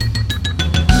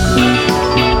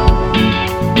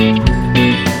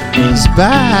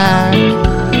back.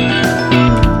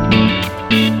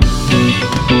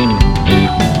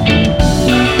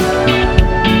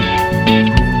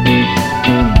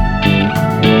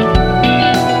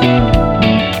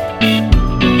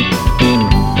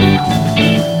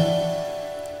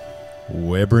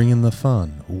 We're bringing the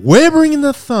fun. We're bringing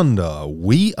the thunder.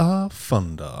 We are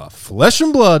Thunder. Flesh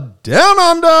and blood down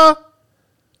under.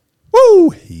 Woo!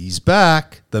 He's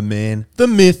back. The man, the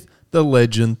myth, the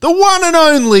legend, the one and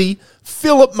only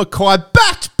Philip Mackay,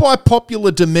 backed by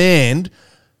popular demand.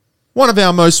 One of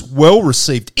our most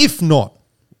well-received, if not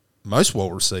most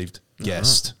well-received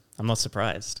guest. I'm not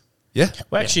surprised. Yeah.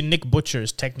 Well, actually, Nick Butcher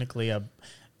is technically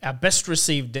our best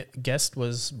received guest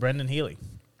was Brendan Healy.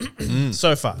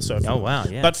 So far. Oh, wow,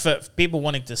 yeah. But for people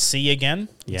wanting to see again,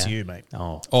 it's Yeah. you, mate.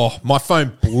 Oh, My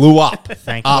phone blew up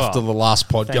Thank you. after the last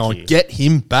pod Thank going, you. get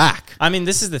him back. I mean,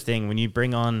 this is the thing. When you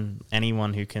bring on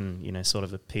anyone who can, sort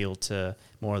of appeal to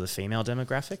more of the female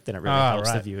demographic, then it really helps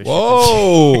right. the viewership.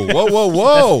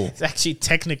 Whoa. It's actually,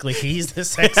 technically, he's the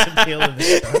sex appeal of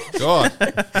this show. God.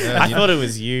 I thought it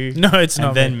was you. No, it's not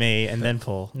And then me. me, and then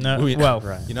Paul. No, We- well,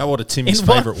 Right. You know what a Timmy's in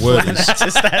what favourite word is? planet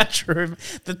is that true?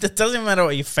 That doesn't matter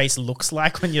what your face looks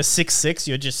like when you're 6'6",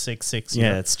 you're just 6'6".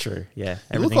 Yeah, it's true. Yeah.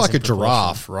 You look Everything's like in a proportion.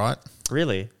 giraffe, right?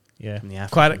 Really? Yeah, In the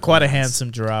African quite a parlance.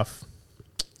 handsome giraffe.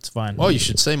 It's fine. Well, you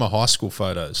should see my high school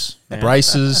photos. Yeah.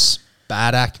 Braces,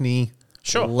 bad acne,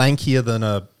 Sure. lankier than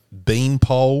a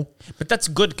beanpole. But that's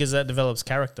good because that develops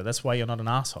character. That's why you're not an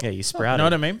asshole. Yeah, you You sprouted. know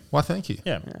what I mean? Why, thank you.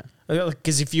 Yeah.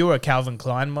 Because if you were a Calvin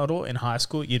Klein model in high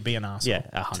school, you'd be an asshole. Yeah,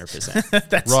 100%.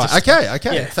 That's Right, just-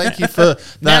 okay. Yeah. Thank you for that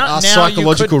Now you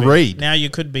psychological could be. read. Now you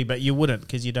could be, but you wouldn't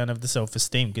because you don't have the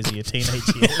self-esteem because of your teenage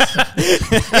years.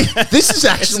 This is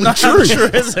actually not true. true,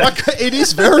 is it? It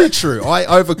is very true. I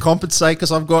overcompensate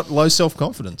because I've got low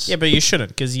self-confidence. Yeah, but you shouldn't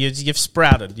because you've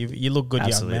sprouted. You look good,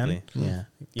 Absolutely. young man. Yeah.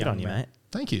 Good Young on you, man. mate.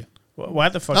 Thank you. Why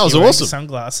the fuck That was are you wearing awesome.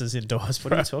 sunglasses indoors,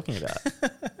 What are bro? you talking about?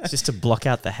 It's just to block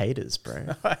out the haters,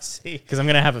 bro. I see. Because I'm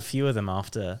going to have a few of them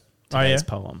after Oh, yeah? today's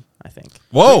poem, I think.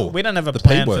 Whoa. We don't have a the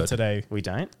plan P for word. today. We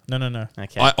don't? No.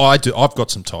 Okay. I do. I've got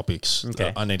some topics Okay.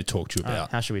 that I need to talk to you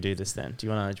about. How should we do this then? Do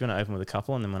you want to open with a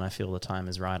couple, and then when I feel the time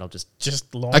is right, I'll just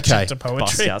Just launch Okay. into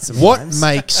bust poetry. out some What rhymes?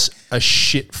 makes a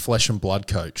shit flesh and blood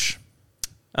coach?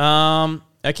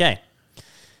 Okay.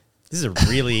 This is a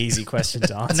really easy question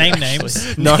to answer. Name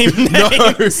actually. names. No.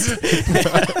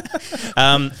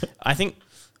 I think,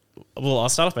 well, I'll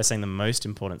start off by saying the most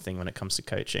important thing when it comes to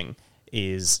coaching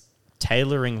is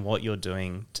tailoring what you're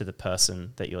doing to the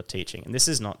person that you're teaching. And this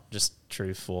is not just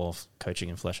true for coaching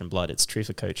in flesh and blood. It's true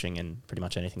for coaching in pretty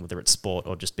much anything, whether it's sport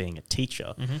or just being a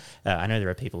teacher. I know there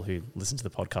are people who listen to the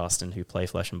podcast and who play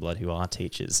flesh and blood who are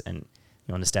teachers, and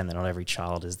you understand that not every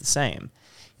child is the same.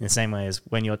 In the same way as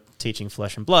when you're teaching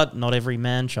flesh and blood, not every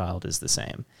man-child is the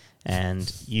same.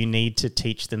 And you need to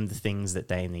teach them the things that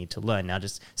they need to learn. Now,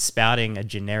 just spouting a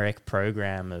generic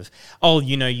program of,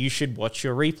 you should watch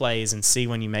your replays and see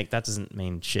when you make, that doesn't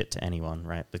mean shit to anyone,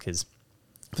 right? Because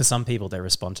for some people, they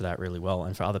respond to that really well.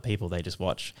 And for other people, they just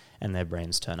watch and their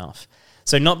brains turn off.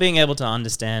 So not being able to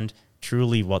understand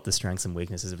truly what the strengths and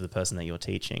weaknesses of the person that you're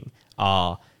teaching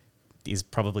are is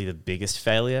probably the biggest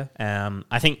failure.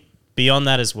 I think beyond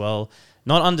that as well,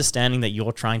 not understanding that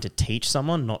you're trying to teach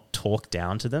someone, not talk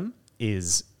down to them,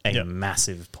 is a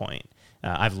massive point.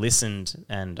 I've listened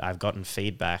and I've gotten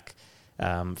feedback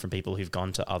from people who've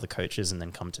gone to other coaches and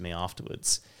then come to me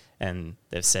afterwards. And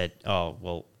they've said,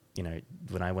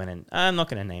 when I went in, I'm not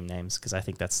going to name names because I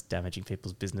think that's damaging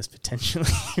people's business potentially.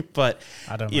 But,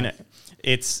 I don't know,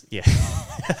 it's, yeah.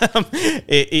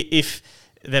 If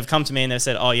they've come to me and they've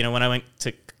said, when I went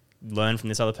to learn from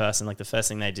this other person, like the first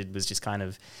thing they did was just kind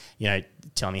of,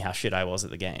 tell me how shit I was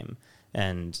at the game.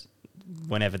 And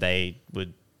whenever they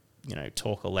would,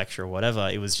 talk or lecture or whatever,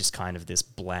 it was just kind of this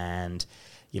bland,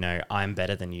 I'm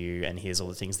better than you and here's all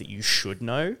the things that you should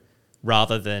know,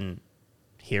 rather than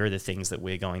here are the things that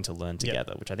we're going to learn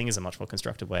together, which I think is a much more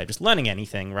constructive way of just learning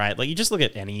anything, right? Like you just look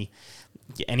at any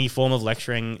form of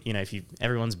lecturing,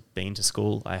 everyone's been to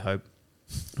school, I hope.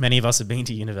 Many of us have been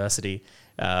to university.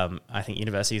 I think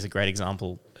university is a great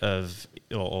example of,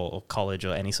 or college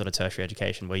or any sort of tertiary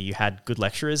education where you had good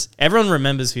lecturers. Everyone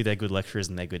remembers who their good lecturers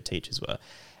and their good teachers were.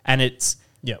 And it's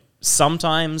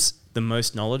sometimes the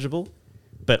most knowledgeable,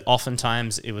 but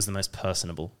oftentimes it was the most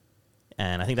personable.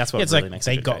 And I think that's what It's really like makes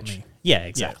they a good got coach. me. Yeah,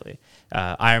 exactly.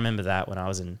 I remember that when I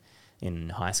was in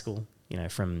high school,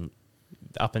 from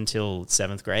up until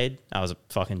 7th grade, I was a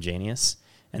fucking genius.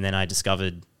 And then I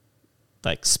discovered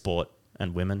like sport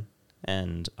and women,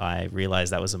 and I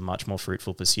realized that was a much more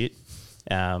fruitful pursuit.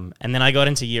 And then I got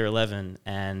into year 11,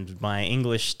 and my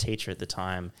English teacher at the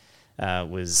time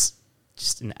was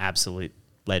just an absolute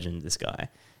legend, this guy.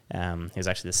 He was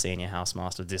actually the senior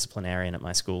housemaster disciplinarian at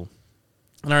my school.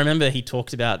 And I remember he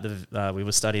talked about we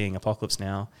were studying Apocalypse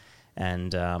Now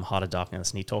and Heart of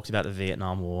Darkness, and he talked about the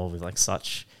Vietnam War with like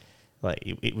such, like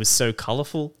it was so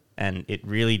colorful, and it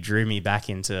really drew me back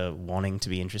into wanting to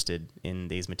be interested in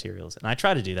these materials. And I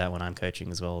try to do that when I'm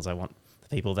coaching as well, as I want the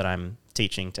people that I'm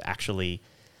teaching to actually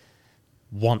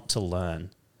want to learn.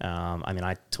 I mean,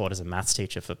 I taught as a maths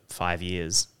teacher for 5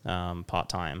 years,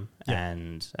 part-time,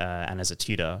 and as a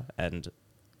tutor. And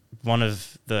one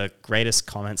of the greatest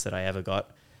comments that I ever got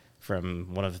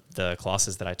from one of the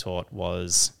classes that I taught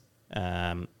was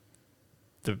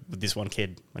this one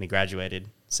kid, when he graduated,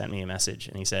 sent me a message,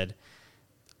 and he said,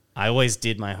 I always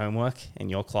did my homework in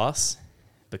your class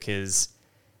because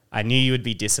I knew you would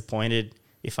be disappointed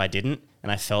if I didn't,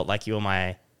 and I felt like you were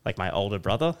my older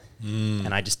brother,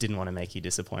 and I just didn't want to make you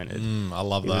disappointed. I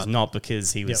love that. It was not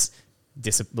because he was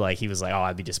he was like, oh,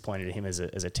 I'd be disappointed in him as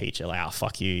a teacher. Like, oh,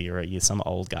 fuck you, you're some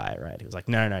old guy, right? He was like,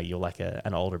 no, you're like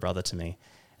an older brother to me,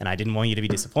 and I didn't want you to be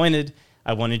disappointed.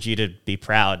 I wanted you to be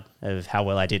proud of how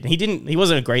well I did. And he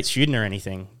wasn't a great student or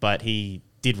anything, but he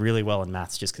did really well in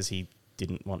maths just because he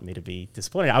didn't want me to be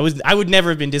disappointed. I would never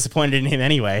have been disappointed in him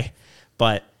anyway,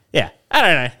 but yeah, I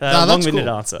don't know. Long-winded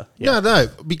answer. Yeah. No,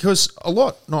 because I'm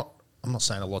not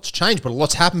saying a lot's changed, but a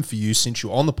lot's happened for you since you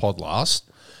were on the pod last.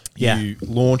 Yeah. You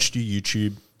launched your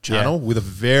YouTube channel with a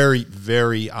very,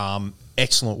 very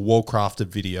excellent, well-crafted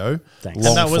video. Thanks. Long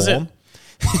And that was form. it?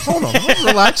 Hold on,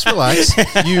 relax.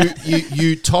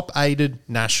 You top 8'd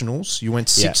nationals. You went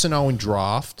 6-0 in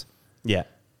draft. Yeah.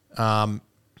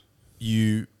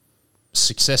 You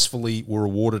successfully were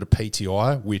awarded a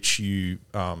PTI, which you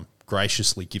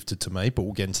graciously gifted to me, but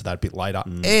we'll get into that a bit later.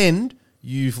 And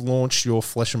you've launched your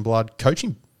Flesh and Blood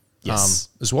coaching Yes.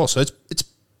 as well. So it's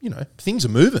things are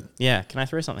moving. Yeah. Can I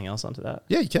throw something else onto that?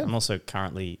 Yeah, you can. I'm also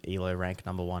currently ELO ranked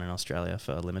 #1 in Australia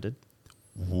for limited.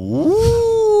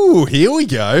 Ooh, here we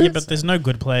go. Yeah, but there's no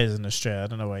good players in Australia. I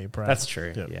don't know why you're proud. That's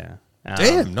true. Yep. Yeah.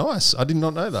 Damn, nice. I did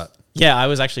not know that. Yeah, I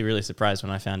was actually really surprised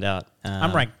when I found out.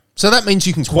 I'm ranked So that means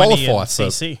you can 20 in qualify for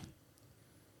CC.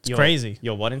 It's crazy.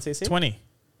 You're what in CC? 20.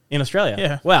 In Australia?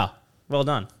 Yeah. Wow. Well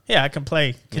done. Yeah, I can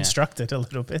play constructed a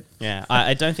little bit. Yeah.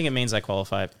 I don't think it means I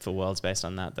qualify for Worlds based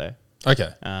on that, though. Okay.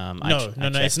 No,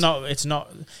 it's not. It's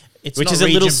not. It's Which not is a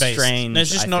little region-based. strange, No,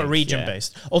 it's just I not think, region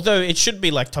based. Although it should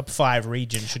be like top 5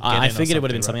 region should get in. I figured it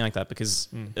would have been right? something like that because,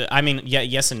 I mean, yeah,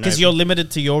 yes and no. Because you're limited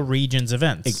to your region's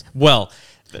events. Well,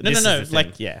 No,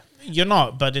 like, yeah. You're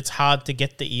not, but it's hard to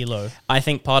get the ELO. I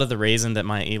think part of the reason that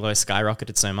my ELO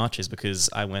skyrocketed so much is because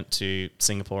I went to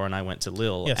Singapore and I went to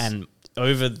Lille. Yes. And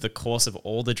over the course of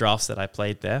all the drafts that I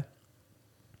played there,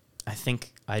 I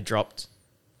think I dropped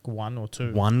 1 or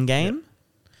 2. one game.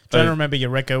 Trying to remember your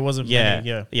record. It wasn't Yeah.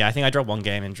 many. Yeah. I think I dropped one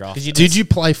game in draft. Did you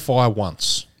play fire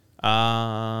once?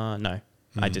 No,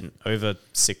 I didn't. Over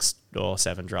 6 or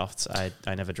 7 drafts, I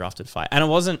never drafted Fire. And it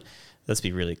wasn't, let's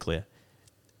be really clear,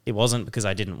 it wasn't because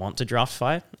I didn't want to draft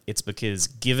Fire. It's because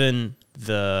given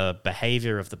the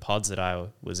behavior of the pods that I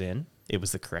was in, it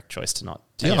was the correct choice to not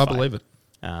take Yeah, I Fire. believe it.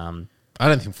 I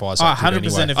don't think Fire's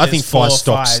 100%. anyway. If I think Fire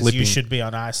stock's fives, slipping. you should be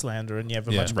on Icelander, and you have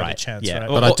a much better Right. chance. Yeah. Right?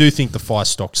 But I do think the Fire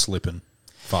stock's slipping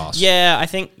fast. Yeah, I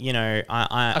think,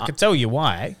 I can tell you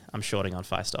why. I'm shorting on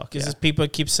Fire stock. Because Yeah. people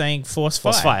keep saying Force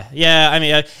Fire. Force Fire. Yeah, I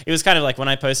mean, it was kind of like when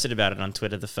I posted about it on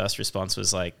Twitter, the first response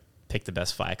was like, pick the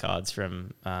best Fire cards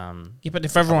from... Yeah, but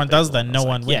if everyone does that, no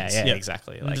one wins. Yeah,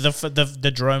 exactly. Like,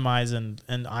 the Dromais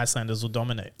and Icelanders will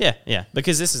dominate. Yeah,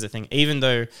 because this is the thing. Even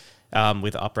though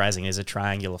with Uprising is a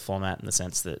triangular format in the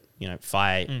sense that,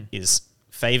 Fire is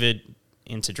favored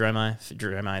into Dromai,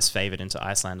 Dromai is favored into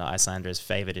Icelander, Icelander is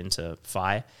favored into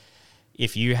Fire.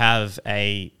 If you have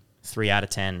a 3 out of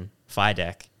 10 Fire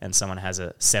deck and someone has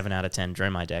a 7 out of 10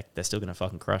 Dromai deck, they're still going to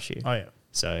fucking crush you. Oh, yeah.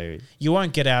 So you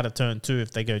won't get out of turn 2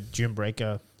 if they go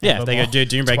Doombreaker. yeah, if they go do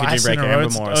Doombreaker,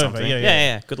 Embermore or over. something. Yeah.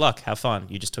 Yeah. Good luck. Have fun.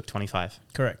 You just took 25.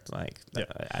 Correct. Like, Yeah.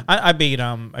 I beat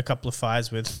a couple of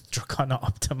Fires with Dracona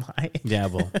Optimi. yeah,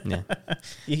 well, yeah.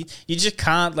 You just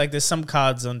can't, like, there's some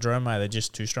cards on Dromai that are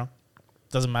just too strong.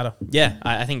 Doesn't matter. Yeah,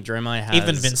 I think Dromai has...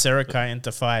 Even Vincerikai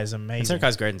into Fire is amazing. Vincerikai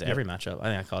is great into every matchup. I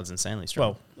think that card's insanely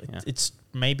strong. Well, it's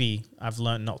maybe I've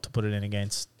learned not to put it in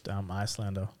against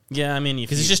Icelander. Yeah, I mean...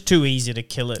 Because it's just too easy to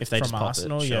kill it if they from just pop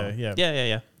Arsenal. it, sure.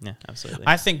 Yeah, Yeah, absolutely.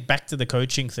 I think back to the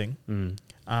coaching thing.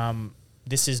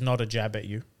 This is not a jab at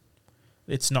you.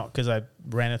 It's not because I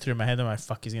ran it through my head and my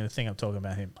fuck is going to think I'm talking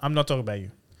about him. I'm not talking about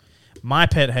you. My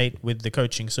pet hate with the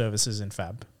coaching services in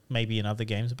Fab, maybe in other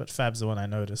games, but Fab's the one I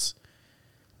notice.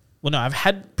 Well, no, I've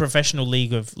had professional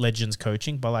League of Legends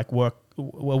coaching, but like a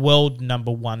world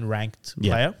 #1 ranked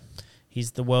player.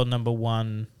 He's the world number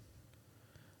 1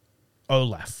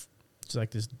 Olaf. It's like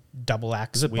this double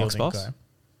axe Is it Box wielding Boss? guy.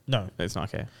 No, It's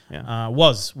not okay. Yeah.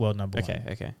 was world number 1.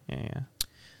 Okay. Yeah.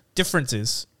 Difference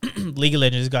is, League of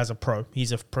Legends, this guy's a pro.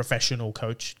 He's a professional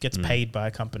coach, gets paid by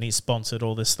a company, sponsored,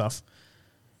 all this stuff.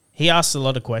 He asks a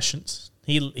lot of questions.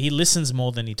 He listens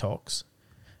more than he talks.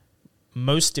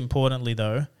 Most importantly,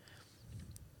 though,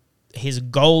 his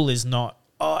goal is not,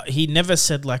 he never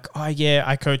said like, oh yeah,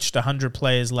 I coached 100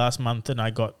 players last month and I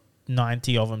got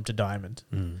 90 of them to diamond.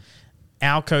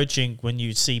 Our coaching, when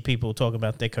you see people talk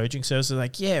about their coaching services,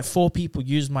 like, yeah, 4 people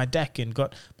used my deck and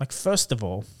got, like, first of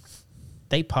all,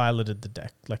 they piloted the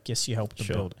deck. Like, yes, you helped them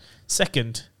build it.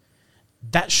 Second,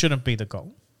 that shouldn't be the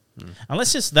goal.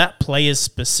 Unless it's that player's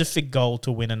specific goal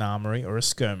to win an armory or a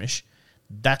skirmish,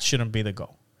 that shouldn't be the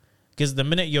goal. Because the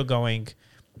minute you're going,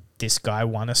 this guy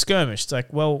won a skirmish, it's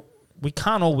like, well, we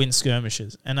can't all win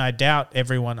skirmishes. And I doubt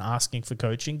everyone asking for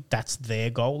coaching, that's their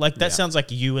goal. Like, that sounds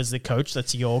like you as the coach,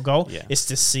 that's your goal, is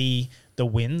to see the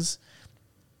wins.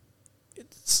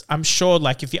 I'm sure,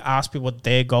 like, if you ask people what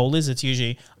their goal is, it's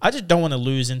usually, I just don't want to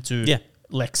lose into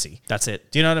Lexi. That's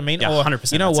it. Do you know what I mean? Yeah, or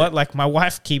 100%. You know what? Like, my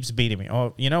wife keeps beating me.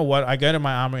 Or, you know what? I go to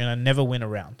my armory and I never win a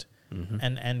round.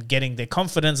 And getting their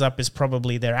confidence up is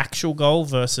probably their actual goal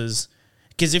versus...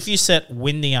 Because if you set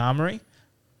win the armory,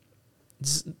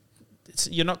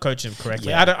 you're not coaching them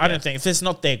correctly. I don't think... If it's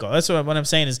not their goal. That's what I'm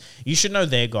saying is you should know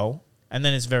their goal, and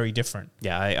then it's very different.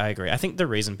 Yeah, I agree. I think the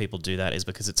reason people do that is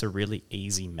because it's a really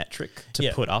easy metric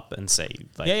to put up and say,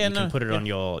 like, you can put it on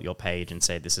your page and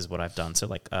say, this is what I've done. So,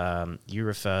 like, you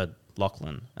referred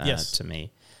Lachlan to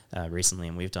me recently,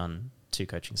 and we've done 2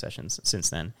 coaching sessions since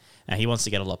then. And he wants to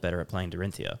get a lot better at playing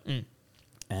Dorinthia.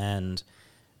 And...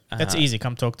 That's easy.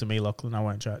 Come talk to me, Lachlan. I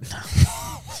won't try it.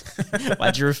 No.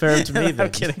 Why'd you refer him to me then?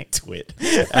 I'm kidding. Twit.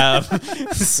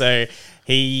 So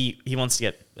he wants to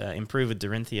get improve with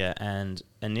Dorinthia, and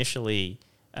initially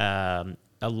a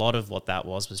lot of what that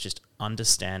was just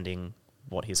understanding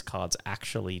what his cards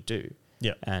actually do,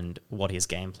 and what his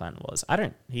game plan was.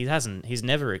 He's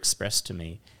never expressed to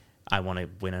me, I want to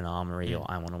win an armory or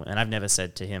I want to win, and I've never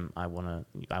said to him, I want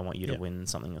you to win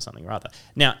something or something rather.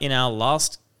 Now, in our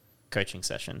last coaching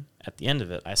session, at the end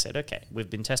of it, I said, okay, we've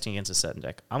been testing against a certain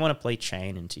deck. I want to play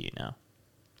Chain into you now.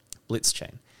 Blitz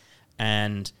Chain.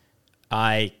 And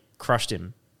I crushed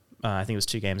him. I think it was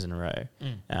 2 games in a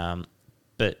row.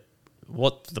 But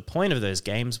what the point of those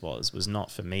games was not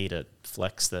for me to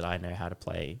flex that I know how to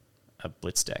play a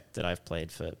Blitz deck that I've played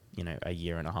for, a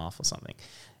year and a half or something.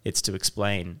 It's to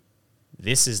explain,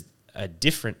 this is a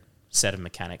different set of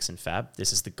mechanics in Fab.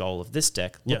 This is the goal of this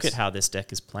deck. Look at how this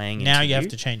deck is playing. Now you have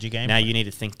to change your game. Now you need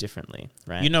to think differently,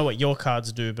 right? You know what your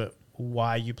cards do, but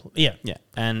why you play? Yeah.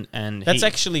 And that's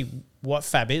actually what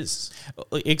Fab is.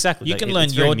 Exactly. You can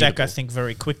learn your deck, I think,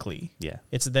 very quickly. Yeah.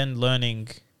 It's then learning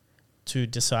to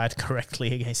decide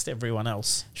correctly against everyone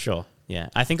else. Sure. Yeah.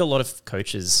 I think a lot of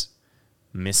coaches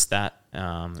miss that.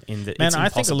 I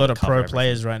think a lot of pro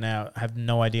players right now have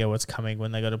no idea what's coming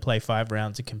when they got to play 5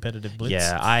 rounds of competitive Blitz.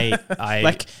 Yeah, I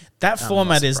like that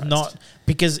format is not,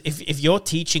 because if you're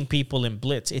teaching people in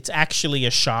Blitz, it's actually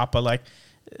a sharper, like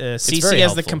CC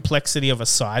has the complexity of a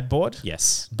sideboard.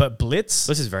 Yes, but Blitz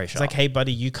is very sharp. It's like, hey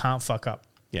buddy, you can't fuck up.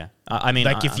 Yeah, I mean,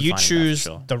 like if you choose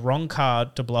the wrong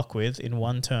card to block with in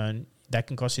one turn, that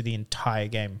can cost you the entire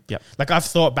game. Yep. Like I've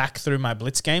thought back through my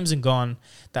Blitz games and gone,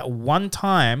 that one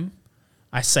time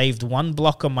I saved 1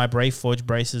 block on my Brave Forge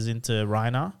braces into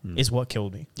Rhinar is what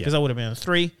killed me. Because I would have been a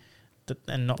 3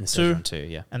 and not 2.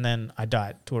 And then I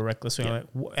died to a reckless swing.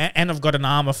 And I've got an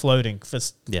armor floating for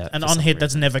an on-hit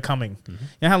that's never coming. You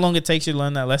know how long it takes you to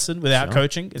learn that lesson without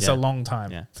coaching? It's a long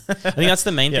time. Yeah. I think that's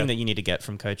the main thing that you need to get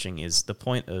from coaching is the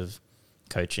point of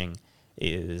coaching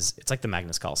is it's like the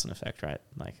Magnus Carlsen effect, right?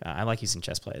 Like I like using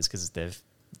chess players because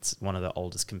it's one of the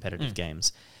oldest competitive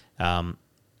games.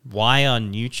 Why are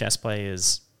new chess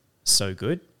players so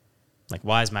good? Like,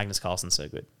 why is Magnus Carlsen so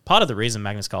good? Part of the reason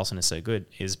Magnus Carlsen is so good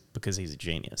is because he's a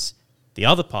genius. The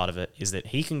other part of it is that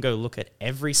he can go look at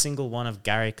every single one of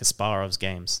Garry Kasparov's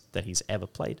games that he's ever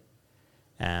played.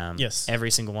 Every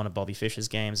single one of Bobby Fischer's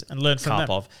games. And learn from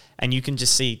Karpov. And you can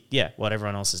just see, what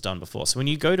everyone else has done before. So when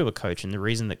you go to a coach, and the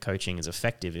reason that coaching is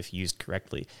effective if used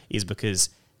correctly is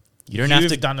because you don't have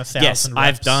to... done 1,000 Yes, reps.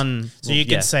 I've done... So you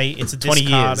can say it's a 20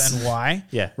 discard years. and why,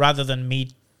 Yeah. rather than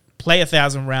me play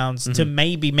 1,000 rounds to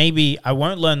maybe I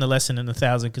won't learn the lesson in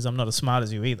 1,000 because I'm not as smart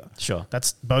as you either. Sure.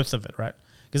 That's both of it, right?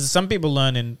 Because some people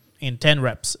learn in 10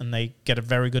 reps and they get a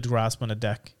very good grasp on a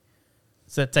deck.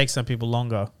 So that takes some people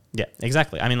longer. Yeah,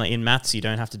 exactly. I mean, like in maths, you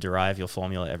don't have to derive your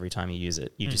formula every time you use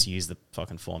it. You just use the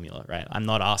fucking formula, right? I'm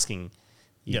not asking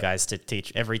you Yep. guys to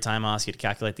teach. Every time I ask you to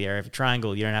calculate the area of a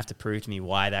triangle, you don't have to prove to me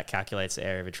why that calculates the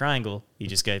area of a triangle. You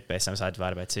just go base times height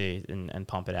divided by 2 and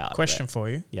pump it out. Question for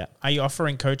you. Yeah. Are you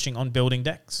offering coaching on building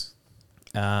decks?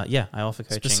 Yeah, I offer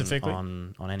coaching Specifically?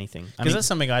 on anything. Because that's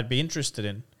something I'd be interested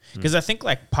in. Because I think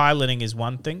like piloting is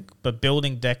one thing, but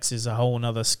building decks is a whole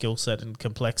other skill set and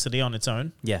complexity on its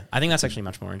own. yeah, I think that's actually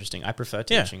much more interesting. I prefer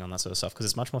Yeah. teaching on that sort of stuff because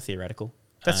it's much more theoretical.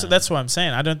 That's what I'm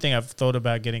saying. I don't think I've thought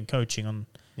about getting coaching on.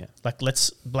 Yeah. Like, let's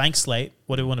blank slate.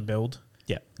 What do we want to build?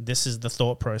 Yeah. This is the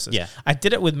thought process. Yeah. I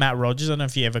did it with Matt Rogers. I don't know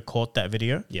if you ever caught that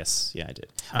video. Yes, yeah, I did.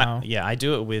 Oh. I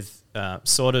do it with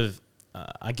sort of.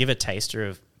 I give a taster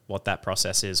of what that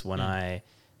process is when I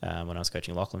was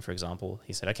coaching Lachlan, for example.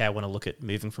 He said, "Okay, I want to look at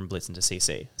moving from Blitz into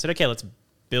CC." I said, "Okay, let's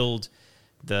build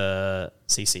the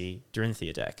CC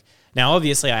Dorinthia deck." Now,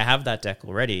 obviously, I have that deck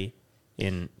already.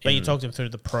 But you talked him through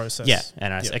the process. Yeah,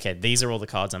 and I said, okay, these are all the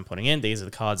cards I'm putting in. These are the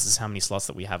cards. This is how many slots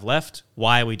that we have left.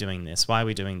 Why are we doing this? Why are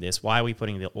we doing this? Why are we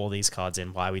putting all these cards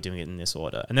in? Why are we doing it in this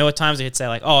order? And there were times he'd say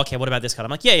like, oh, okay, what about this card? I'm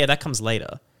like, yeah, that comes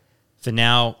later. For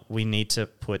now, we need to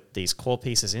put these core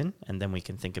pieces in, and then we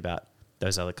can think about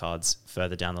those other cards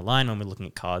further down the line when we're looking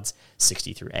at cards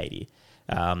 60 through 80.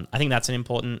 I think that's an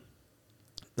important...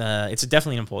 it's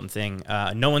definitely an important thing.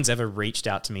 No one's ever reached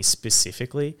out to me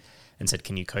specifically and said,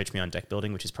 can you coach me on deck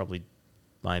building, which is probably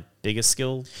my biggest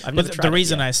skill. I've never But tried the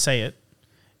reason it. I say it,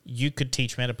 you could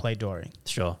teach me how to play Dory.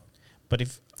 Sure. But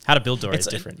if... How to build Dory It's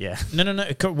is a- different, yeah. No.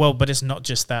 Well, but it's not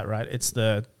just that, right? It's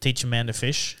the teach a man to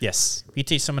fish. Yes. If you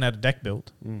teach someone how to deck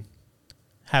build,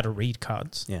 how to read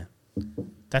cards, Yeah.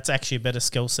 that's actually a better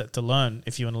skill set to learn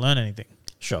if you want to learn anything.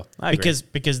 Sure. I agree.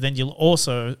 Because then you'll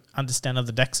also understand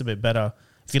other decks a bit better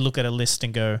if you look at a list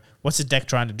and go, what's this deck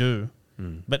trying to do?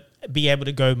 But be able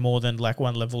to go more than like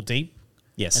one level deep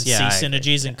Yes. and Yeah, I see agree.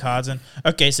 synergies and cards. And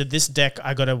okay, so this deck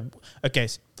I got to... Okay,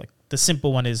 so like the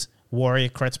simple one is Warrior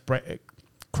cracks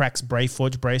Brave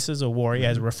Forge Braces, or Warrior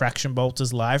has Refraction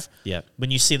Bolters live. Yep. When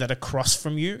you see that across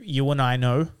from you, you and I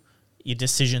know your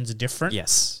decisions are different.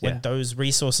 Yes. When Yeah. those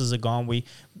resources are gone,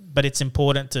 but it's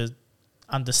important to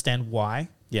understand why.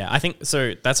 Yeah, I think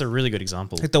so. That's a really good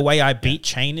example. Like the way I beat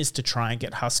Chain is to try and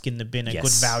get Husk in the bin at Yes.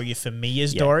 good value for me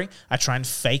as Yeah. Dory. I try and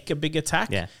fake a big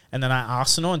attack. Yeah. And then I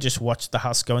Arsenal and just watch the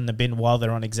Husk go in the bin while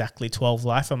they're on exactly 12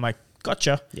 life. I'm like,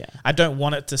 gotcha. Yeah. I don't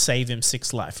want it to save him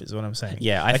 6 life is what I'm saying.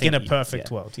 Yeah, I like think in a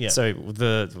perfect world. Yeah. So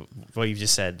what you've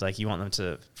just said, like you want them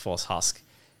to force Husk,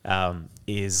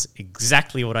 is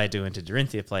exactly what I do into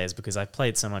Dorinthia players because I've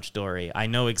played so much Dory. I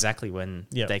know exactly when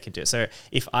Yeah. they can do it. So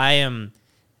if I am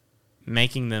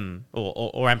making them,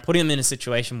 or I'm putting them in a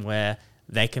situation where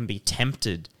they can be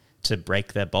tempted to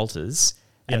break their bolters.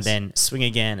 And Yes. then swing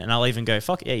again, and I'll even go,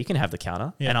 fuck yeah, you can have the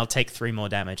counter, Yeah. and I'll take 3 more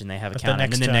damage, and they have a But the counter,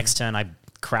 and then next the turn- next turn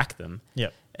I crack them,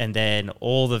 Yep. and then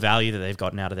all the value that they've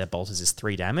gotten out of their bolters is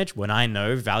 3 damage. When I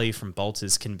know value from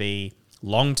bolters can be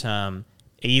long term,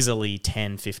 easily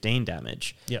 10, 15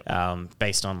 damage, Yep.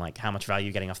 based on like how much value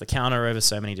you're getting off the counter over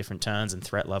so many different turns and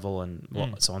threat level and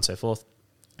so on and so forth.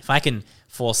 If I can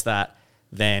force that,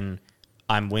 then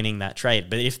I'm winning that trade.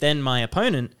 But if then my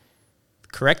opponent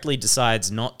correctly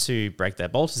decides not to break their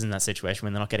bolters in that situation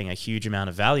when they're not getting a huge amount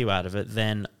of value out of it,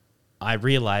 then I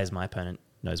realize my opponent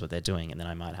knows what they're doing, and then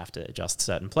I might have to adjust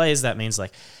certain plays. That means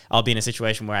like I'll be in a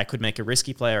situation where I could make a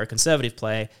risky play or a conservative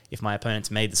play. If my opponent's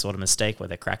made the sort of mistake where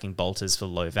they're cracking bolters for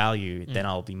low value, then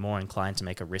I'll be more inclined to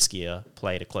make a riskier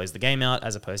play to close the game out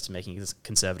as opposed to making a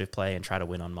conservative play and try to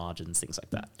win on margins, things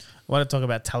like that. I want to talk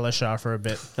about Talishar for a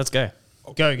bit. Let's go.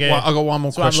 Go. Well, I got one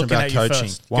more So I'm question looking about at you coaching.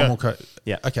 first. One Go. more.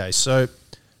 Yeah. Okay, so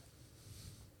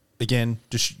again,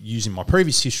 just using my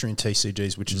previous history in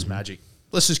TCGs, which is Magic.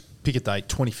 Let's just pick a date,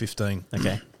 2015.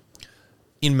 Okay.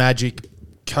 In Magic,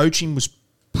 coaching was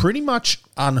pretty much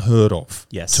unheard of.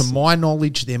 Yes. To my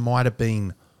knowledge, there might have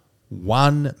been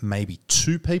 1, maybe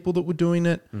 2 people that were doing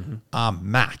it,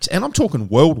 max. And I'm talking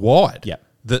worldwide. Yeah.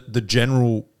 That the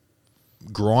general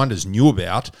grinders knew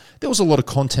about. There was a lot of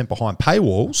content behind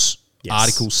paywalls, Yes.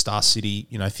 articles, Star City,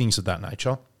 things of that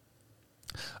nature.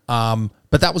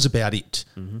 But that was about it.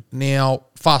 Now,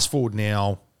 fast forward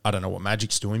now, I don't know what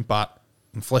Magic's doing, but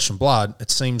in Flesh and Blood,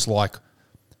 it seems like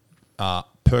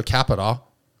per capita,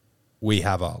 we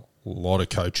have a lot of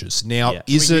coaches. Now, Yeah.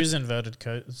 is we it... use inverted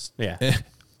codes. Yeah.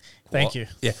 Thank you.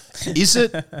 Yeah. Is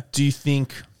it, do you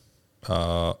think,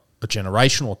 a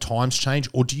generation or times change,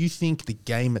 or do you think the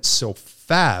game itself,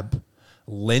 Fab,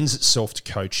 lends itself to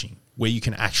coaching, where you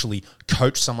can actually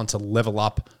coach someone to level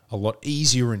up a lot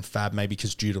easier in Fab, maybe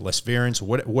because due to less variance or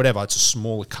whatever, it's a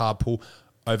smaller card pool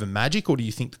over Magic, or do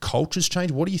you think the culture's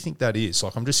changed? What do you think that is?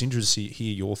 Like, I'm just interested to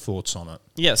hear your thoughts on it.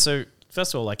 Yeah, so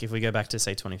first of all, like if we go back to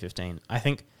say 2015, I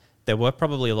think there were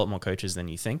probably a lot more coaches than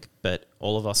you think, but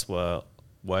all of us were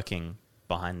working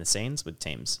behind the scenes with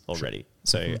teams already.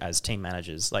 So as team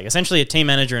managers, like essentially a team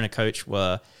manager and a coach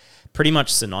were pretty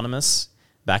much synonymous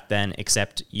back then,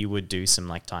 except you would do some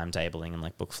like timetabling and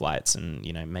like book flights and,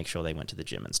 you know, make sure they went to the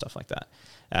gym and stuff like that.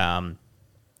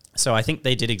 So I think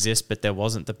they did exist, but there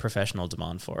wasn't the professional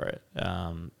demand for it.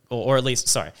 Or at least,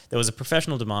 sorry, there was a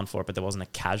professional demand for it, but there wasn't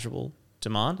a casual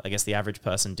demand. I guess the average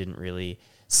person didn't really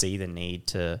see the need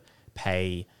to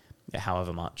pay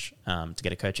however much to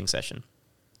get a coaching session.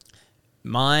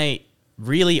 My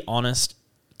really honest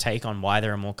take on why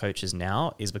there are more coaches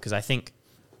now is because I think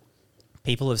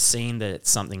people have seen that it's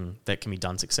something that can be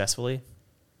done successfully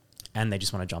and they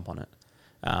just want to jump on it.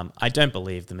 I don't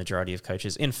believe the majority of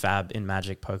coaches in Fab, in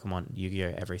Magic, Pokemon,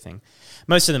 Yu-Gi-Oh, everything.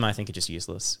 Most of them I think are just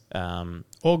useless.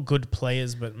 Or good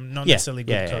players, but not necessarily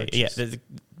good coaches. Yeah.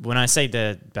 When I say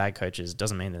they're bad coaches, it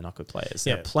doesn't mean they're not good players.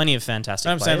 There are plenty of fantastic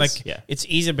players. I'm saying it's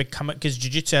easier to become it because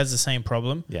Jiu-Jitsu has the same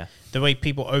problem. Yeah. The way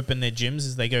people open their gyms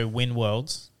is they go win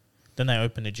worlds, then they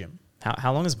open a gym.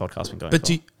 How long has the podcast been going But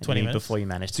for? 20 minutes. Before you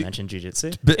managed to mention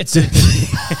jiu-jitsu? But so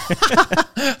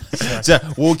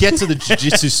we'll get to the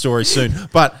jiu-jitsu story soon.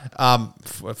 But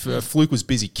Fluke was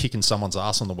busy kicking someone's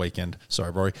ass on the weekend.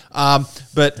 Sorry, Rory.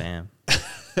 But Damn.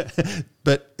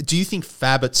 But do you think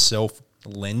Fab itself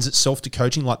lends itself to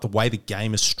coaching, like the way the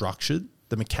game is structured,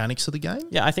 the mechanics of the game?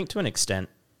 Yeah, I think to an extent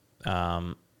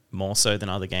more so than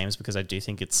other games because I do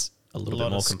think it's a little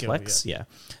bit more complex. Yeah.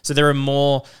 So there are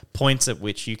more points at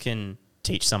which you can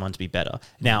teach someone to be better.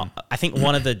 Now, I think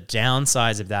one of the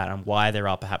downsides of that and why there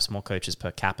are perhaps more coaches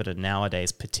per capita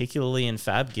nowadays, particularly in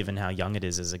Fab, given how young it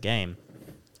is as a game,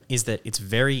 is that it's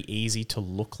very easy to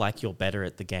look like you're better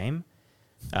at the game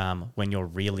when you're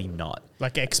really not.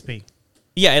 Like XP.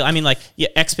 Yeah, I mean,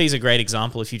 XP is a great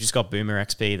example. If you just got Boomer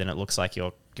XP, then it looks like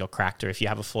you're cracked. Or if you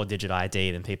have a 4-digit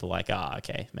ID, then people are like,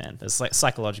 okay, man. There's like a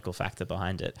psychological factor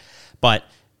behind it. But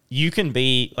you can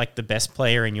be like the best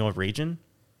player in your region,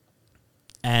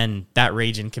 and that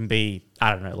region can be,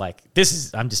 I don't know, like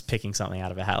I'm just picking something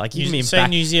out of a hat. Like you can be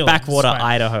New Zealand, backwater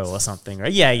Idaho or something,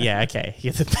 right? Yeah, okay.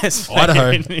 You're the best player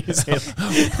Idaho. in New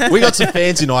Zealand. We got some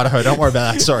fans in Idaho. Don't worry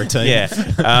about that. Sorry, team.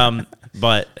 Yeah.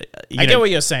 But I get what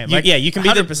you're saying. You can be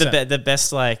 100%. the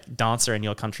best like dancer in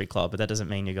your country club, but that doesn't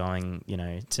mean you're going, you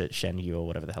know, to Shenyu or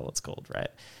whatever the hell it's called,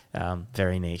 right?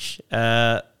 Very niche.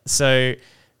 So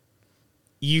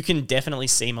you can definitely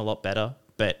seem a lot better,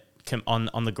 but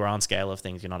on the grand scale of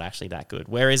things, you're not actually that good.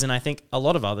 Whereas in I think a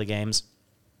lot of other games,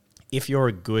 if you're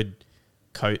a good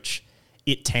coach,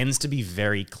 it tends to be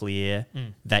very clear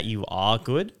that you are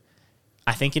good.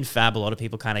 I think in Fab, a lot of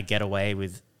people kind of get away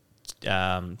with.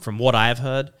 From what I've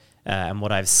heard and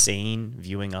what I've seen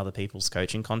viewing other people's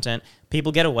coaching content,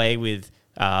 people get away with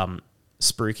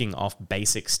spruiking off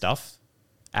basic stuff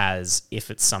as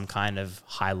if it's some kind of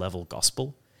high-level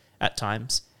gospel at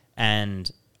times.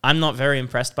 And I'm not very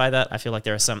impressed by that. I feel like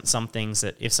there are some things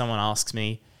that if someone asks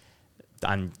me,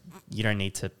 you don't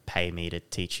need to pay me to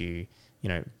teach you, you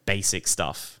know, basic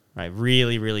stuff, right?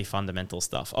 Really, really fundamental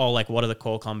stuff. Oh, like what are the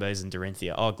core combos in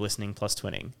Dorinthia? Oh, glistening plus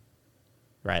twinning.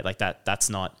 Right, like that's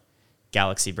not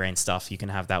Galaxy Brain stuff. You can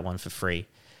have that one for free.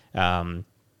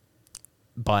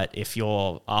 But if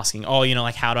you're asking, oh, you know,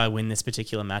 like how do I win this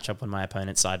particular matchup when my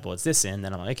opponent sideboards this in,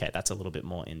 then I'm like, okay, that's a little bit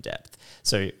more in depth.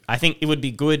 So I think it would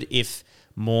be good if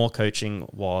more coaching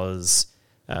was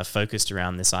focused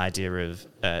around this idea of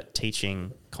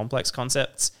teaching complex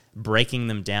concepts, breaking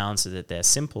them down so that they're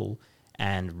simple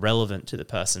and relevant to the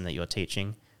person that you're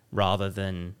teaching, rather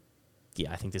than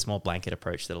I think this more blanket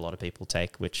approach that a lot of people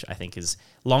take, which I think is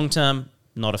long-term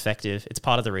not effective. It's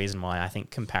part of the reason why I think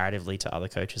comparatively to other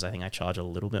coaches, I think I charge a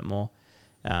little bit more.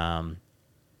 But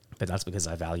that's because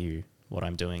I value what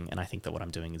I'm doing and I think that what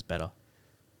I'm doing is better.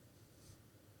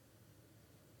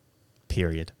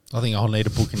 Period. I think I'll need to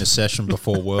book in a session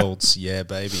before Worlds. Yeah,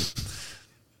 baby.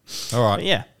 All right. But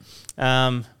yeah.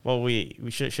 Well, we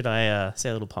should I say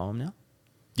a little poem now?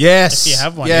 Yes. If you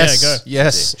have one, yes, go.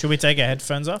 Yes. Should we take our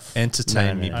headphones off?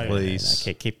 Entertain me, No, please.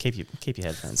 Keep your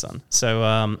headphones on. So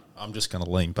I'm just going to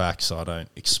lean back so I don't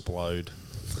explode.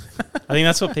 I think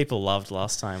that's what people loved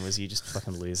last time, was you just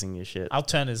fucking losing your shit. I'll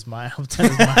turn his mic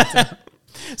down.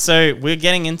 So we're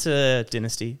getting into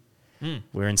Dynasty.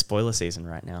 We're in spoiler season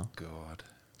right now. God.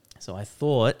 So I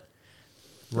thought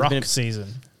Rock season.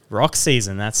 Rock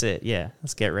season, that's it. Yeah,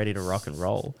 let's get ready to rock and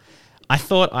roll. I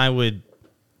thought I would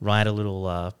write a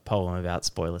little poem about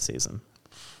spoiler season.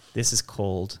 This is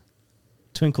called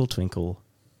Twinkle Twinkle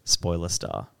Spoiler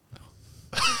Star.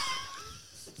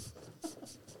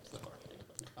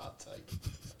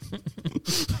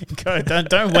 Go.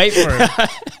 Don't wait for him.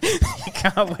 You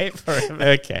can't wait for him.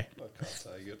 Okay. I can't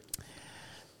take it.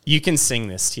 You can sing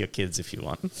this to your kids if you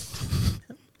want.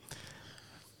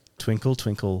 Twinkle,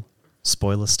 twinkle,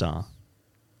 spoiler star.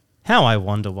 How I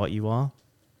wonder what you are.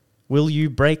 Will you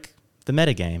break the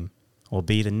metagame or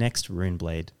be the next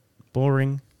Runeblade?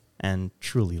 Boring and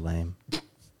truly lame.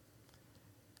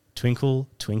 Twinkle,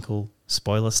 twinkle,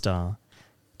 spoiler star.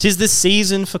 'Tis the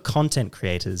season for content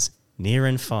creators, near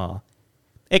and far.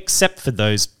 Except for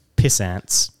those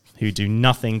pissants who do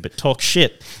nothing but talk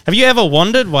shit. Have you ever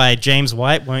wondered why James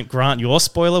White won't grant your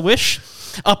spoiler wish?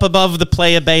 Up above the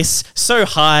player base, so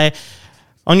high,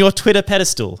 on your Twitter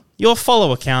pedestal, your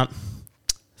follow account,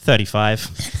 35.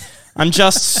 I'm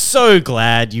just so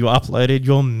glad you uploaded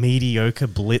your mediocre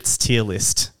Blitz tier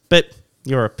list. But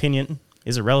your opinion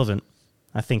is irrelevant.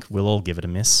 I think we'll all give it a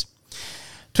miss.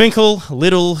 Twinkle,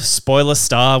 little spoiler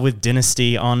star with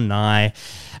Dynasty on nigh.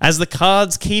 As the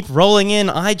cards keep rolling in,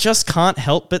 I just can't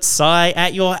help but sigh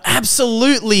at your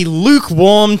absolutely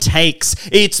lukewarm takes.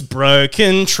 It's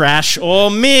broken, trash,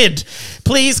 or mid.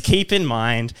 Please keep in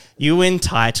mind, you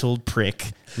entitled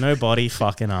prick. Nobody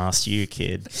fucking asked you,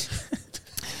 kid.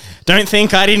 Don't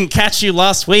think I didn't catch you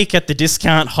last week at the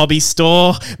discount hobby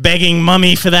store, begging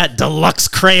mummy for that deluxe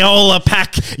Crayola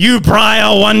pack. You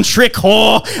Briar one-trick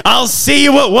whore. I'll see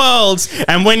you at Worlds,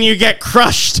 and when you get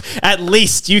crushed, at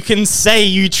least you can say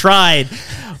you tried.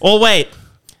 Or wait,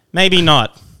 maybe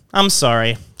not. I'm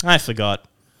sorry, I forgot.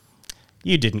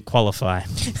 You didn't qualify.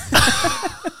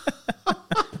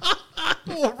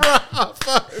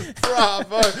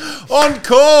 Bravo.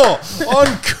 Encore.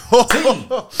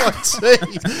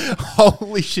 Team.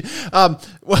 Holy shit.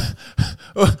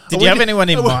 Did you have anyone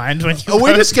in mind when you Are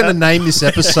we wrote just going to that? name this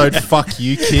episode Fuck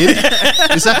You, Kid?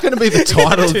 Is that going to be the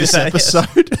title of Do this that, yes.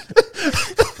 episode?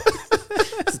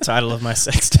 It's the title of my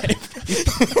sex tape.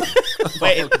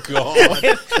 Wait, Oh,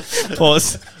 God.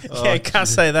 Pause. yeah, can't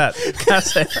say that. Can't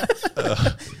say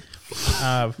that.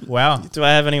 Wow. Do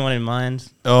I have anyone in mind?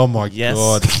 Oh, my Yes.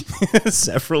 God.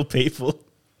 Several people.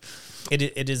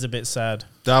 It is a bit sad.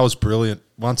 That was brilliant.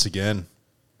 Once again.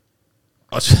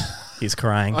 He's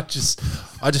crying. I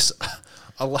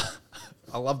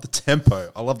love the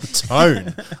tempo. I love the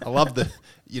tone. I love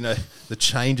the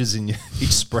changes in your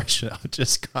expression. I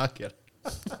just can't get it.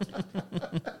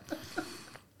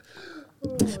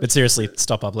 But seriously,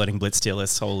 stop uploading Blitz tier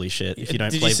lists. Holy shit. If you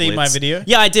don't Did play you see Blitz. my video?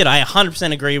 Yeah, I did. I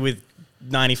 100% agree with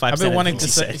 95%. I've been of wanting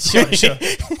things to you say. said.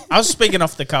 Sure. I was speaking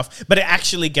off the cuff, but it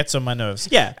actually gets on my nerves.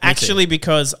 Yeah, me too. actually,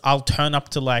 because I'll turn up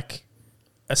to like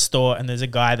a store and there's a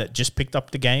guy that just picked up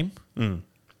the game.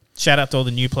 Shout out to all the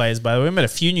new players, by the way. We met a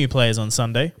few new players on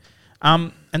Sunday,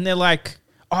 and they're like,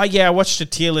 "Oh yeah, I watched the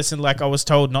tier list and like I was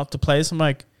told not to play this." I'm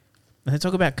like, and they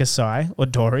talk about Kasai or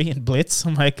Dory and Blitz.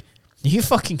 I'm like, are you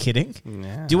fucking kidding?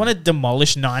 Yeah. Do you want to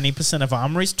demolish 90% of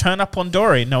armories? Turn up on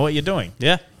Dory. Know what you're doing.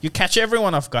 Yeah. You catch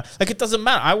everyone off guard. Like, it doesn't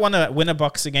matter. I won a winner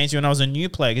box against you when I was a new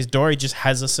player because Dory just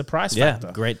has a surprise Yeah,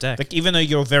 factor. great deck. Like, even though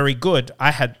you're very good, I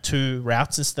had 2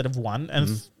 routes instead of 1,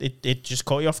 and it just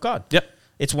caught you off guard. Yep.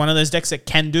 It's one of those decks that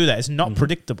can do that. It's not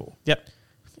predictable. Yep.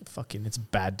 Fucking, it's a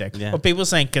bad deck. Yeah. Or people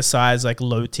saying Kasai is like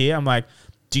low tier. I'm like,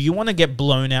 do you want to get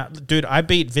blown out? Dude, I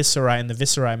beat Viserai in the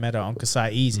Viserai meta on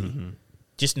Kasai easy.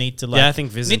 Just need to like, Yeah, I think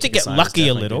Viz need to into get Kasai is lucky a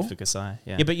definitely little. good for Kasai.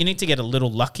 Yeah. Yeah, but you need to get a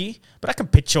little lucky. But I can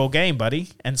pitch your game, buddy,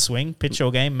 and swing, pitch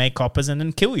your game, make coppers, and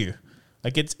then kill you.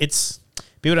 Like, it's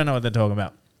people don't know what they're talking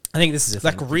about. I think this is a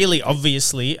Like, thing. really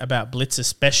obviously about Blitz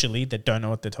especially, that don't know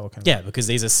what they're talking about. Yeah, because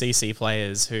these are CC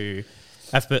players who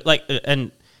have put, like,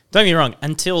 and don't get me wrong,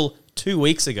 until 2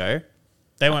 weeks ago,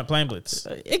 They weren't playing Blitz.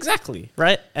 exactly,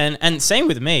 right? And same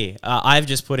with me. I've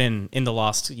just put in the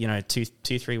last,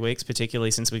 2-3 weeks, particularly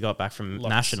since we got back from Lots,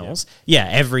 nationals. Yeah,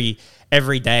 every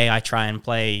day I try and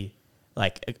play,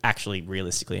 like, actually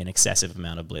realistically an excessive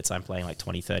amount of Blitz. I'm playing like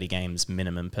 20-30 games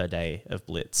minimum per day of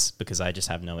Blitz because I just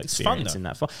have no experience though. in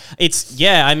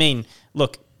that. I mean,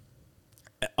 look,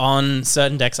 on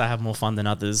certain decks I have more fun than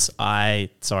others.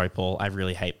 Sorry, Paul, I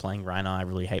really hate playing Rhino. I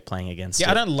really hate playing against Yeah,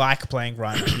 it. I don't like playing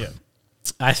Rhino. Yeah.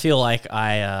 I feel like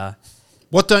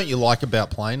What don't you like about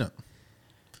playing it?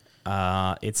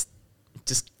 it's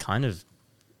just kind of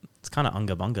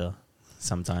unga bunga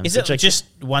sometimes. Is it Which I- just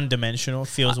one dimensional?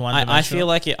 Feels one dimensional? I feel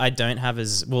like I don't have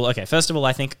as well. Okay, first of all,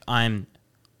 I think I'm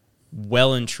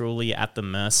well and truly at the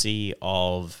mercy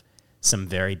of some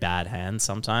very bad hands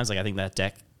sometimes. Like, I think that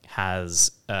deck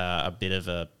has a bit of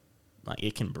a, like,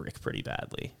 it can brick pretty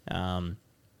badly.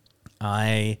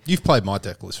 You've played my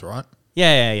deck list, right?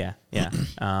 Yeah.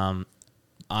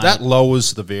 That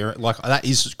lowers the variant. Like, that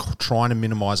is trying to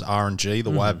minimize RNG, the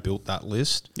way I built that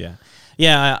list. Yeah.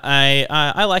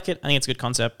 I like it. I think it's a good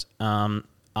concept.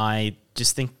 I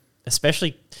just think,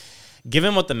 especially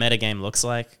given what the metagame looks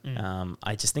like,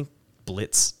 I just think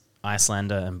Blitz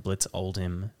Iyslander and Blitz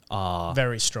Oldhim are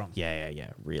Very strong.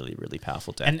 really, really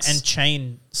powerful decks. And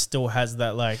Chain still has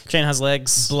that like Chain has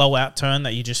legs. blowout turn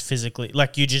that you just physically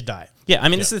like you just die. Yeah, I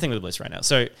mean, this is the thing with Blitz right now.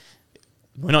 So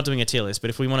we're not doing a tier list, but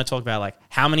if we want to talk about like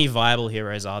how many viable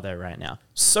heroes are there right now,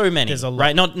 so many. There's a lot.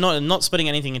 Right? Not splitting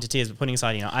anything into tiers, but putting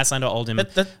aside Iyslander, Oldhim,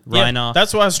 Yeah, Reiner.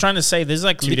 that's what I was trying to say. There's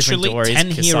like Two different literally Dories, 10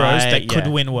 Kasai, heroes that could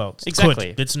yeah. win worlds. Exactly.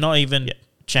 Could. It's not even. Yeah.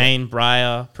 Chain,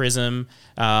 Briar, Prism.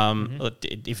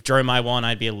 If Dromai won,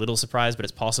 I'd be a little surprised, but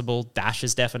it's possible. Dash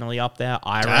is definitely up there.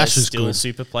 Ira Dash is is still good.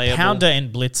 super playable. Pounder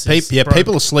and Blitz. Is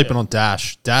People are sleeping on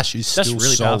Dash. Dash is Dash still is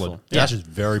really solid. powerful. Dash Yeah. is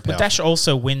very But powerful. Dash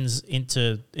also wins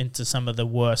into some of the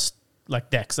worst like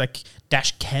decks. Like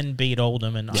Dash can beat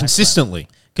Oldhim and Consistently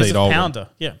because beat of Oldhim. Pounder.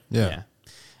 Yeah. Yeah.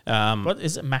 What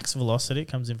is it? Max velocity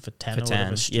comes in for 10 For or 10.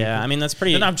 whatever. Stupid. Yeah, I mean, that's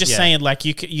pretty. And I'm just yeah, saying, like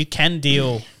you can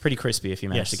deal. pretty crispy if you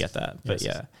manage Yes. to get that. But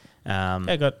Yes. yeah.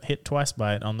 I got hit twice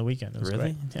by it on the weekend. It was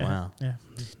Really? great. Yeah. Wow. Yeah.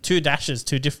 2 dashes,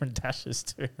 2 different dashes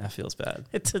too. That feels bad.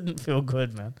 It didn't feel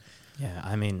good, man. Yeah,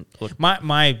 I mean, look,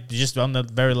 My just on the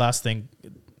very last thing,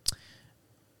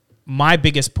 my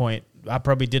biggest point I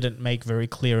probably didn't make very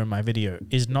clear in my video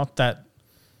is not that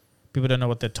people don't know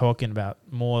what they're talking about,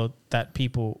 more that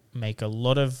people make a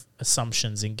lot of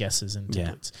assumptions and guesses into Yeah.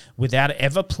 Blitz without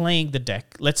ever playing the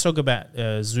deck. Let's talk about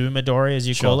Zuma Dory, as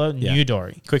you Sure, call her, yeah. New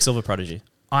Dory. Quicksilver Prodigy.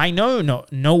 I know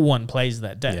no one plays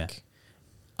that deck. Yeah.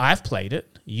 I've played it.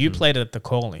 You played it at the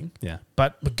Calling. Yeah.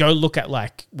 But go look at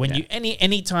like when Yeah. you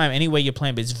any time anywhere you're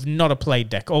playing, but it's not a played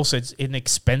deck. Also, it's an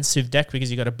expensive deck because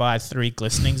you got to buy 3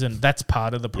 glistenings, and that's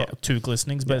part of the 2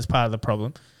 glistenings, but it's part of the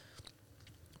problem.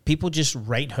 People just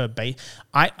rate her base.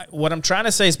 What I'm trying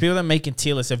to say is people that are making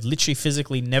tier lists have literally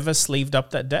physically never sleeved up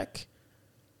that deck,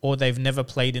 or they've never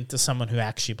played into someone who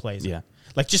actually plays Yeah. it.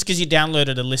 Like just because you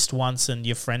downloaded a list once and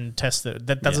your friend tested it,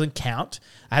 that doesn't count.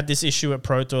 I had this issue at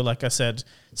Pro Tour, like I said,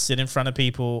 sit in front of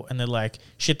people and they're like,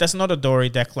 shit, that's not a Dory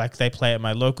deck like they play at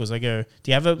my locals. I go,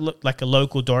 do you have a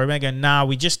local Dory? I go, nah,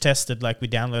 we just tested, like we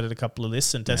downloaded a couple of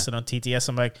lists and tested on TTS.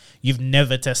 I'm like, you've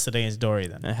never tested against Dory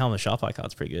then. Helm of Sharpeye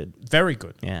card's pretty good. Very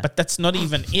good. Yeah. But that's not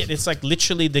even it. It's like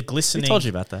literally the I glistening. told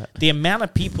you about that. The amount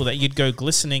of people that you'd go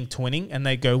glistening twinning and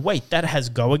they go, wait, that has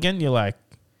go again? You're like,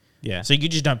 Yeah. so you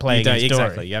just don't play You don't- against Dory.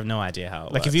 exactly. You have no idea how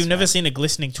it Like if works, you've never right? seen a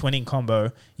glistening twinning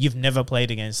combo, you've never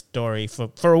played against Dory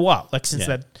for a while. Like since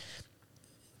Yeah. that,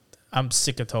 I'm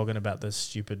sick of talking about those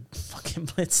stupid fucking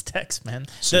Blitz decks, man.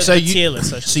 So The you- tier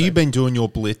list, I should So say. you've been doing your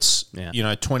Blitz,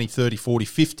 Yeah. 20, 30, 40,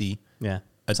 50 Yeah.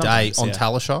 a day Sometimes, on yeah.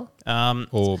 Talishar?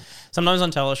 Or Sometimes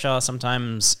on Teleshar,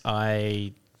 sometimes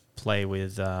I play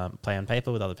with play on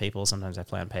paper with other people. Sometimes I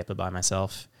play on paper by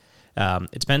myself.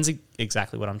 It depends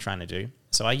exactly what I'm trying to do.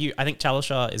 So I think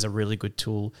Teleshar is a really good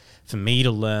tool for me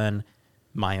to learn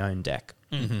my own deck.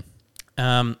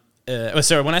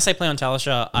 So when I say play on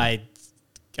Talishar,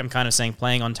 I'm kind of saying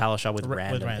playing on Talishar with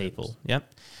random randoms. people.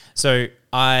 Yep. So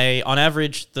on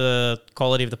average, the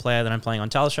quality of the player that I'm playing on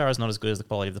Talishar is not as good as the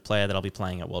quality of the player that I'll be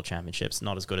playing at World Championships.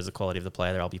 Not as good as the quality of the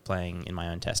player that I'll be playing in my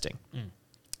own testing.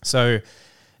 So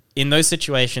in those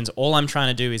situations, all I'm trying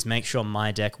to do is make sure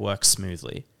my deck works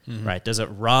smoothly. Right? Does it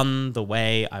run the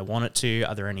way I want it to?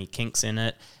 Are there any kinks in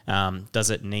it? Does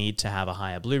it need to have a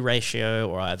higher blue ratio,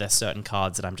 or are there certain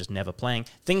cards that I'm just never playing?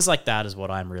 Things like that is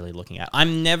what I'm really looking at.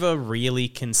 I'm never really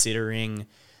considering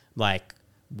like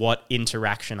what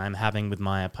interaction I'm having with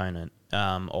my opponent,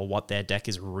 or what their deck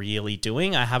is really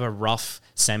doing. I have a rough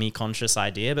semi-conscious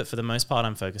idea, but for the most part,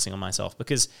 I'm focusing on myself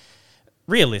because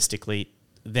realistically,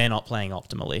 they're not playing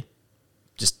optimally.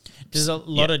 There's a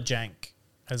lot of jank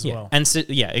as Yeah. well. And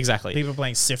exactly. People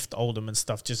playing Sift, Oldham and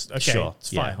stuff. Just, okay, Sure,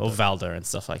 it's fine. or Valda and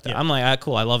stuff like that. Yeah. I'm like,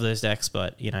 cool, I love those decks,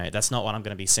 but that's not what I'm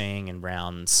going to be seeing in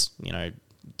rounds,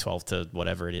 12 to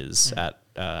whatever it is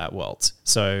at Worlds.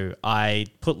 So I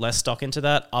put less stock into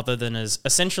that, other than as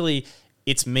essentially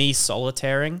it's me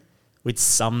solitaring with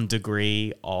some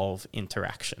degree of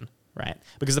interaction. Right?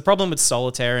 Because the problem with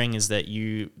solitaring is that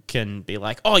you can be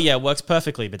like, oh yeah, it works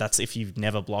perfectly, but that's if you've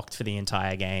never blocked for the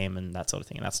entire game and that sort of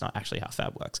thing, and that's not actually how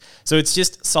Fab works. So it's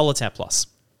just solitaire plus.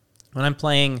 When I'm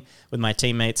playing with my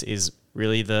teammates is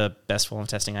really the best form of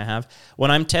testing I have. When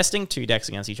I'm testing 2 decks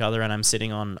against each other and I'm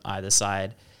sitting on either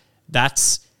side,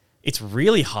 it's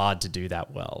really hard to do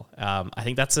that well. I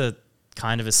think that's a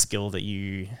kind of a skill that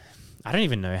I don't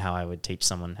even know how I would teach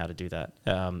someone how to do that,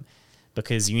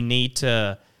 because you need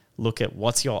to look at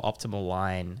what's your optimal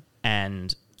line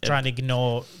and Trying to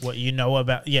ignore what you know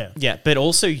about. Yeah. yeah, but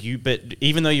also but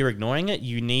even though you're ignoring it,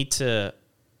 you need to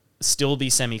still be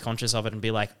semi-conscious of it and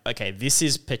be like, okay, this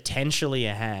is potentially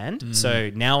a hand. So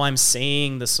now I'm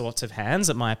seeing the sorts of hands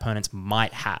that my opponents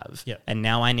might have. Yep. And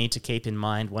now I need to keep in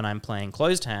mind when I'm playing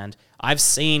closed hand, I've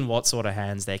seen what sort of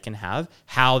hands they can have,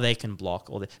 how they can block.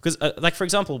 Because, like, for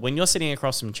example, when you're sitting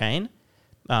across from Chain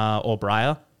or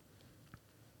Briar,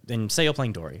 then say you're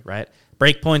playing Dory, right?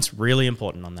 Breakpoint's really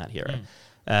important on that hero.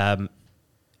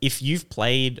 If you've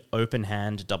played open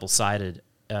hand, double-sided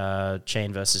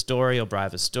Chain versus Dory or Briar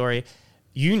versus Dory,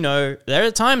 you know there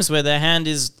are times where their hand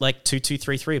is like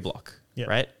 2-2-3-3 block,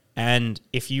 right? And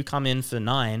if you come in for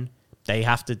 9, they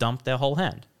have to dump their whole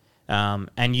hand.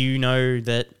 And you know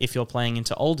that if you're playing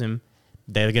into Oldhim,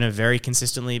 they're going to very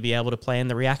consistently be able to play in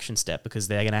the reaction step because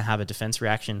they're going to have a defense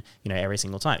reaction, every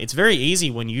single time. It's very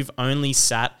easy when you've only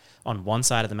sat on one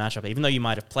side of the matchup, even though you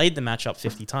might have played the matchup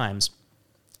 50 times,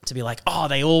 to be like, oh,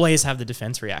 they always have the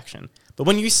defense reaction. But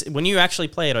when you actually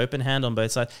play it open hand on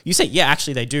both sides, you say, yeah,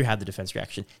 actually they do have the defense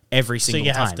reaction every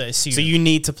single time. Have to assume. So you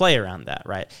need to play around that,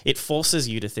 right? It forces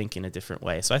you to think in a different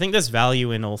way. So I think there's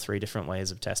value in all 3 different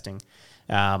ways of testing.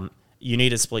 You need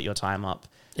to split your time up.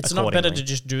 It's not better to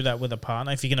just do that with a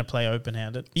partner if you're going to play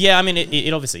open-handed. Yeah, I mean,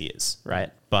 it obviously is,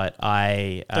 right? But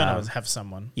I don't always have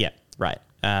someone. Yeah, right.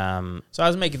 So I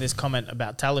was making this comment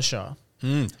about Talishar.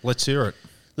 Let's hear it.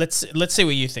 Let's see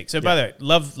what you think. So by the way,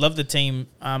 love the team.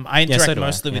 I interact so do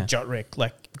mostly with Jotrick.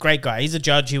 Like, great guy. He's a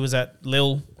judge. He was at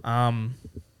Lille.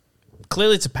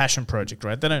 Clearly, it's a passion project,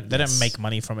 right? They don't make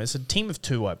money from it. It's a team of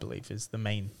 2, I believe, is the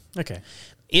main. Okay.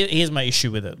 Here's my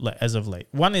issue with it as of late.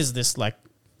 One is this, like,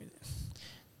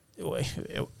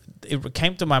 it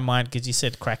came to my mind because you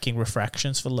said cracking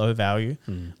refractions for low value.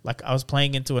 Like, I was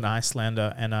playing into an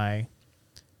Icelander and I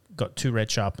got 2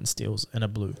 red sharpened steels and a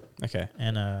blue. Okay.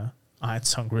 And a Iron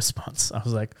Song response. I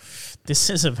was like,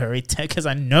 this is a very because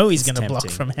I know he's going to block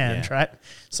from hand, right?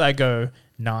 So I go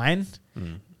 9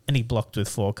 and he blocked with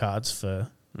 4 cards for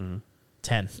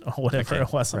 10 or whatever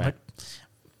it was. I'm like,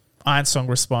 Iron Song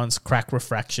response, crack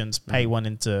refractions, pay 1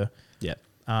 into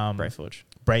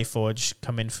Brayforge,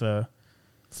 come in for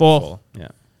 4. Yeah.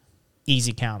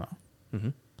 Easy counter.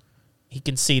 He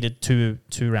conceded 2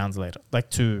 rounds later, like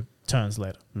 2 turns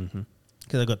later.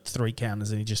 Because I got 3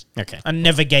 counters and he just... Okay. I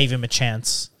never gave him a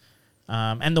chance.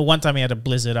 And the one time he had a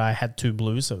blizzard, I had 2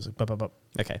 blues, so I was like, bop.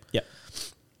 Okay, yeah.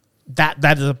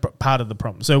 That is a part of the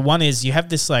problem. So one is you have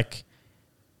this, like...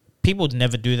 People would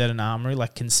never do that in Armory,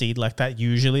 like concede like that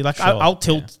usually. Like, Sure, I'll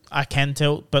tilt, I can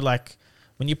tilt, but like...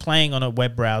 When you're playing on a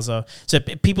web browser, so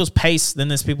people's pace, then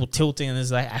there's people tilting, and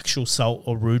there's like actual salt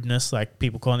or rudeness, like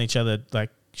people calling each other like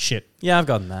shit. Yeah, I've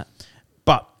gotten that.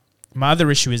 But my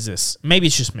other issue is this. Maybe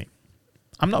it's just me.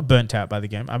 I'm not burnt out by the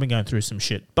game. I've been going through some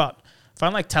shit. But I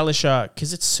find like Talishar,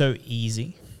 because it's so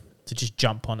easy to just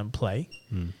jump on and play,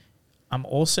 I'm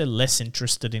also less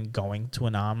interested in going to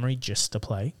an Armory just to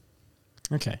play.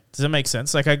 Okay. Does that make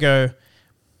sense? Like I go,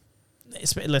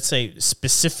 let's say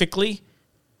specifically,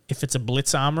 if it's a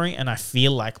Blitz Armory and I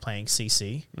feel like playing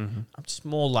CC, I'm just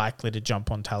more likely to jump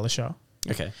on Talishar.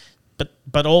 Okay.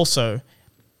 But also,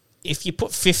 if you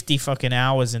put 50 fucking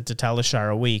hours into Talishar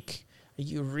a week, are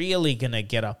you really going to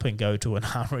get up and go to an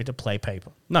Armory to play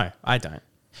paper? No, I don't.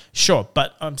 Sure,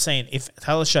 but I'm saying if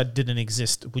Talishar didn't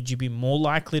exist, would you be more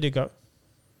likely to go?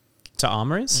 To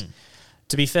Armories?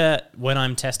 To be fair, when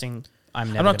I'm testing...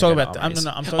 I'm not talking about... I'm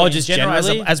talking just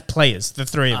generally as players, the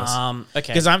 3 of us.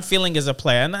 Okay. Because I'm feeling as a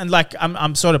player, and like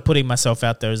I'm sort of putting myself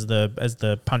out there as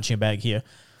the punching bag here.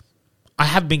 I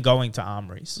have been going to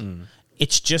Armories.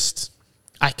 It's just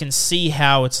I can see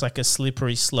how it's like a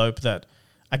slippery slope that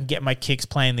I can get my kicks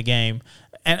playing the game,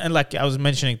 and like I was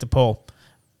mentioning to Paul,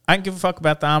 I don't give a fuck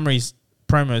about the Armories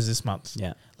promos this month.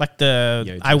 Yeah, like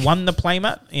I won the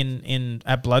playmat in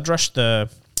at Blood Rush.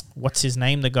 What's his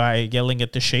name? The guy yelling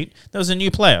at the sheet. There was a new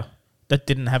player that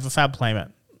didn't have a fab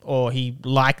playmat, or he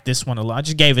liked this one a lot. I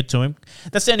just gave it to him.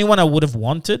 That's the only one I would have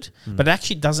wanted, but it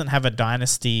actually doesn't have a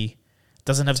dynasty.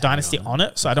 Doesn't have Dynasty on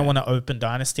it, so I don't want to open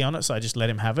Dynasty on it. So I just let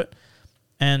him have it.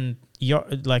 And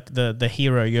like the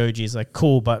hero Yoji is like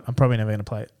cool, but I'm probably never going to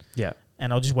play it. Yeah,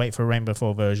 and I'll just wait for a Rainbow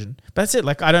 4 version. But that's it.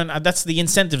 Like I don't. That's the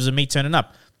incentives of me turning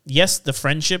up. Yes, the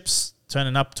friendships,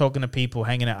 turning up, talking to people,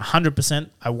 hanging out.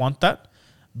 100%. I want that.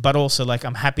 But also, like,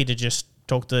 I'm happy to just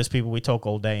talk to those people. We talk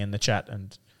all day in the chat.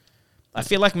 And I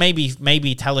feel like maybe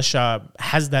Talishar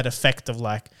has that effect of,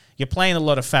 like, you're playing a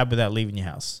lot of fab without leaving your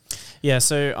house. Yeah,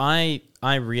 so I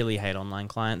really hate online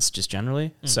clients just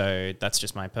generally. So that's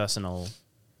just my personal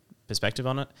perspective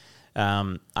on it.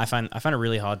 I find it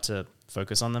really hard to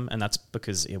focus on them. And that's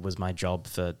because it was my job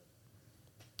for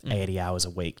 80 hours a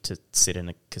week to sit in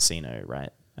a casino,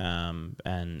 right?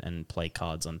 And play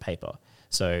cards on paper.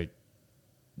 So...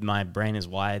 my brain is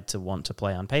wired to want to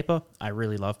play on paper. I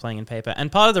really love playing in paper.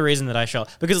 And part of the reason that I show...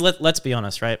 Because let's be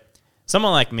honest, right?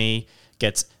 Someone like me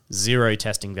gets 0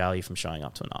 testing value from showing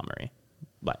up to an armory.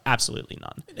 Like, absolutely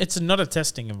none. It's not a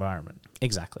testing environment.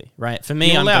 Exactly, right? For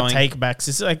me, You I'm allow going... takebacks.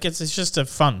 It's just a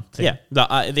fun thing.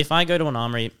 Yeah. If I go to an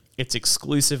armory, it's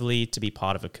exclusively to be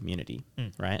part of a community,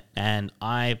 right? And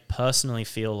I personally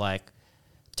feel like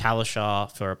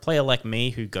Talishar, for a player like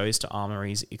me who goes to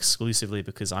armories exclusively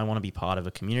because I want to be part of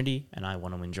a community and I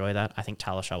want to enjoy that, I think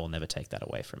Talishar will never take that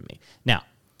away from me. Now,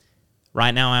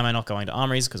 right now, am I not going to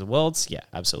armories because of Worlds? Yeah,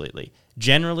 absolutely.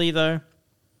 Generally, though,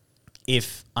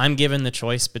 if I'm given the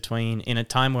choice between, in a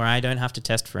time where I don't have to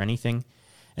test for anything,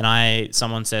 and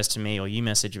someone says to me, or you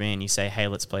message me and you say, hey,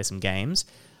 let's play some games,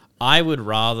 I would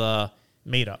rather...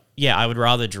 Meet up. Yeah, I would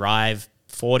rather drive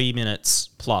 40 minutes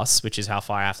plus, which is how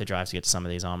far I have to drive to get to some of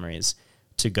these armories,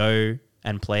 to go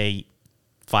and play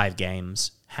 5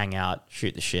 games, hang out,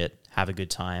 shoot the shit, have a good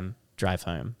time, drive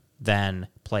home, than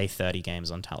play 30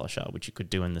 games on Talishar, which you could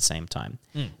do in the same time.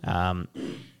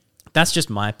 That's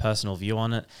just my personal view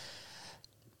on it.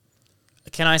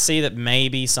 Can I see that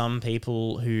maybe some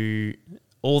people who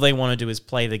all they want to do is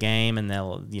play the game, and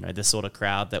they'll, the sort of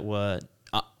crowd that were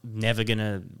never going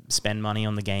to spend money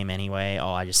on the game anyway.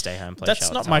 Oh, I just stay home and play.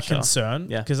 That's not my concern,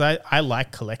 because I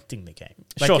like collecting the game.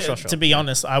 Sure. To be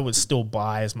honest, I would still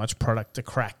buy as much product to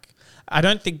crack. I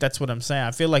don't think that's what I'm saying.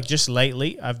 I feel like just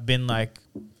lately I've been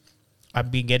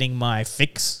getting my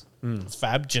fix,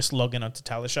 fab, just logging onto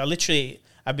Talishar. Literally,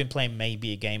 I've been playing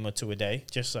maybe a game or 2 a day,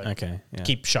 just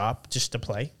keep sharp, just to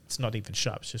play. It's not even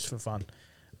sharp, it's just for fun.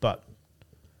 But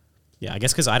yeah, I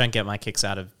guess because I don't get my kicks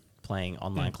out of playing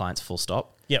online clients full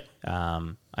stop. Yep.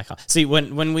 I can't see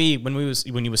when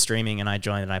you were streaming and I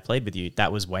joined and I played with you,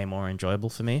 that was way more enjoyable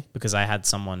for me because I had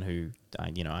someone who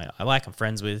I like, I'm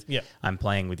friends with. Yeah. I'm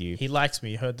playing with you. He likes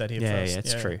me. You heard that here first. Yeah,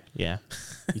 it's true. Yeah.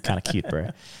 You're kind of cute, bro.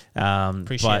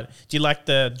 Appreciate it. Do you like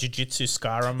the jiu-jitsu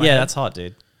scar on my head? That's hot,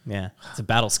 dude. Yeah. It's a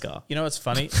battle scar. You know what's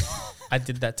funny? I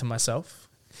did that to myself.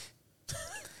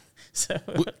 So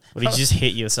what, did you just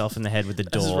hit yourself in the head with the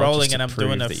door? I was rolling and I'm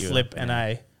doing a flip and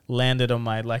I landed on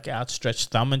my outstretched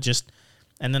thumb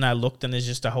and then I looked and there's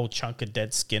just a whole chunk of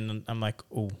dead skin and I'm like,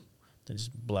 ooh, there's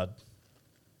blood.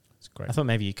 It's great. I thought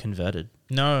maybe you converted.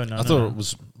 No. I thought it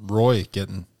was Roy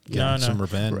getting some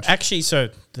revenge. Actually,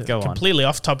 completely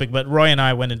off topic, but Roy and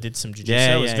I went and did some jiu-jitsu.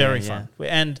 Yeah, it was very fun.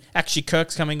 And actually,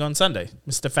 Kirk's coming on Sunday.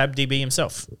 Mr. Fab DB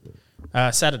himself.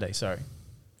 Saturday, sorry.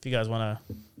 If you guys want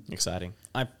to... Exciting.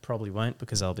 I probably won't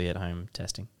because I'll be at home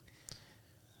testing,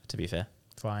 to be fair.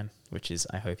 Fine. Which is,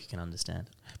 I hope you can understand.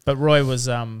 But Roy was...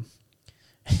 I'm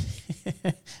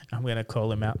going to call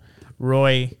him out.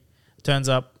 Roy turns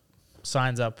up,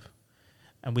 signs up,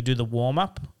 and we do the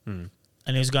warm-up. And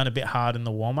he was going a bit hard in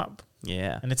the warm-up.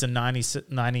 Yeah. And it's a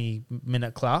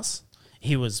 90-minute class.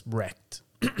 He was wrecked.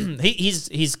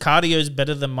 His cardio is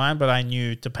better than mine, but I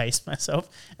knew to pace myself.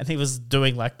 And he was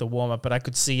doing the warm-up, but I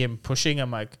could see him pushing.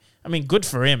 I'm like, good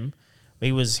for him.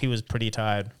 He was pretty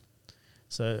tired.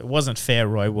 So it wasn't fair,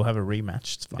 Roy. We'll have a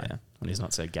rematch. It's fine. Yeah, when he's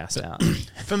not so gassed out.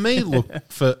 For me, look,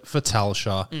 for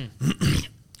Talishar,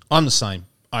 I'm the same.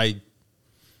 I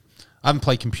haven't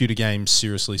played computer games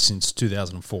seriously since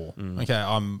 2004. Okay,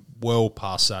 I'm well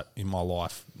past that in my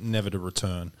life, never to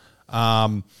return.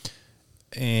 And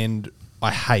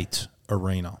I hate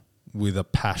Arena with a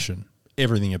passion,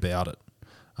 everything about it.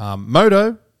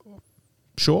 Moto,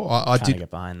 sure, I did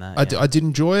get behind that. I did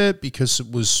enjoy it because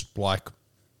it was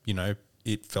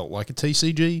it felt like a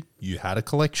TCG. You had a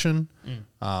collection.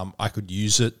 I could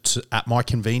use it at my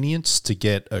convenience to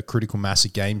get a critical mass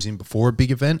of games in before a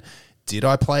big event. Did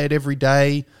I play it every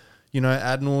day,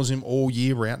 ad nauseum all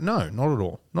year round? No, not at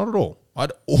all. Not at all.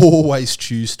 I'd always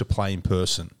choose to play in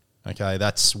person. Okay,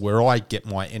 that's where I get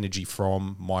my energy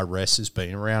from. My rest is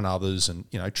being around others and,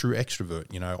 true extrovert.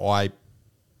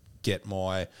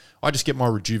 I just get my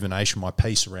rejuvenation, my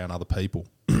peace around other people.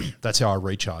 That's how I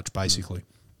recharge, basically.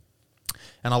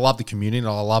 And I love the community and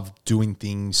I love doing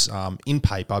things in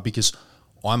paper because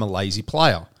I'm a lazy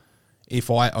player.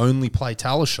 If I only play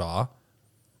Talishar,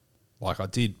 like I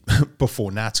did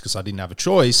before Nats because I didn't have a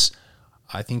choice,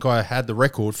 I think I had the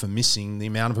record for missing the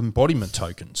amount of embodiment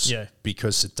tokens. Yeah.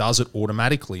 Because it does it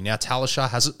automatically. Now, Talishar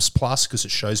has its plus because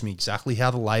it shows me exactly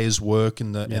how the layers work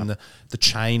and the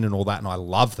chain and all that, and I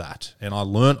love that. And I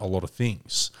learnt a lot of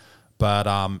things. But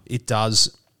it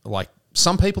does,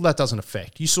 some people that doesn't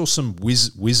affect. You saw some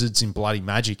wizards in Bloody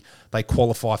Magic. They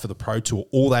qualify for the Pro Tour.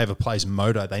 All they ever play is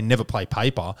Moto. They never play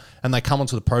paper. And they come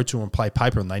onto the Pro Tour and play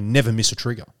paper and they never miss a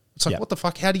trigger. It's like, Yeah. what the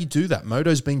fuck? How do you do that?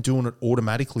 Moto's been doing it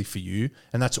automatically for you,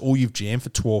 and that's all you've jammed for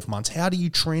 12 months. How do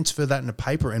you transfer that into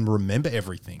paper and remember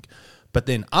everything? But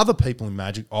then other people in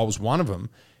Magic, I was one of them,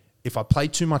 if I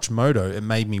played too much Moto, it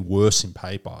made me worse in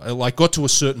paper. It like got to a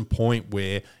certain point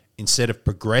where instead of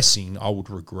progressing, I would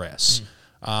regress.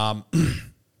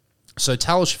 So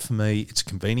Talos for me, it's a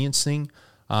convenience thing.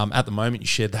 At the moment, you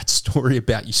shared that story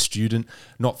about your student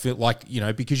not feel like,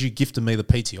 because you gifted me the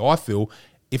PTI fill,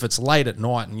 if it's late at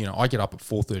night and, I get up at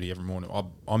 4:30 every morning,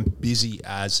 I'm busy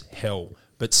as hell.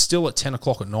 But still at 10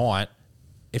 o'clock at night,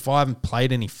 if I haven't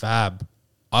played any fab,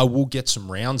 I will get some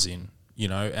rounds in,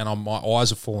 and my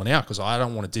eyes are falling out because I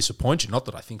don't want to disappoint you. Not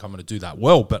that I think I'm going to do that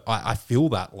well, but I feel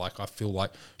that. Like, I feel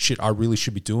like, shit, I really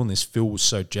should be doing this. Phil was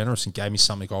so generous and gave me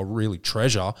something I'll really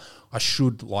treasure. I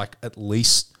should, at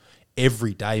least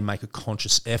every day make a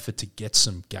conscious effort to get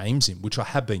some games in, which I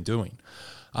have been doing.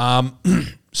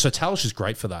 So Talos is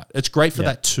great for that. It's great for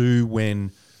that too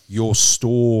when your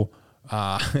store...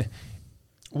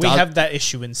 We have that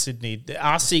issue in Sydney. The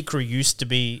RC Crew used to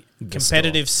be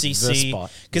competitive CC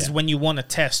because when you want to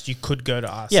test, you could go to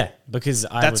RC. Yeah, because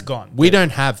that's gone. We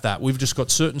don't have that. We've just got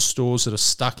certain stores that are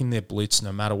stuck in their blitz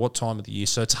no matter what time of the year.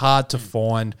 So it's hard to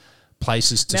find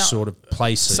places to Now, sort of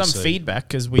play CC. Some feedback,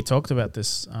 because we talked about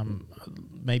this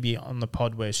maybe on the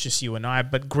pod where it's just you and I,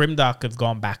 but Grimdark have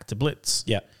gone back to blitz.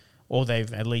 Yeah. Or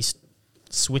they've at least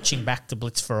switching back to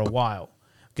blitz for a while.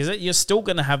 Because you're still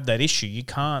going to have that issue. You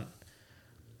can't...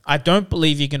 I don't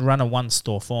believe you can run a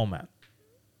one-store format.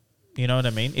 You know what I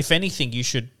mean? If anything, you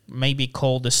should maybe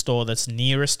call the store that's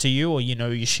nearest to you or,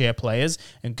 you share players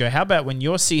and go, how about when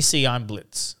you're CC, I'm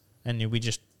Blitz? And we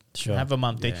just have a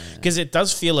month. Because it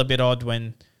does feel a bit odd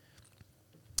when,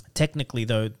 technically,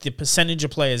 though, the percentage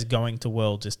of players going to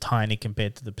Worlds is tiny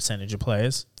compared to the percentage of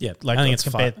players. Yeah, like I think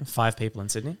it's five people in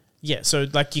Sydney. Yeah, so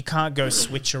you can't go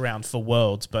switch around for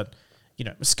Worlds, but,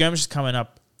 Skirmish is coming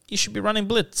up. You should be running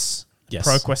Blitz. Yes.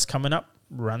 ProQuest coming up,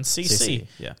 run CC.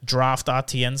 Yeah. Draft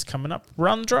RTN's coming up,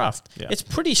 run Draft. Yeah. It's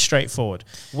pretty straightforward.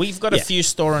 We've got a few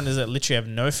store owners that literally have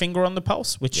no finger on the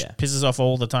pulse, which pisses off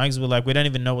all the time because we're like, we don't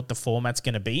even know what the format's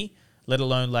going to be, let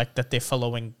alone that they're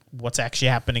following what's actually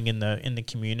happening in the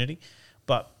community.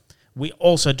 But we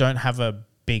also don't have a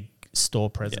big store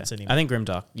presence anymore. I think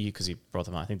Grimdark, because you brought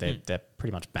them up, I think they're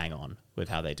pretty much bang on with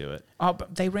how they do it. Oh,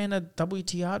 but they ran a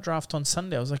WTR draft on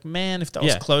Sunday. I was like, man, if that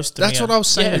was close to That's me. what I was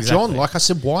saying to John. exactly. Like I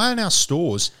said, why aren't our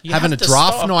stores You having a have to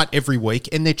draft stop. night every week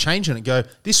and they're changing it? Go,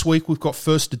 this week we've got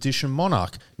first edition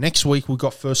Monarch. Next week we've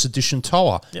got first edition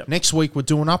Toa. Yep. Next week we're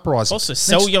doing Uprising. Also,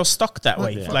 sell your stock that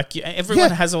way. Yeah. Everyone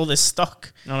Yeah. has all this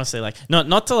stock. Honestly,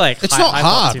 not to It's not hype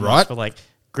up hard, too right? much, but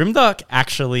Grimdark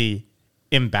actually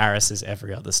embarrasses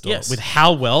every other store Yes. with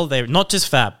how well they not just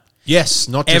Fab. Yes,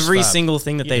 not just Every that. single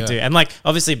thing that they do. And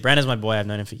obviously Brandon's my boy, I've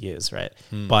known him for years, right?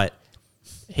 But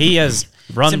he has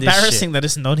run It's this embarrassing shit. that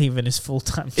it's not even his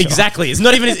full-time job. Exactly. It's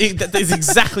not even that's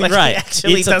exactly Like, he right.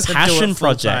 actually It's a doesn't do it passion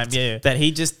full-time, project that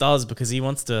he just does because he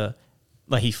wants to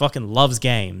he fucking loves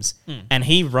games and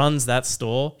he runs that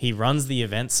store. He runs the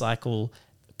event cycle,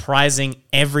 prizing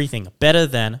everything better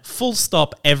than full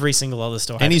stop every single other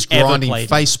store. And I've he's ever grinding played.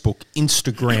 Facebook,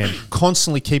 Instagram,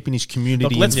 constantly keeping his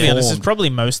community Look, let's be honest, it's informed. probably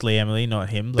mostly Emily, not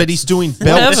him. But he's doing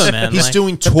Whatever, belts. man, He's like-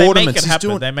 doing But they make tournaments. it He's happen.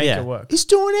 doing. They make yeah. it work. He's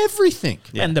doing everything.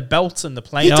 Yeah. And the belts and the He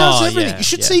plane. does Oh, everything. yeah, You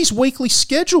should yeah. see his weekly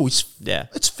schedule. Yeah.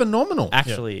 It's phenomenal.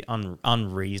 Actually,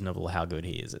 unreasonable how good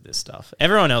he is at this stuff.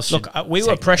 Everyone else should Look, we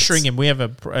were take pressuring notes. him. We have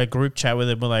a group chat with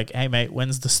him. We're like, hey, mate,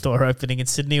 when's the store opening in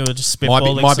Sydney? Or just Might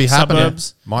spitballing be some happening.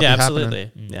 suburbs. Might Yeah, be absolutely.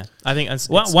 happening. Yeah, I think it's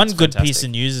One it's good fantastic. piece of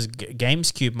news is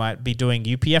GamesCube might be doing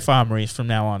UPF armories from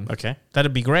now on. Okay.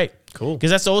 That'd be great. Cool.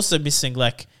 Because that's also missing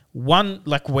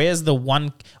where's the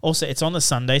one? Also, it's on a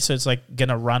Sunday, so it's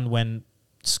gonna run when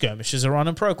skirmishes are on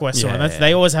and ProQuest are on. Yeah.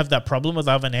 They always have that problem with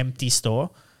having an empty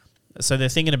store. So they're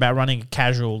thinking about running a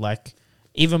casual,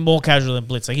 even more casual than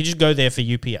Blitz. You just go there for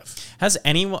UPF. Has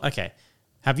anyone? Okay,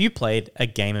 have you played a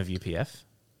game of UPF?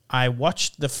 I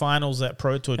watched the finals at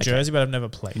Pro Tour Jersey, but I've never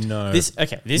played. No. This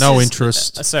No is-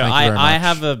 interest. So Thank you very I much.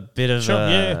 have a bit of Sure,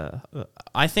 a.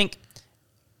 I think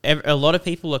a lot of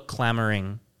people are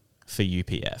clamoring for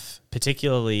UPF,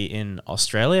 particularly in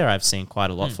Australia. I've seen quite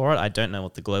a lot for it. I don't know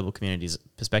what the global community's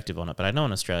perspective on it, but I know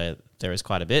in Australia there is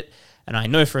quite a bit, and I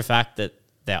know for a fact that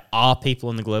there are people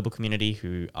in the global community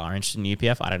who are interested in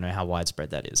UPF. I don't know how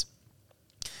widespread that is.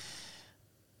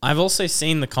 I've also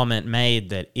seen the comment made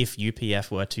that if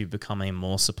UPF were to become a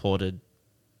more supported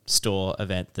store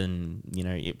event, then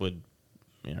it would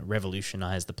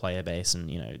revolutionize the player base and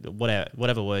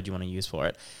whatever word you want to use for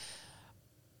it.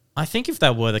 I think if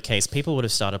that were the case, people would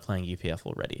have started playing UPF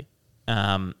already.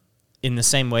 in the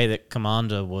same way that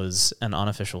Commander was an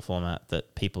unofficial format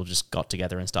that people just got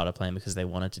together and started playing because they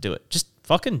wanted to do it, just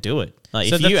fucking do it. Like,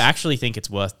 So if you that's- actually think it's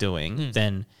worth doing,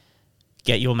 then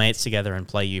get your mates together and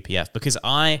play UPF. Because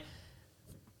I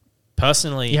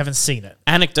personally, You haven't seen it.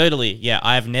 anecdotally,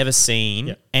 I have never seen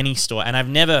Yeah. any store, and I've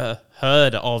never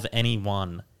heard of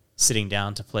anyone sitting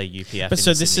down to play UPF But in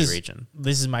so the this Sydney is region.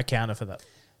 this is my counter for that.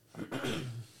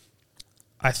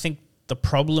 I think the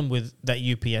problem with that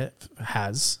UPF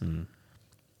has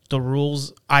the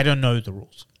rules. I don't know the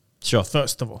rules. Sure.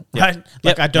 First of all, Yep. right?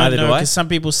 Like Yep, I don't neither know do I. because some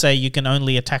people say you can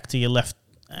only attack to your left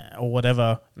or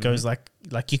whatever goes like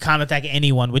you can't attack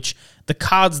anyone. Which the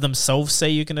cards themselves say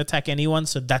you can attack anyone,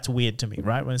 so that's weird to me,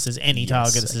 right? When it says any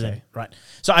target, it says okay. any, right?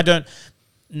 So I don't.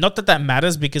 Not that that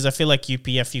matters because I feel like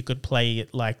UPF you could play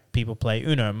it like people play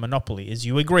Uno, Monopoly. Is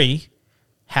you agree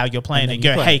how you're playing And and,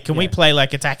 then you go, play, hey, can we play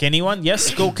like attack anyone?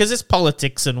 Yes, cool. Because it's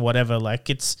politics and whatever. Like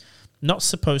it's not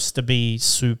supposed to be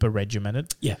super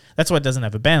regimented. Yeah. That's why it doesn't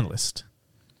have a ban list.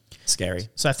 Scary.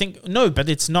 So I think no, but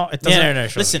it's not. It doesn't. no,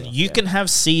 sure, listen, sure, you yeah. can have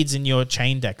seeds in your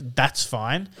chain deck. That's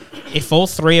fine. If all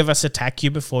three of us attack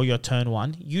you before your turn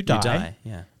one, you die. You die.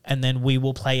 Yeah. And then we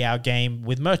will play our game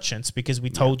with merchants because we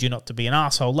told you not to be an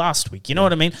asshole last week. You know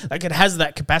what I mean? Like it has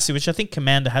that capacity, which I think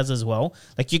Commander has as well.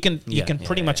 Like you can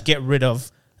pretty much get rid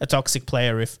of a toxic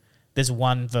player if there's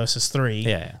 1 versus 3.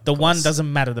 Yeah, the of one course.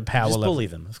 doesn't matter the power Just level. bully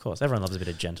them, of course. Everyone loves a bit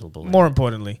of gentle bullying. More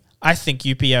importantly, I think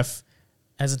UPF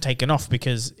hasn't taken off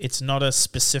because it's not a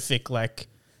specific like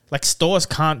stores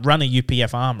can't run a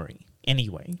UPF armory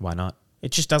anyway. Why not? It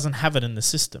just doesn't have it in the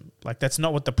system. Like that's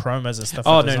not what the promos and stuff.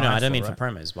 Oh, are no, designed I don't mean right? for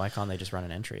promos. Why can't they just run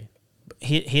an entry?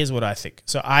 Here's what I think.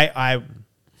 So I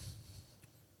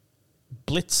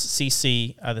Blitz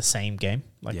CC are the same game,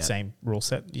 like Yeah. same rule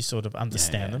set. You sort of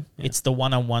understand yeah, them. yeah. It's the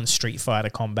one-on-one Street Fighter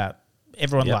combat.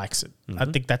 Everyone Yep. likes it. I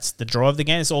think that's the draw of the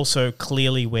game. It's also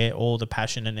clearly where all the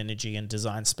passion and energy and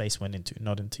design space went into,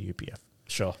 not into UPF.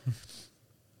 Sure.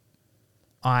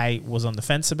 I was on the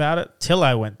fence about it till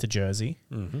I went to Jersey.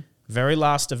 Very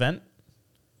last event,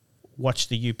 watched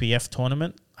the UPF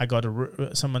tournament. I got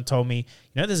someone told me,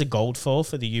 there's a gold foil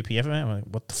for the UPF event. I'm like,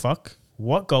 what the fuck?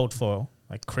 What gold foil?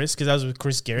 Like Chris, because I was with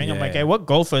Chris Gearing. I'm like, Yeah. hey, what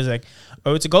gold foil? He's like,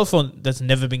 oh, it's a gold foil that's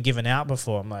never been given out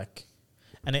before. I'm like,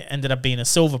 and it ended up being a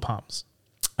Silver Palms.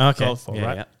 Okay. Gold foil, yeah,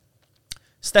 right? Yeah.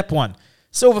 Step 1,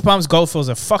 Silver Palms gold foil is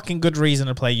a fucking good reason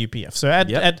to play UPF. So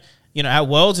at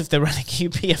Worlds, if they're running a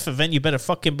UPF event, you better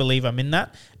fucking believe I'm in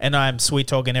that. And I'm sweet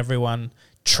talking everyone,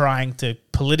 trying to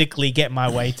politically get my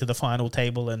way to the final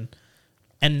table and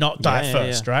not die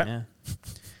first, right? Yeah.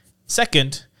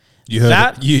 Second, You heard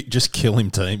That- it. You just kill him,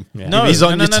 team. Yeah. No, if he's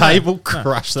on no, your no, no. table, No.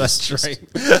 crush that stream.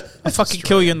 I'll fucking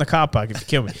kill you in the car park if you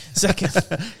kill me. Second,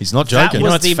 He's not That joking. You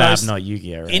know was it's the Fab, most not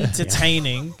Yu-Gi-Oh! Right?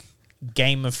 entertaining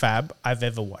game of Fab I've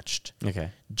ever watched. Yeah. Okay.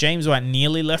 James White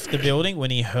nearly left the building when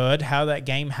he heard how that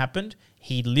game happened.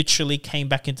 He literally came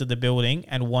back into the building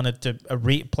and wanted to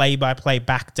play-by-play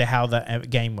back to how that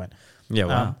game went. Yeah,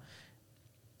 wow.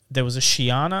 There was a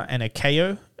Shiana and a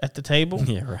KO at the table.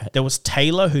 Yeah, right. There was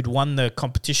Taylor, who'd won the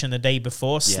competition the day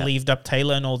before, Yeah. sleeved up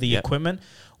Taylor and all the Yep. equipment.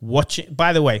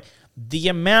 By the way, the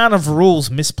amount of rules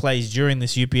misplays during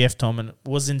this UPF tournament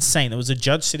was insane. There was a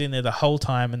judge sitting there the whole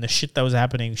time, and the shit that was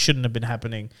happening shouldn't have been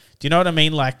happening. Do you know what I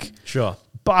mean? Like, Sure.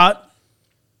 but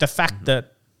the fact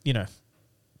that,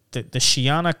 the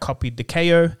Shiana copied the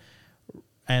KO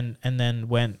and then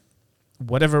went,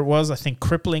 whatever it was, I think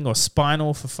crippling or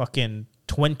spinal for fucking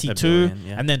 22, billion,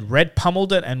 yeah. and then Red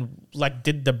pummeled it and like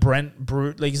did the Brent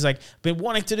brute. Like he's like, been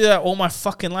wanting to do that all my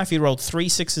fucking life. He rolled 3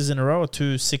 6s in a row or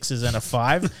 2 6s and a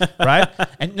 5, right?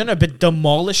 And but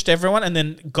demolished everyone and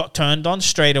then got turned on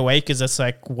straight away because it's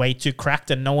like way too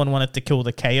cracked and no one wanted to kill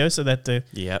the KO, so that to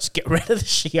Yep. just get rid of the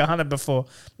Shiana before.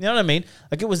 You know what I mean?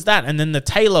 Like it was that, and then the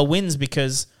Taylor wins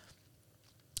because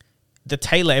the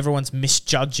Taylor, everyone's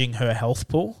misjudging her health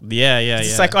pool. Yeah.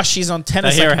 It's like, oh, she's on 10.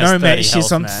 It's hero like, has no, 30 mate, she's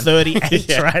health, on man. 38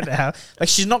 Yeah. right now. Like,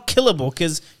 she's not killable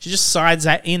because she just sides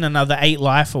that in another 8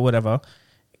 life or whatever.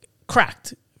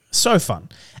 Cracked. So fun.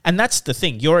 And that's the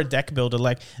thing. You're a deck builder.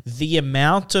 Like, the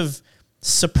amount of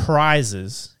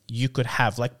surprises you could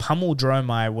have. Like, Pummel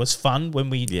Dromai was fun when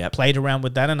we Yep. played around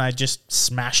with that, and I just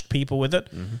smashed people with it.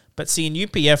 But see, in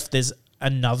UPF, there's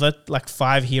another, like,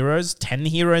 5 heroes, 10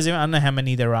 heroes. I don't know how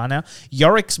many there are now.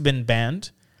 Yorick's been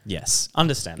banned. Yes.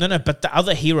 Understand. No, but the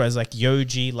other heroes like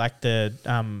Yoji, like the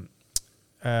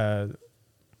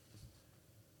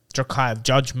Drakaya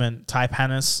Judgment,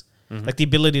 Taipanis, like the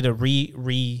ability to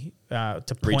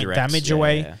to point Redirect, damage yeah,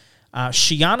 away. yeah.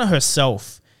 Shiana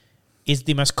herself is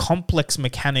the most complex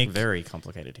mechanic. Very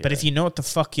complicated here. But if you know what the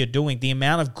fuck you're doing, the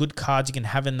amount of good cards you can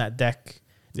have in that deck,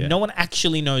 Yeah. No one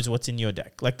actually knows what's in your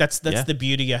deck. Like that's Yeah. the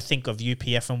beauty, I think, of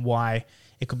UPF and why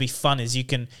it could be fun is you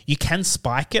can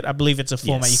spike it. I believe it's a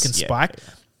format you Yes. can Yeah, spike,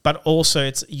 yeah. but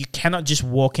also you cannot just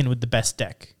walk in with the best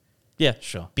deck Yeah,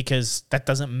 sure. because that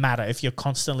doesn't matter. If you're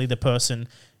constantly the person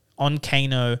on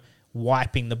Kano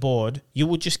wiping the board, you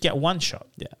will just get one shot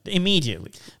immediately.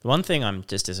 The one thing I'm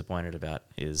just disappointed about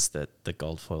is that the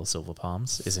gold foil silver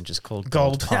palms isn't just called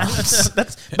Gold. gold palms.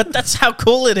 that's how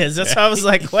cool it is. That's how I was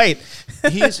like, wait.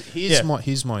 Here's Yeah. my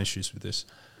issues with this.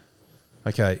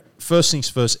 Okay, first things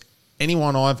first.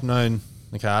 Anyone I've known,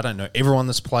 okay, I don't know everyone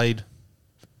that's played,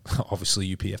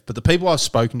 obviously UPF, but the people I've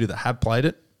spoken to that have played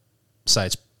it say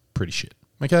it's pretty shit.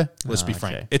 Okay, let's be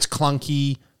frank. okay. It's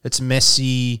clunky. It's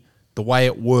messy. The way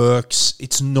it works,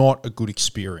 it's not a good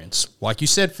experience. Like you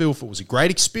said, Phil, if it was a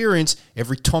great experience,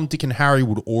 every Tom, Dick, and Harry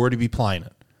would already be playing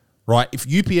it, right? If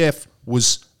UPF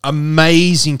was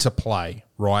amazing to play,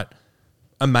 right?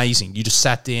 Amazing. You just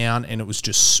sat down and it was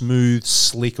just smooth,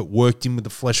 slick. It worked in with the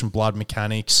flesh and blood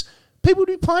mechanics. People would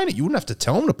be playing it. You wouldn't have to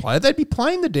tell them to play it. They'd be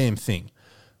playing the damn thing.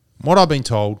 What I've been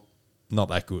told, not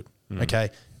that good. Okay.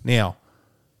 Now,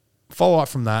 follow up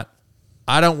from that.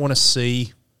 I don't want to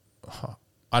see...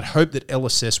 I'd hope that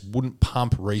LSS wouldn't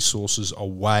pump resources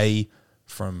away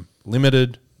from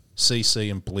Limited, CC,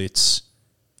 and Blitz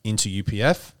into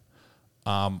UPF.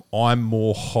 I'm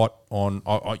more hot on,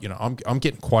 I'm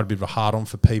getting quite a bit of a hard on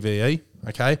for PVE.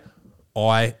 Okay,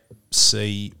 I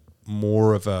see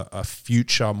more of a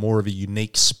future, more of a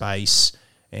unique space,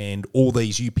 and all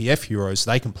these UPF heroes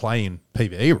they can play in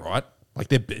PVE, right? Like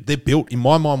they're built in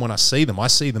my mind when I see them.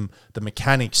 The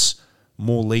mechanics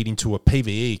more leading to a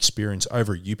PVE experience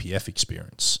over a UPF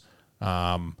experience.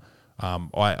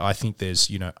 I think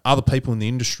there's other people in the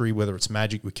industry, whether it's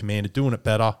Magic with Commander, doing it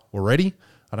better already.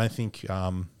 I don't think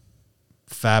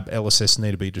Fab LSS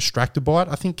need to be distracted by it.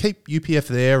 I think keep UPF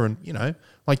there and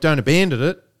don't abandon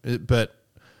it. But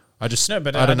I just No,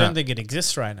 but I don't know. think it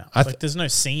exists right now. I Like there's no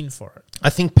scene for it. I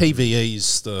think PVE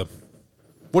is the.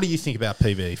 What do you think about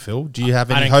PVE, Phil? Do you have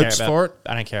any hopes for it?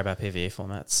 I don't care about PvE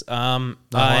formats.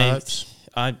 hopes?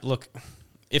 I look,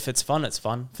 if it's fun, it's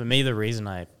fun. For me, the reason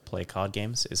I play card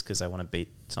games is because I want to beat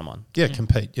someone. Yeah,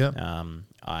 compete. Yeah.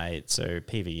 So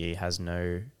PvE has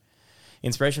no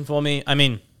inspiration for me. I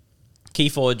mean,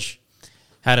 Keyforge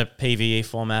had a PvE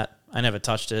format. I never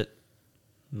touched it.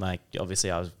 Like,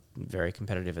 obviously, I was very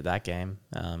competitive at that game.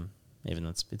 Even though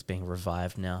it's being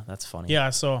revived now. That's funny. Yeah,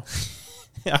 I saw.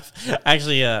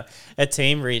 Actually, a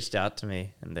team reached out to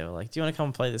me and they were like, "Do you want to come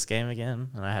and play this game again?"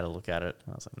 And I had a look at it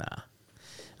and I was like, "Nah,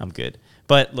 I'm good."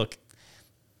 But look,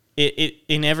 it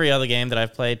in every other game that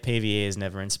I've played, PvE has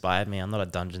never inspired me. I'm not a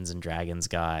Dungeons and Dragons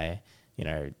guy.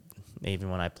 Even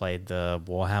when I played the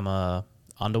Warhammer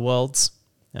Underworlds,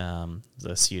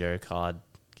 the pseudo card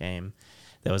game,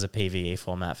 there was a PvE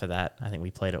format for that. I think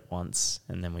we played it once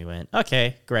and then we went,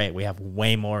 "Okay, great. We have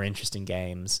way more interesting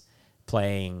games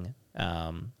playing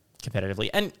competitively."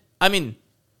 And I mean,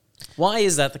 why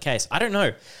is that the case? I don't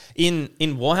know. In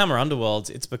Warhammer Underworlds,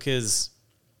 it's because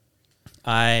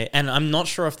I'm not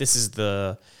sure if this is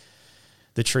the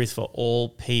truth for all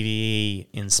PvE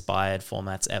inspired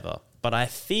formats ever, but I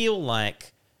feel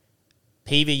like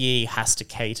PvE has to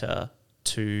cater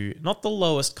to not the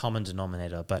lowest common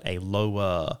denominator, but a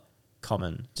lower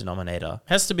common denominator.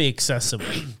 Has to be accessible.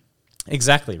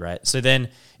 Exactly, right? So then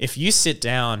if you sit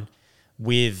down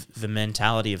with the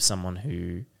mentality of someone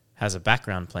who has a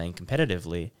background playing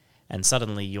competitively and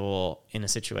suddenly you're in a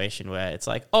situation where it's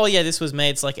like, oh yeah, this was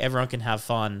made so like everyone can have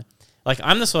fun. Like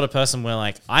I'm the sort of person where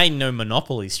like I know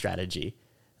Monopoly strategy,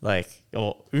 like,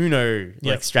 or Uno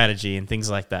like strategy and things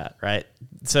like that, right?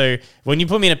 So when you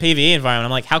put me in a PvE environment,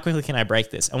 I'm like, how quickly can I break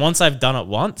this? And once I've done it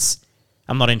once,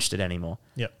 I'm not interested anymore.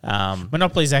 Yeah.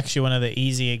 Monopoly is actually one of the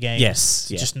easier games. Yes,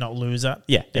 to yeah. just not lose at.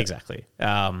 Yeah, exactly.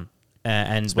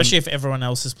 And especially if everyone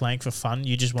else is playing for fun,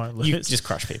 you just won't lose. You just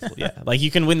crush people. Yeah, like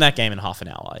you can win that game in half an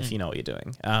hour if you know what you're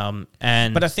doing.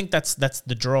 But I think that's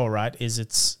the draw, right?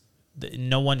 Is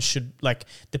no one should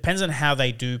depends on how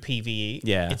they do PvE.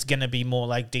 Yeah, it's gonna be more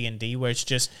like D&D, where it's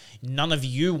just none of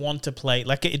you want to play.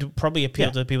 Like it would probably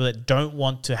appeal to the people that don't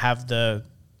want to have the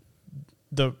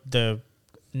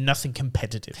nothing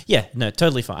competitive. Yeah, no,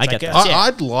 totally fine. I get that.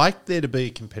 I'd like there to be a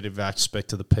competitive aspect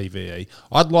to the PvE.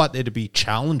 I'd like there to be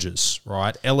challenges,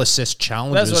 right? LSS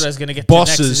challenges. That's what I was going to get to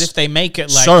bosses, next. Is if they make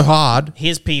it like so hard.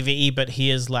 Here's PvE, but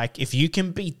here's like if you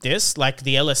can beat this, like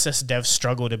the LSS devs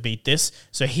struggle to beat this.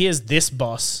 So here's this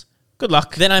boss. Good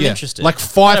luck. Then I'm interested. Like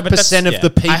 5% of the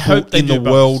people in the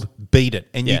world beat it,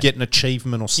 and you get an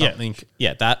achievement or something.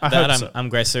 Yeah, I'm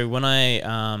great. So when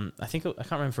I think I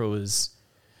can't remember if it was.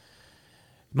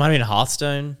 It might have been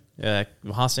Hearthstone.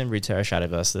 Hearthstone, Runeterra,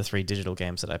 Shadowverse, the 3 digital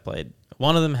games that I played.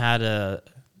 One of them had a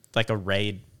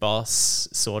raid boss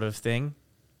sort of thing.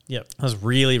 Yep. It was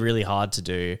really, really hard to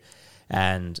do.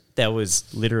 And there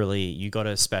was literally, you got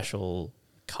a special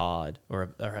card or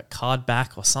a card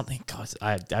back or something. God,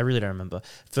 I really don't remember,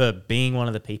 for being one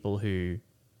of the people who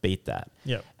beat that.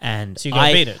 Yep. And So you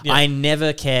gotta beat it, yeah. I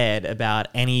never cared about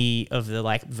any of the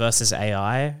like versus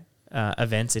AI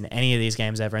events in any of these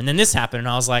games ever. And then this happened and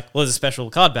I was like, well, there's a special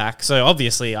card back. So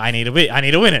obviously I need to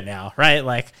win it now, right?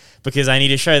 Like, because I need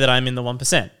to show that I'm in the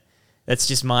 1%. That's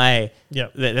just my,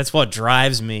 that's what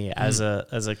drives me as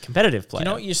a competitive player. You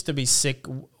know what used to be sick?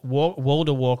 World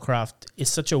of Warcraft is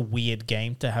such a weird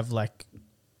game to have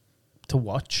to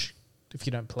watch if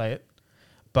you don't play it.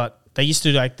 But they used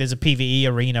to there's a PvE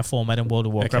arena format in World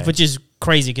of Warcraft, which is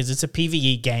crazy because it's a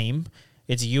PvE game.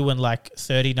 It's you and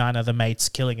 39 other mates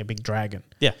killing a big dragon.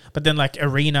 Yeah. But then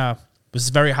arena was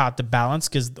very hard to balance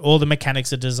because all the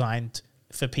mechanics are designed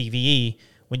for PvE.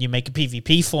 When you make a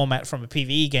PvP format from a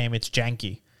PvE game, it's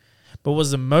janky. But what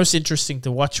was the most interesting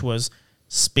to watch was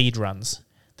speed runs.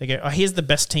 They go, oh, here's the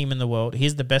best team in the world.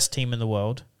 Here's the best team in the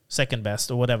world. Second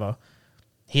best or whatever.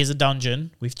 Here's a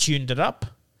dungeon. We've tuned it up.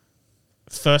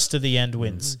 First to the end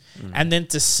wins. And then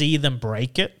to see them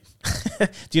break it.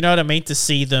 Do you know what I mean? To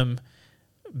see them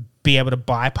be able to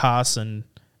bypass and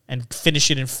finish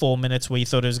it in 4 minutes where you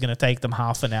thought it was going to take them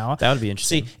half an hour. That would be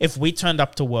interesting. See, if we turned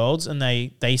up to Worlds and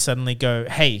they suddenly go,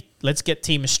 hey, let's get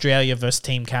Team Australia versus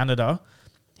Team Canada.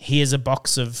 Here's a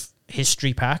box of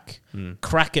history pack.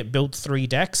 Crack it, build 3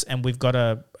 decks, and we've got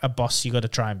a boss you got to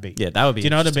try and beat. Yeah, that would be. Do you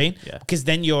know what I mean? Yeah. Because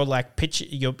then you're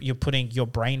you're putting your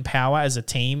brain power as a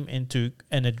team into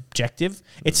an objective.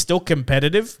 It's still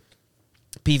competitive.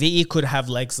 PvE could have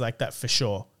legs like that for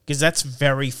sure. Because that's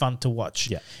very fun to watch.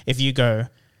 Yeah. If you go,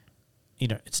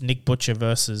 it's Nick Butcher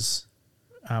versus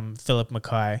Philip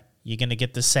Mackay. You're going to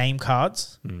get the same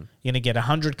cards. You're going to get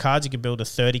 100 cards. You can build a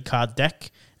 30-card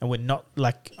deck. And we're not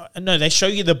no, they show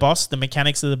you the boss, the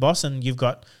mechanics of the boss, and you've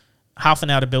got half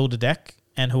an hour to build a deck,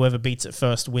 and whoever beats it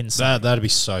first wins. That'd be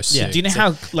so sick. Yeah. Do you know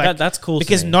how that's cool to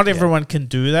because me. not everyone can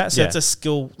do that, so Yeah. it's a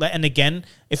skill. And again,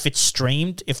 if it's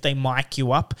streamed, if they mic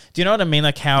you up, do you know what I mean?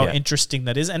 How interesting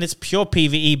that is, and it's pure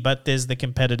PvE, but there's the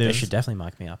competitive. They should definitely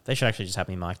mic me up. They should actually just have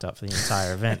me mic'd up for the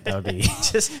entire event. That would be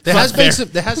just. There has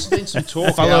been some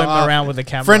talk. Follow him around with the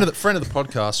camera. Friend of the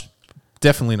podcast,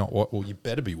 definitely not. Well, you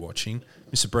better be watching.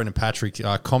 Mr. Brendan Patrick,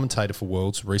 commentator for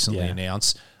Worlds, recently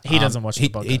announced he doesn't watch the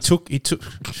podcast. He took.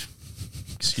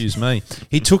 Excuse me.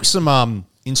 He took some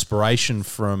inspiration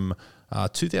from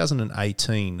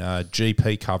 2018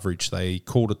 GP coverage. They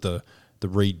called it the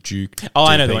Reed Duke. Oh, GP,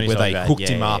 I know the one where you're they talking hooked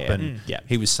about. him Yeah, up, yeah, and yeah.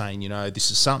 he was saying,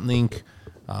 this is something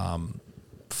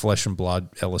Flesh and Blood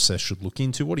LSS should look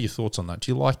into. What are your thoughts on that?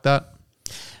 Do you like that?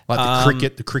 Like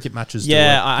the cricket matches.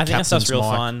 Yeah, I think that stuff's captain's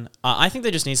real mic. fun. I think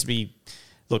there just needs to be,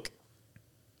 look,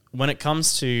 when it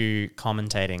comes to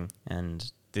commentating, and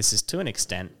this is to an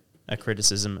extent a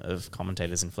criticism of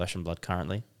commentators in Flesh and Blood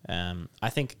currently, I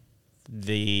think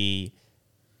the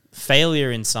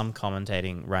failure in some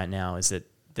commentating right now is that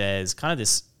there's kind of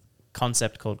this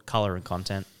concept called color and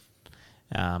content.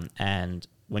 And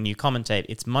when you commentate,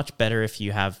 it's much better if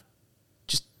you have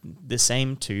just the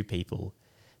same 2 people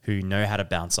who know how to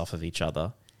bounce off of each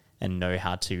other and know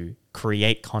how to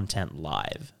create content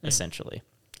live, essentially.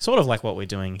 Sort of like what we're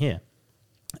doing here.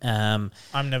 I'm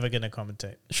never going to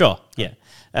commentate. Sure, yeah.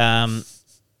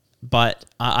 But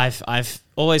I've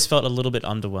always felt a little bit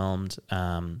underwhelmed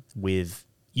with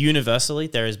universally.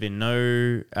 There has been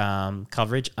no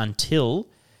coverage until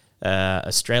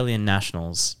Australian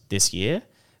Nationals this year,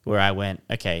 where I went,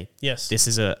 okay, Yes. this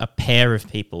is a pair of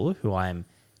people who I'm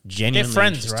genuinely They're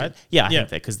friends, interested. right? Yeah, I Yeah. think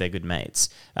that because they're good mates.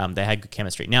 They had good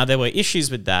chemistry. Now, there were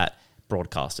issues with that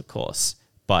broadcast, of course,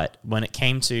 but when it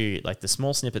came to the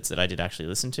small snippets that I did actually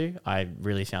listen to, I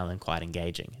really found them quite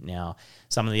engaging. Now,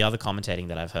 some of the other commentating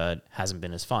that I've heard hasn't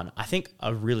been as fun. I think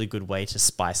a really good way to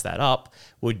spice that up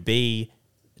would be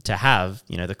to have,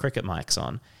 the cricket mics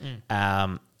on.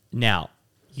 Now,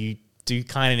 you do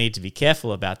kind of need to be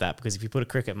careful about that, because if you put a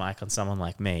cricket mic on someone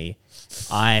like me,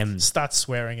 I'm... Start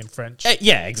swearing in French.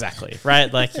 Yeah, exactly.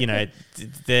 Right? See,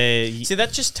 that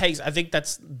just takes... I think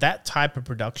that's that type of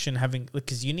production,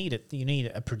 because you need it. You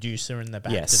need a producer in the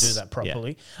back to do that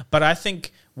properly. Yeah. But I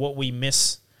think what we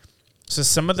miss... So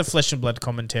some of the Flesh and Blood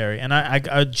commentary, and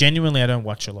I genuinely, I don't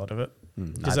watch a lot of it,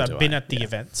 because I've been at the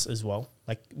events as well.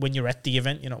 Like, when you're at the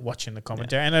event, you're not watching the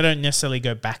commentary, and I don't necessarily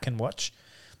go back and watch.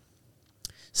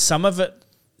 Some of it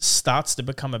starts to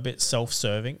become a bit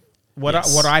self-serving,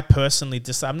 What I personally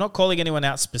decide, I'm not calling anyone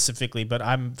out specifically, but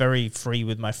I'm very free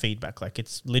with my feedback. Like,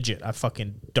 it's legit. I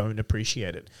fucking don't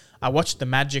appreciate it. I watched the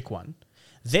Magic one.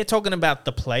 They're talking about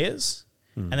the players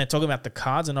and they're talking about the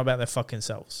cards and not about their fucking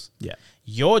selves. Yeah.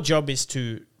 Your job is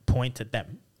to point at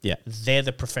them. Yeah. They're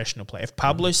the professional player. If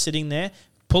Pablo's sitting there,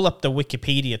 pull up the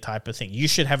Wikipedia type of thing. You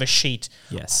should have a sheet.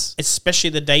 Yes.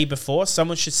 Especially the day before,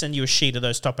 someone should send you a sheet of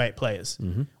those top 8 players,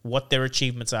 what their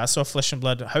achievements are. I saw Flesh and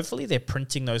Blood. Hopefully they're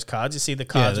printing those cards. You see the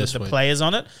cards they're with the sweet. players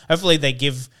on it. Hopefully they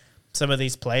give some of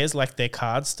these players like their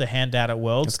cards to hand out at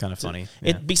Worlds. That's kind of funny. Yeah.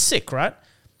 It'd be sick, right?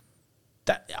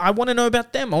 I want to know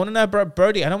about them. I want to know about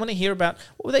Brody. I don't want to hear about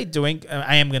what were they doing.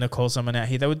 I am going to call someone out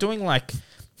here. They were doing like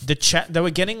the chat. They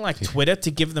were getting like Twitter to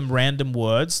give them random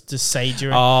words to say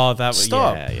during. Oh, that was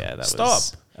Stop. Yeah, that Stop.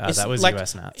 was It's that was like,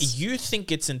 US Nats. You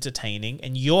think it's entertaining,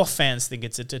 and your fans think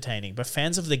it's entertaining, but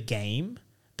fans of the game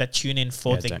that tune in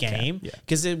for the don't care. game, Yeah.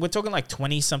 because we're talking like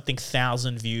 20-something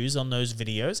thousand views on those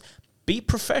videos. Be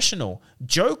professional.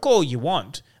 Joke all you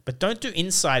want, but don't do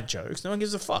inside jokes. No one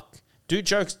gives a fuck. Do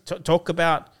jokes. Talk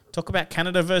about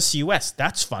Canada versus US.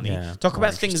 That's funny. Yeah, Talk more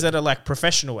about things that are like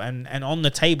professional and on the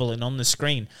table and on the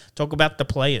screen. Talk about the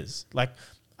players. Like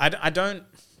I don't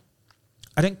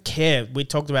care. We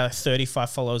talked about like 35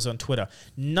 followers on Twitter.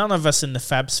 None of us in the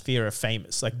Fab sphere are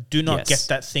famous. Like, do not Yes. get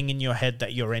that thing in your head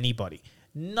that you're anybody.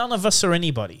 None of us are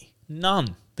anybody.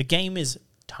 None. The game is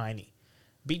tiny.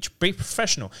 Be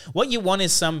professional. What you want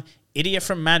is some idiot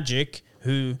from Magic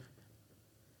who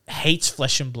hates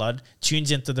Flesh and Blood,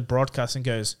 tunes into the broadcast and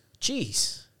goes,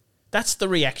 geez, that's the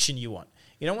reaction you want.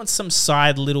 You don't want some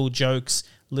side little jokes,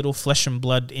 little Flesh and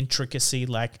Blood intricacy,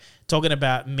 like talking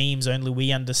about memes only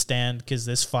we understand because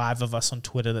there's 5 of us on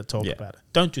Twitter that talk Yeah. about it.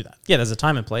 Don't do that. Yeah, there's a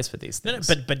time and place for these No, things.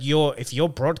 but if you're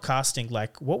broadcasting,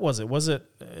 like, what was it? Was it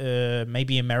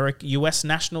maybe US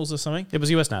Nationals or something? It was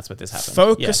US Nats where this happened.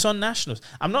 Focus on Nationals.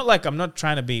 I'm not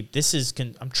trying to be,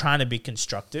 I'm trying to be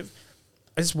constructive.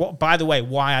 It's what, by the way,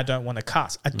 why I don't want to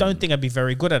cast. I don't think I'd be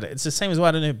very good at it. It's the same as why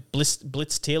I don't know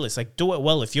Blitz tier list. Like, do it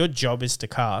well. If your job is to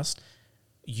cast,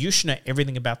 you should know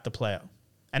everything about the player.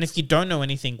 And if you don't know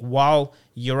anything while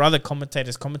your other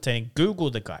commentators commentating, Google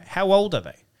the guy. How old are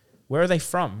they? Where are they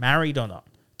from? Married or not?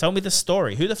 Tell me the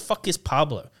story. Who the fuck is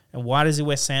Pablo? And why does he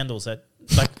wear sandals at,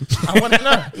 like, I want to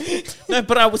know. No,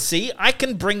 but I would see, I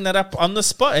can bring that up on the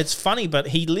spot. It's funny, but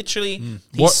he literally,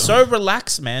 he's so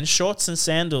relaxed, man. Shorts and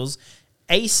sandals,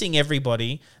 acing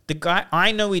everybody. The guy,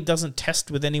 I know he doesn't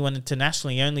test with anyone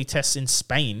internationally. He only tests in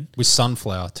Spain. With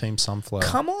Sunflower, Team Sunflower.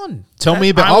 Come on. Tell me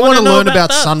about. I want to learn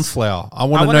about Sunflower. I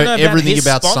want to wanna know everything his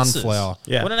about sponsors. Sunflower.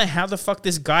 Yeah. I want to know how the fuck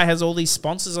this guy has all these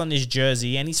sponsors on his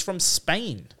jersey and he's from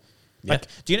Spain. Yeah. Like,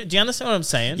 do you understand what I'm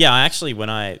saying? Yeah, I actually, when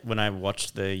I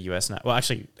watched the US Nat, well,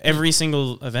 actually, every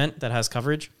single event that has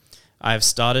coverage, I've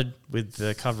started with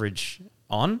the coverage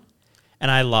on,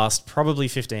 and I last probably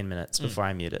 15 minutes before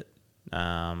I mute it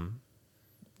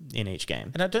in each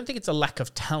game. And I don't think it's a lack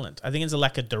of talent. I think it's a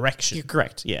lack of direction. You're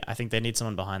correct. Yeah, I think they need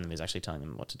someone behind them who's actually telling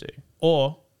them what to do.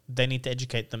 Or they need to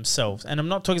educate themselves. And I'm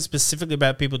not talking specifically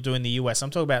about people doing the US. I'm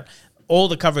talking about all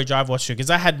the coverage I've watched because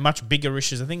I had much bigger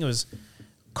issues. I think it was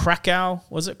Krakow.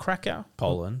 Was it Krakow?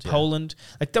 Poland, yeah. Poland.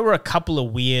 Like, there were a couple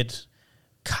of weird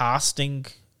casting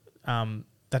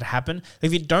that happened.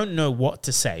 If you don't know what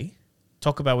to say,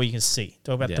 talk about what you can see.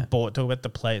 Talk about the board. Talk about the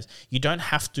players. You don't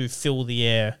have to fill the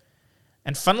air.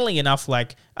 And funnily enough,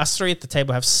 like, us 3 at the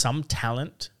table have some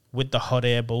talent with the hot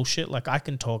air bullshit. Like, I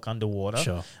can talk underwater.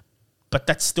 Sure. But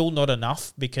that's still not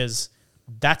enough because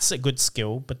that's a good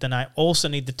skill. But then I also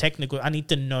need the technical. I need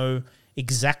to know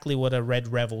exactly what a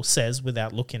Red Revel says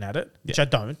without looking at it, which I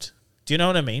don't. Do you know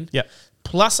what I mean? Yeah.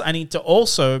 Plus, I need to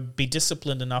also be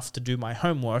disciplined enough to do my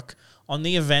homework on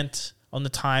the event, on the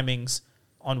timings,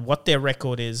 on what their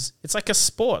record is. It's like a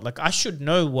sport. Like, I should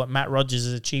know what Matt Rogers'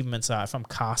 achievements are if I'm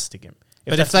casting him.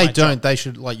 But if that's they my don't, job. they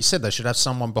should, like you said, they should have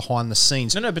someone behind the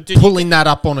scenes No, but dude, pulling that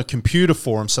up on a computer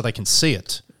for them so they can see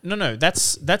it. No,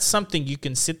 that's something you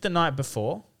can sit the night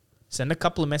before, send a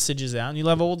couple of messages out, and you'll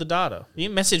have all the data. You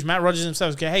message Matt Rogers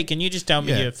himself, go, hey, can you just tell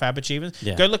me your Fab achievements?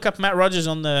 Yeah. Go look up Matt Rogers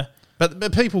on the...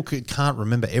 But people can't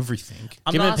remember everything.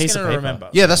 I'm Give him not a piece asking of her to paper. remember.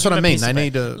 Yeah, that's Give what him I a mean. piece They of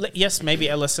need paper. to... Yes, maybe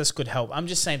LSS could help. I'm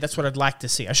just saying that's what I'd like to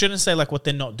see. I shouldn't say like what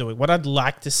they're not doing. What I'd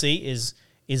like to see is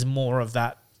more of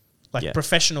that, like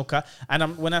professional cut.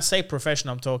 And when I say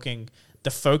professional, I'm talking the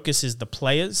focus is the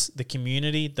players, the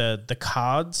community, the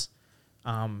cards.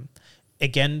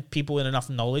 Again, people with enough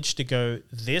knowledge to go,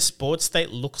 this board state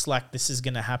looks like this is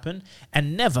going to happen,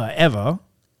 and never, ever,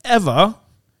 ever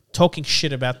talking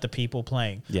shit about the people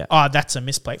playing. Yeah. Oh, that's a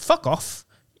misplay. Fuck off.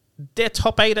 they're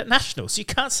top 8 at nationals. You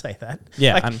can't say that.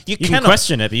 Yeah, like, you can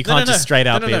question it, but you can't just straight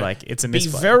out be like, it's a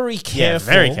misplay. Be very careful. Yeah,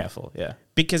 very careful, yeah.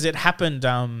 Because it happened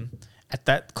at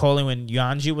that calling when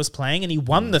Yuanji was playing and he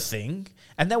won the thing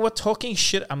and they were talking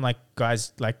shit. I'm like,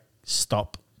 guys, like,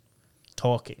 stop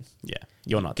talking. Yeah,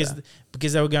 you're not there.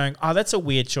 Because they were going, oh, that's a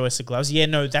weird choice of gloves. Yeah,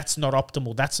 no, that's not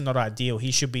optimal. That's not ideal.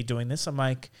 He should be doing this. I'm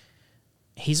like,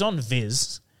 he's on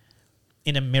Viz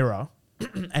in a mirror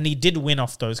and he did win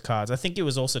off those cards. I think it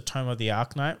was also Tome of the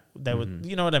Arknight. They were,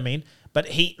 you know what I mean? But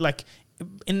he, like,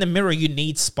 in the mirror, you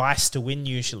need spice to win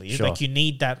usually. Sure. Like, you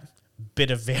need that bit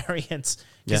of variance.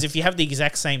 Because Yeah. if you have the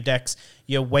exact same decks,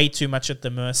 you're way too much at the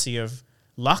mercy of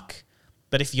luck.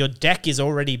 But if your deck is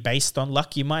already based on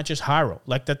luck, you might just high roll.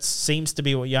 Like, that seems to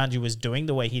be what Yanji was doing.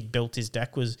 The way he'd built his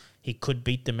deck was he could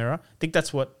beat the mirror. I think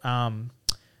that's what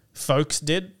Folks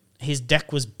did. His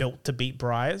deck was built to beat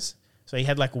Briars. So he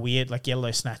had like weird like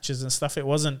yellow snatches and stuff. It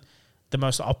wasn't the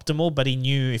most optimal, but he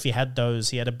knew if he had those,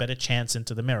 he had a better chance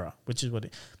into the mirror, which is what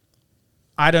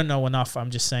I don't know enough. I'm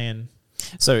just saying.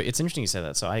 So it's interesting you say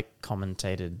that. So I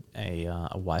commentated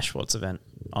a Weiss Schwartz event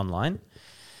online.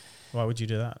 Why would you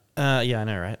do that? Yeah, I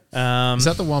know, right? Is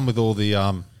that the one with all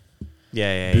the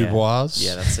yeah. boudoirs?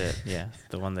 Yeah, that's it. Yeah,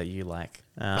 the one that you like.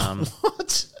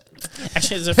 What?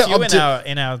 Actually, there's a few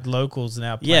in our locals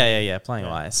now. Yeah. Playing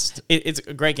Weiss. It's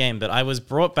a great game, but I was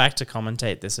brought back to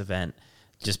commentate this event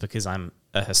just because I'm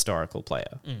a historical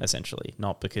player, essentially,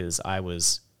 not because I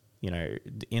was,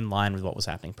 in line with what was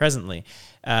happening presently.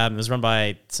 It was run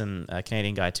by some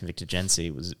Canadian guy, Tim Victor Gensi.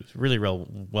 It was a really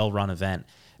well-run event.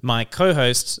 My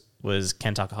co-host was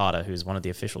Ken Takahata, who's one of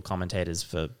the official commentators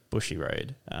for Bushy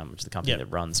Road, which is the company that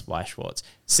runs Weiss Schwartz.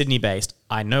 Sydney-based.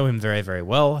 I know him very, very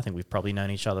well. I think we've probably known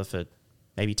each other for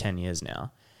maybe 10 years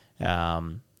now.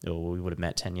 Or we would have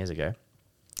met 10 years ago.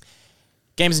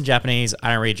 Games in Japanese.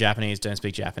 I don't read Japanese, don't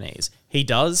speak Japanese. He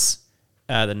does.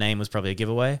 The name was probably a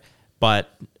giveaway. But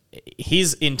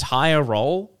his entire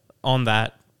role on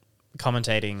that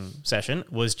commentating session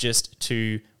was just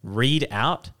to read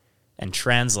out and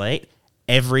translate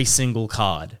every single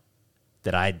card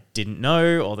that I didn't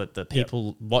know or that the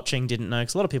people watching didn't know.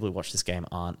 Because a lot of people who watch this game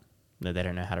they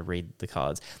don't know how to read the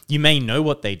cards. You may know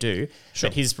what they do,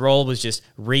 but his role was just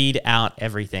read out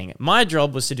everything. My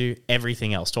job was to do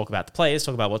everything else. Talk about the players,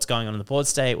 talk about what's going on in the board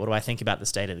state, what do I think about the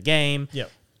state of the game,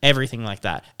 everything like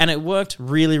that. And it worked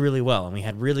really, really well. And we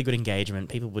had really good engagement.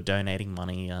 People were donating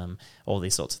money, all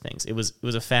these sorts of things. It was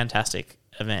a fantastic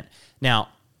event. Now,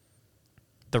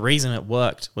 the reason it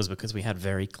worked was because we had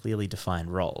very clearly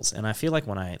defined roles. And I feel like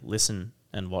when I listen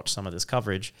and watch some of this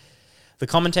coverage, the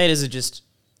commentators are just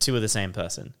two of the same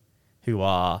person who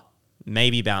are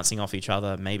maybe bouncing off each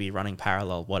other, maybe running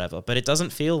parallel, whatever. But it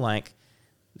doesn't feel like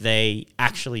they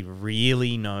actually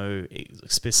really know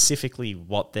specifically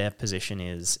what their position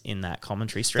is in that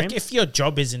commentary stream. Like if your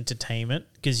job is entertainment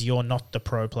because you're not the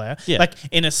pro player, Yeah. like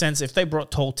in a sense, if they brought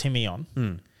Tall Timmy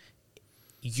on,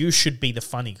 you should be the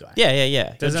funny guy.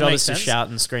 Yeah. Does Your that job make is sense? to shout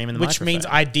and scream in the Which microphone. means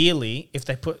ideally, if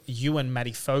they put you and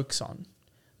Matty Folks on,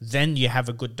 then you have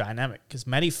a good dynamic. Because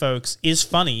Matty Folks is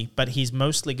funny, but he's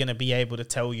mostly going to be able to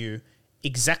tell you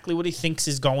exactly what he thinks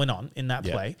is going on in that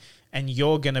play. And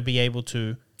you're going to be able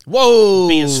to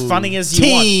be as funny as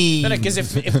you want. No, because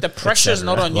if the pressure's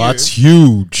not on you... That's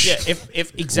huge. Yeah,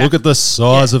 if exactly... Look at the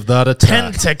size of that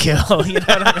attack. Pentakill, you know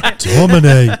what I mean?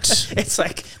 Dominate. It's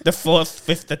like the 4th,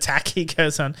 5th attack he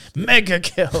goes on, mega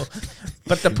kill.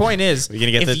 But the point is, We're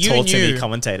going to get the Tall Timmy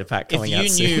commentator pack coming out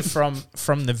if soon. you knew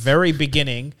from the very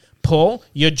beginning, Paul,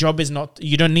 your job is not,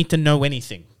 you don't need to know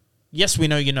anything. Yes, we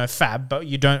know you know Fab, but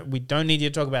we don't need you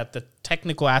to talk about the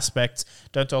technical aspects.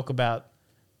 Don't talk about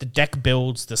the deck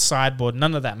builds, the sideboard,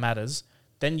 none of that matters.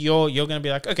 Then you're going to be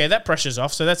like, okay, that pressure's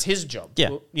off, so that's his job.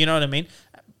 Yeah. Well, you know what I mean?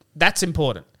 That's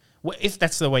important. If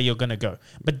that's the way you're going to go.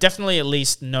 But definitely at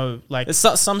least know, like... There's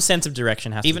some sense of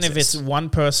direction has even to if exist. it's one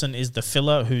person is the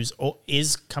filler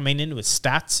is coming in with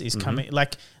stats, is coming...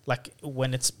 Like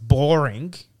when it's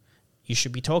boring, you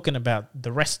should be talking about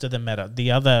the rest of the meta,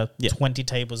 the other 20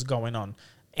 tables going on.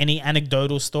 Any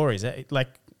anecdotal stories.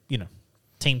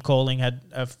 Team Calling had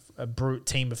a brute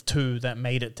team of 2 that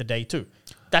made it to day 2.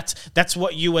 That's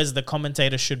what you as the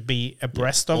commentator should be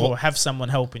abreast of or have someone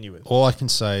helping you with. All I can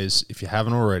say is, if you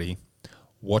haven't already,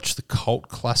 watch the cult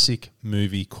classic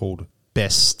movie called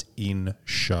Best in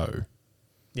Show.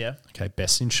 Yeah. Okay,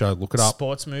 Best in Show. Look it up.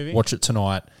 Sports movie. Watch it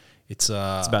tonight. It's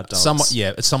about dogs. somewhat.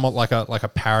 Yeah, it's somewhat like a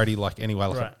parody. Like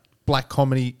a black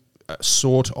comedy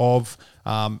sort of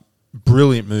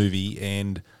brilliant movie,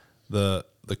 and the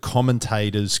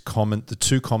commentators the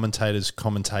 2 commentators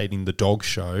commentating the dog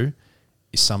show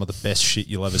is some of the best shit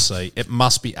you'll ever see. It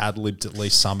must be ad-libbed, at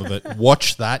least some of it.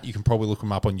 Watch that. You can probably look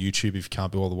them up on YouTube if you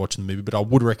can't be able to watch the movie, but I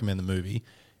would recommend the movie.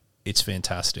 It's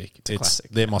fantastic. It's a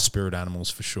classic. They're my spirit animals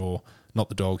for sure, not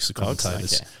the dogs, the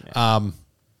commentators. Okay,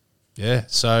 Yeah,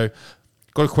 so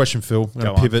got a question, Phil. I'm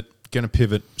Go going to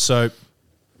pivot. So,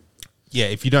 yeah,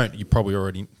 if you don't, you probably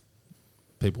already,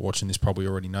 people watching this probably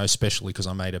already know, especially because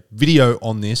I made a video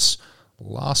on this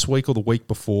last week or the week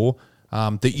before,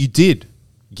 that you did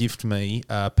gift me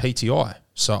PTI.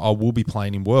 So I will be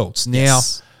playing in Worlds.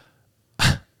 Yes.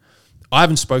 Now, I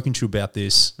haven't spoken to you about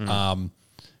this.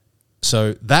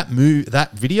 So that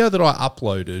video that I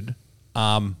uploaded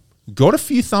got a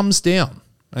few thumbs down.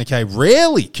 Okay,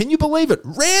 rarely. Can you believe it?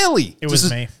 Rarely. It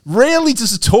was me. Rarely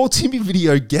does a Tall Timmy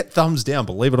video get thumbs down,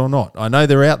 believe it or not. I know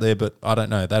they're out there, but I don't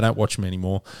know. They don't watch me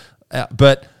anymore.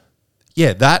 But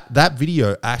yeah, that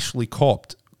video actually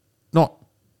copped, not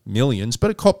millions,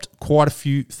 but it copped quite a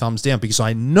few thumbs down because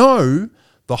I know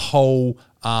the whole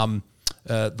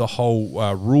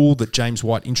rule that James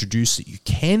White introduced that you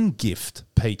can gift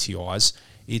PTIs.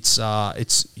 It's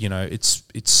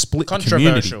split the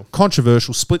community.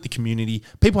 Controversial, split the community.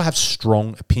 People have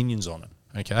strong opinions on it.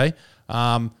 Okay,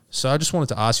 so I just wanted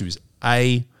to ask you: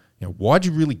 why'd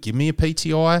you really give me a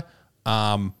PTI?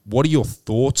 What are your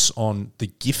thoughts on the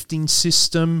gifting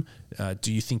system?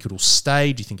 Do you think it'll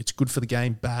stay? Do you think it's good for the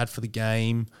game, bad for the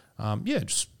game?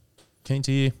 Just keen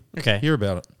to hear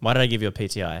about it. Why did I give you a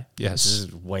PTI? Yes. This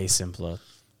is way simpler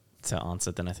to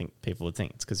answer than I think people would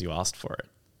think. It's because you asked for it.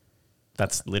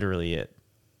 That's literally it.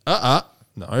 No.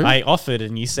 I offered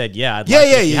and you said, I'd Yeah, like yeah, it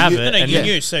if you yeah, have you- it. No, and you then-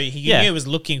 knew. So he Yeah. knew he was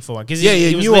looking for one because Yeah,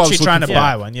 he was knew I was literally trying to looking for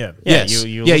buy one. one. Yeah. Yeah, Yes. you were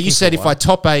you looking said for if one. I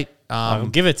top 8... I'll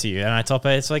give it to you. And I top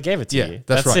 8, so I gave it to yeah, you.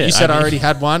 that's right. it. You said I mean, already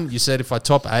had one. You said if I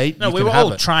top 8, No, you we can were have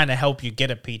all it. trying to help you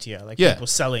get a PTI, like Yeah. people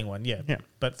selling one. Yeah. Yeah.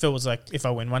 But Phil was like, if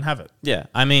I win one, have it. Yeah,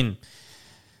 I mean,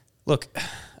 look,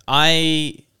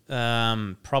 I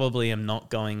probably am not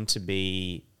going to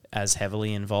be as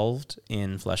heavily involved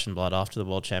in Flesh and Blood after the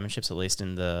World Championships, at least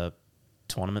in the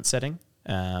tournament setting.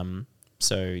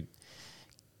 So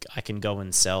I can go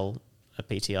and sell a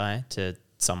PTI to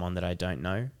someone that I don't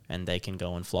know and they can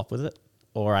go and flop with it.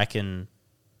 Or I can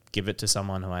give it to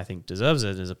someone who I think deserves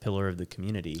it as a pillar of the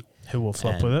community. Who will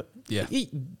flop And- with it?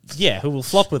 Yeah. Who will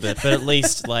flop with it, but at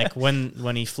least like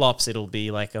when he flops, it'll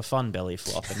be like a fun belly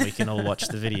flop, and we can all watch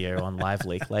the video on Live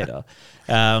Leak later.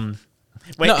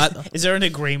 Wait, No, is there an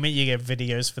agreement you get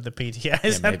videos for the PTI?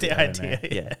 Is that maybe, the I don't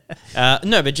idea? know. Yeah.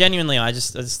 No, but genuinely, I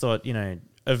just thought,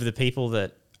 of the people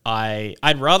that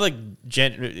I'd rather,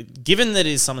 given that it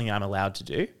is something I'm allowed to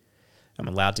do, I'm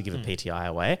allowed to give a PTI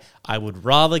away, I would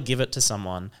rather give it to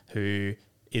someone who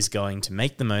is going to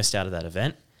make the most out of that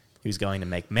event, who's going to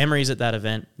make memories at that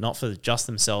event, not for just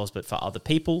themselves, but for other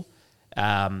people,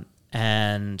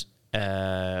 and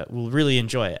will really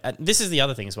enjoy it. And this is the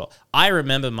other thing as well. I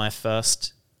remember my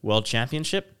first World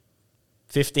Championship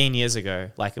 15 years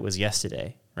ago like it was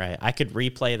yesterday, right? I could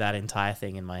replay that entire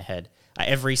thing in my head.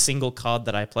 Every single card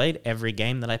that I played, every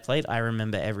game that I played, I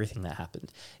remember everything that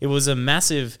happened. It was a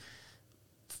massive,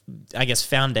 I guess,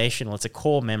 foundational, it's a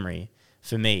core memory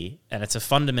for me, and it's a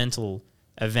fundamental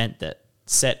event that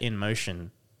set in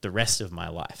motion the rest of my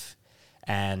life.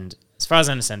 And as far as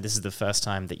I understand, this is the first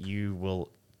time that you will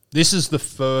This is the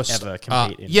first... ever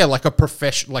compete in. Yeah, like a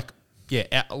professional...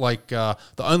 the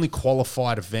only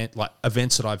qualified event, like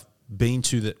events that I've been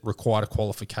to that required a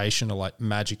qualification are like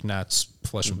Magic Nats,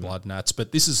 Flesh and Blood Nats,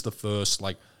 but this is the first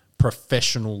like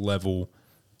professional level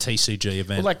TCG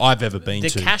event I've ever been the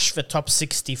to. The cash for top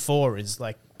 64 is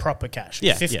like proper cash.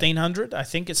 Yeah, 1,500, I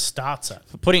think it starts at.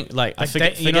 putting I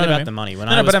forget you know what I about mean? the money. When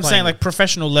No, I was but I'm playing, saying like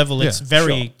professional level, it's Yeah,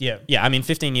 very, sure. yeah, I mean,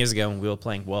 15 years ago when we were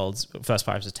playing Worlds, first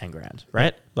prize was 10 grand,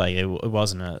 right? Like it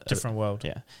wasn't a different world.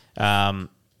 Yeah.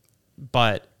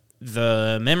 But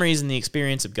the memories and the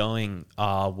experience of going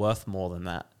are worth more than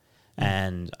that.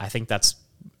 And I think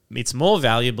it's more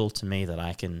valuable to me that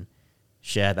I can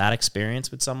share that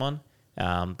experience with someone,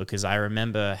 because I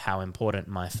remember how important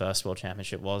my first World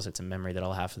Championship was. It's a memory that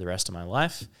I'll have for the rest of my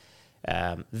life,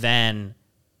 than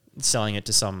selling it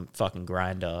to some fucking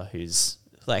grinder who's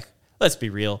like, let's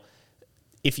be real.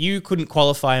 If you couldn't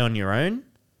qualify on your own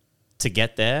to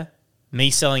get there, me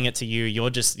selling it to you,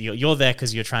 you're there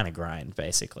because you're trying to grind,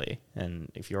 basically. And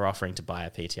if you're offering to buy a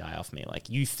PTI off me, like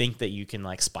you think that you can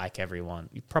like spike everyone,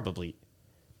 you probably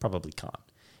can't.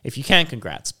 If you can,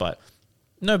 congrats. But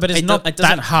No, but it's It not do- it that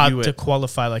doesn't hard view to it-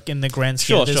 qualify, like in the grand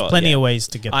scheme. Sure, There's sure, plenty yeah. of ways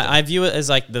to get there. I view it as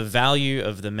like the value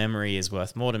of the memory is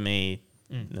worth more to me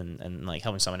and like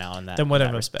helping someone out in that, Then in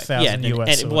whatever, that respect. 1,000 and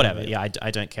US or whatever. whatever. Yeah,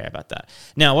 I don't care about that.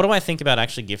 Now, what do I think about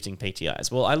actually gifting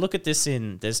PTIs? Well, I look at this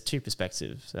there's two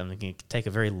perspectives. I'm going to take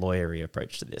a very lawyery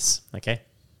approach to this, okay?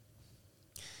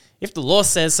 If the law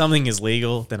says something is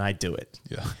legal, then I do it.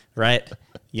 Yeah. Right?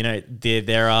 You know,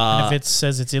 there are... And if it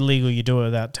says it's illegal, you do it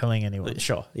without telling anyone.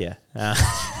 Sure, yeah.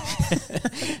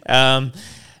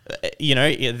 You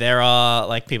know, there are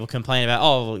like people complain about,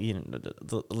 oh, well, you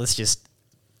know, let's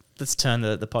turn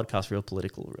the podcast real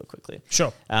political real quickly.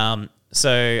 Sure.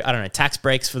 So, I don't know, tax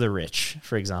breaks for the rich,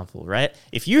 for example, right?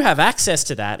 If you have access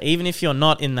to that, even if you're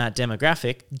not in that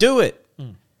demographic, do it.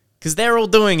 Because they're all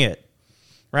doing it,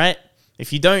 right?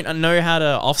 If you don't know how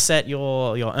to offset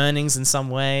your earnings in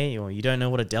some way, or you don't know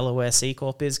what a Delaware C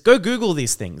Corp is, go Google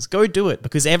these things. Go do it,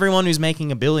 because everyone who's making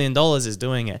 $1 billion is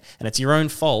doing it. And it's your own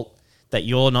fault that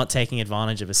you're not taking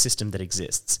advantage of a system that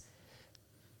exists.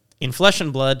 In Flesh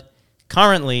and Blood,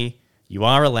 currently, you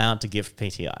are allowed to gift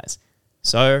PTIs.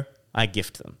 So I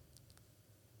gift them.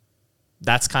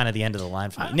 That's kind of the end of the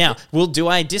line for me. Now, do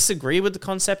I disagree with the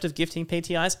concept of gifting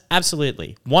PTIs?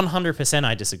 Absolutely. 100%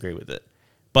 I disagree with it.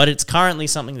 But it's currently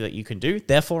something that you can do,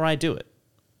 therefore I do it.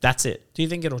 That's it. Do you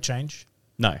think it'll change?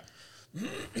 No.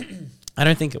 I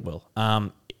don't think it will.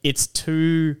 It's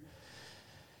too...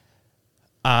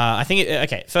 I think...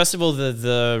 okay, first of all,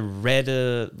 the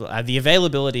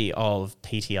availability of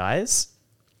PTIs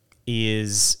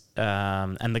is...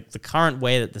 and the current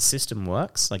way that the system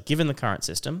works, like given the current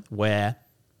system, where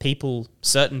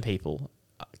certain people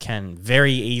can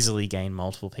very easily gain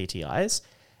multiple PTIs,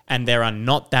 and there are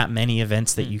not that many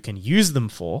events that you can use them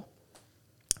for,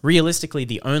 realistically,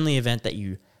 the only event that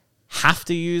you have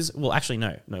to use... Well, actually,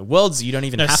 no. Worlds, you don't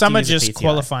even have to use some are a just PTI.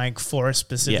 qualifying for a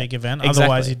specific event. Exactly.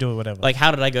 Otherwise, you do it whatever. Like,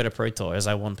 how did I go to Pro Tour? As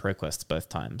I won ProQuest both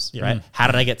times, right? How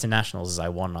did I get to Nationals? As I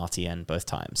won RTN both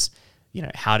times. You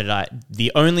know,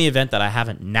 the only event that I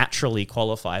haven't naturally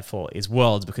qualified for is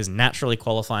Worlds, because naturally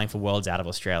qualifying for Worlds out of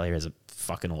Australia is a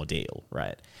fucking ordeal,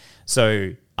 right?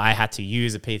 So I had to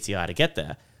use a PTI to get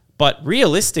there. But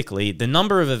realistically, the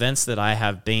number of events that I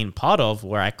have been part of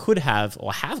where I could have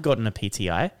or have gotten a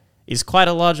PTI is quite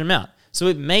a large amount. So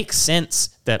it makes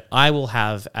sense that I will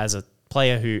have, as a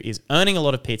player who is earning a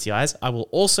lot of PTIs, I will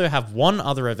also have one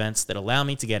other events that allow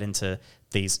me to get into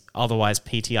these otherwise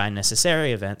PTI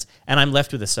necessary events, and I'm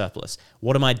left with a surplus.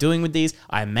 What am I doing with these?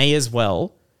 I may as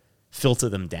well filter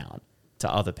them down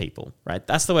to other people, right?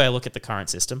 That's the way I look at the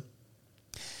current system.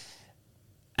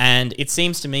 And it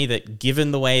seems to me that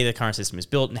given the way the current system is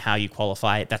built and how you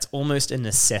qualify it, that's almost a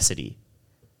necessity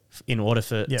in order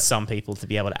for some people to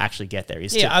be able to actually get there.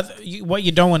 What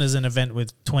you don't want is an event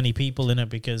with 20 people in it,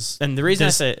 because... And the reason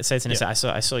I say it's a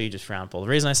necessity, I saw you just frown, Paul. The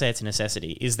reason I say it's a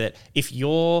necessity is that if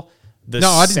you're...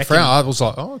 I didn't frown. I was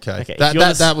like, oh, okay.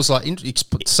 That was like,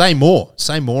 say more.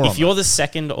 If you're the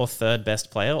second or third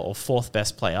best player or fourth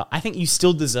best player, I think you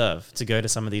still deserve to go to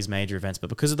some of these major events. But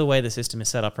because of the way the system is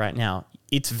set up right now,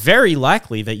 it's very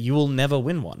likely that you will never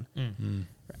win one.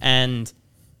 And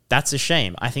that's a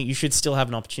shame. I think you should still have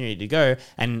an opportunity to go.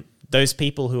 And those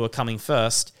people who are coming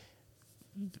first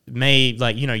may,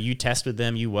 like, you know, you test with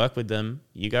them, you work with them,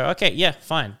 you go, okay, yeah,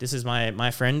 fine. This is my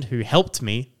friend who helped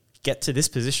me get to this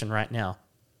position right now.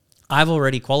 I've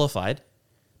already qualified.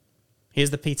 Here's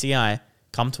the PTI.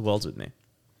 Come to Worlds with me.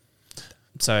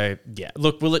 So, yeah.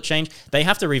 Look, will it change? They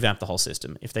have to revamp the whole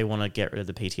system if they want to get rid of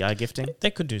the PTI gifting. They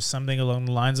could do something along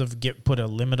the lines of put a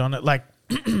limit on it. Like,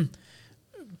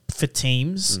 for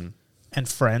teams and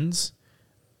friends,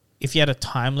 if you had a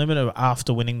time limit of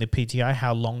after winning the PTI,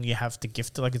 how long you have to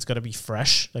gift it, like it's got to be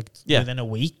fresh, like within a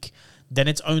week, then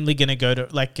it's only going to go to,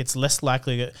 like, it's less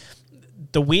likely that...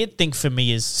 The weird thing for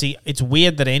me is, it's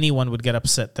weird that anyone would get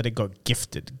upset that it got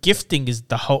gifted. Gifting is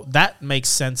that makes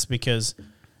sense because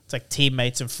it's like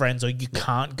teammates and friends, or you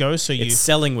can't go, so it's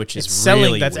selling, which is selling.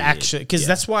 Really that's weird. Actually, because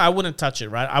that's why I wouldn't touch it.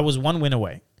 Right, I was 1 win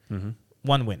away,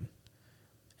 1 win,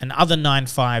 and other 9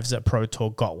 5s at Pro Tour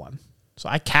got one. So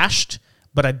I cashed,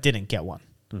 but I didn't get one.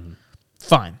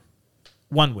 Fine,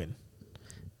 1 win.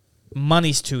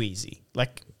 Money's too easy.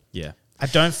 Like, yeah. I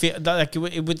don't feel like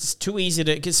it was too easy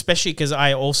to, especially because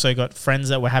I also got friends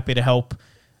that were happy to help.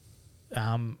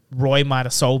 Roy might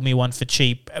have sold me one for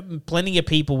cheap. Plenty of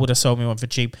people would have sold me one for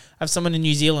cheap. I have someone in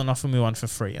New Zealand offer me one for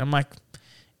free. I'm like,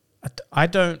 I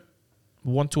don't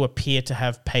want to appear to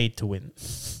have paid to win.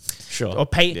 Sure. Or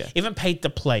even paid to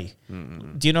play.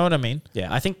 Do you know what I mean?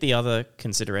 Yeah, I think the other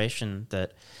consideration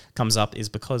that comes up is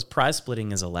because prize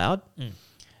splitting is allowed.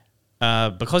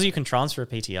 Because you can transfer a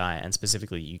PTI, and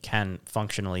specifically you can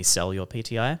functionally sell your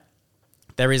PTI,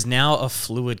 there is now a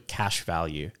fluid cash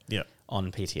value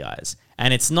on PTIs.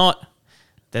 And it's not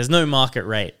There's no market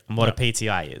rate on what No. a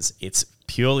PTI is. It's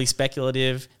purely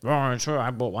speculative. Oh, sure,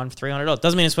 I bought one for $300.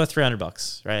 Doesn't mean it's worth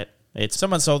 $300, right? It's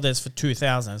Someone sold theirs for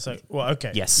 2,000. It's like, well,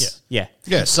 okay. yes, yeah.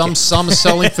 Yeah, some are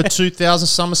selling for 2,000,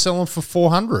 some are selling for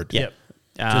 400. Yep.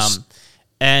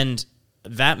 And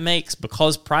that makes,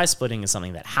 because prize splitting is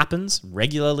something that happens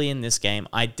regularly in this game,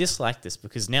 I dislike this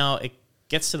because now it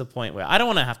gets to the point where I don't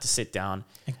want to have to sit down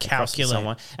And across with calculate.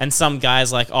 someone. And some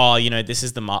guy's like, oh, you know, this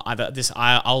is the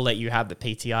I'll let you have the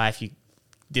PTI if you.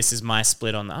 This is my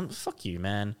split on that. Fuck you,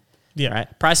 man. Yeah.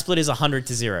 Right. Prize split is 100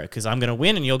 to 0 because I'm going to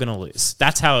win and you're going to lose.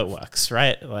 That's how it works,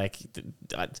 right? Like,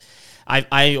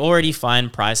 I already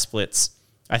find prize splits.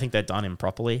 I think they're done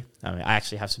improperly. I mean, I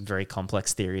actually have some very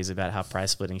complex theories about how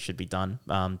prize splitting should be done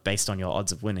based on your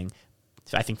odds of winning.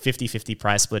 So I think 50-50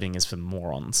 prize splitting is for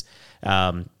morons.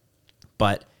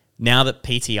 But now that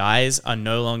PTIs are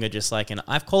no longer just like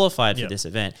I've qualified for Yep. this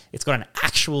event, it's got an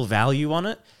actual value on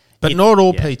it. But not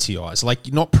all PTIs,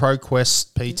 like not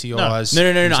ProQuest PTIs.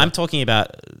 No. I'm talking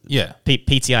about Yeah.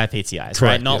 PTIs, Correct,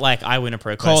 right? Not yeah. like I win a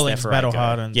ProQuest, Callings, therefore Battle I go.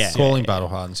 Hardens. Yeah, Calling Battle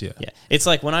Hardens, yeah. yeah. It's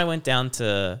like when I went down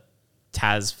to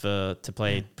Taz to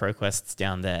play ProQuests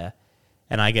down there,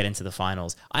 and I get into the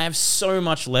finals. I have so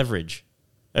much leverage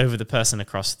over the person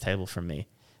across the table from me,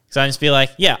 because I just be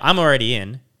like, yeah, I'm already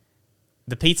in.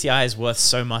 The PTI is worth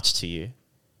so much to you,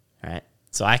 right?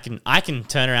 So I can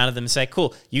turn around to them and say,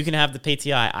 cool, you can have the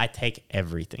PTI. I take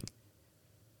everything.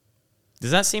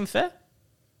 Does that seem fair?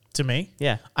 To me,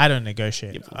 Yeah. I don't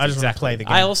negotiate. I just want to play the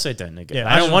game. I also don't negotiate. Yeah,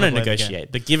 I I don't just want to wanna play the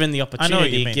negotiate, but given the know what you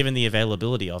opportunity, mean. given the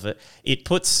availability of it, it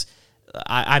puts.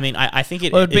 I think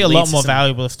it. Well, it'd be it a lot leads to more some-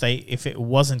 valuable if it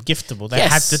wasn't giftable. They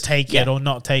Yes. had to take Yeah. it or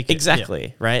not take it.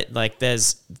 Exactly, right? Like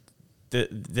there's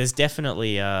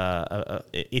definitely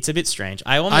it's a bit strange.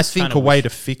 I almost think kind a of way wish- to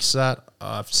fix that,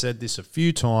 I've said this a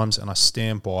few times and I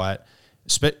stand by it.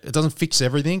 It doesn't fix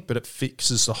everything, but it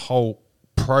fixes the whole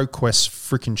ProQuest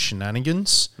freaking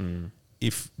shenanigans.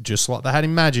 If, just like they had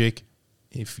in Magic,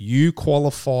 if you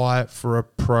qualify for a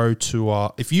Pro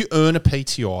Tour, if you earn a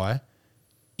PTI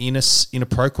in a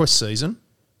ProQuest season,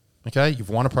 okay, you've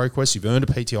won a ProQuest, you've earned a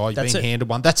PTI, you've That's been it. handed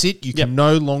one. That's it. You can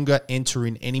no longer enter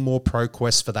in any more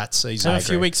ProQuests for that season. Have a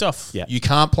few weeks off. Yeah. You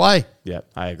can't play. Yeah,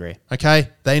 I agree. Okay,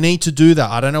 they need to do that.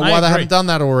 I don't know I why they agree. haven't done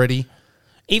that already.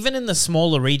 Even in the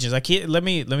smaller regions, like here, let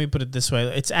me put it this way.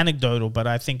 It's anecdotal, but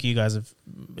I think you guys have,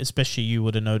 especially you,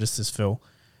 would have noticed this, Phil.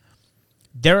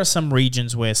 There are some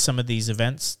regions where some of these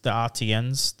events, the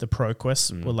RTNs, the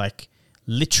ProQuests, were like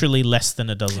literally less than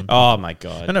a dozen. Oh my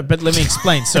god! No, but let me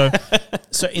explain. So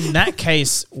in that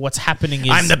case, what's happening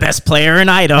is I'm the best player in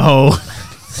Idaho.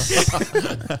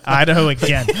 Idaho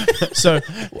again. So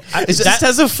It just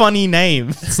has a funny name.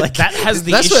 It's like that has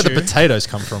the That's issue. where the potatoes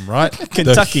come from, right?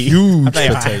 Kentucky. The huge They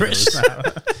are potatoes.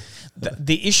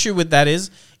 the issue with that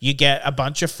is you get a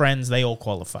bunch of friends, they all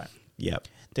qualify. Yep.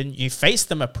 Then you face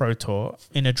them at Pro Tour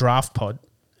in a draft pod,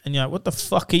 and you're like, what the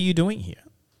fuck are you doing here?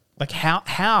 Like,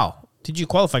 how did you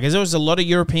qualify? Because there was a lot of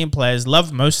European players,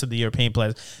 love most of the European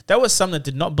players. There was some that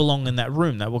did not belong in that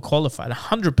room that were qualified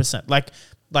 100%,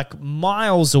 like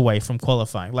miles away from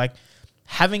qualifying. Like,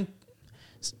 having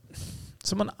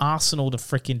someone Arsenal to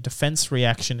freaking defense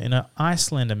reaction in an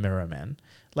Icelander mirror, man.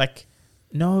 Like,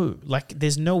 no, like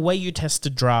there's no way you test a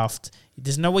draft.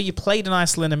 There's no way you played an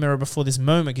Icelander mirror before this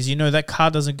moment because you know that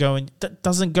card doesn't go in. That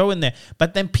doesn't go in there.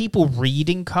 But then people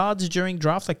reading cards during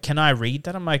draft, like, can I read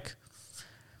that? I'm like,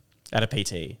 At a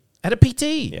PT. at a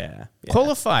PT, Yeah.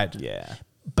 qualified. Yeah.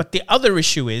 But the other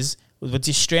issue is what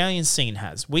the Australian scene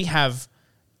has. We have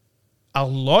a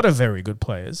lot of very good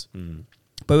players,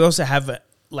 but we also have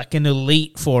like an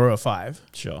elite 4 or 5,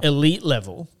 Sure. elite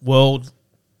level, world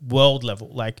level,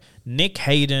 like Nick,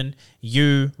 Hayden,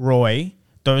 you, Roy,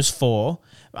 those 4.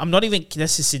 I'm not even,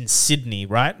 this is in Sydney,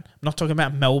 right? I'm not talking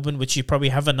about Melbourne, which you probably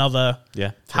have another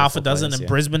Yeah. half 3 or 4 a dozen, players, and yeah.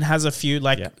 Brisbane has a few,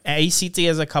 like Yeah. ACT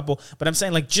has a couple. But I'm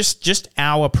saying like just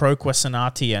our ProQuest and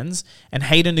RTNs, and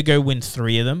Hayden to go win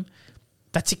 3 of them,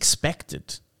 that's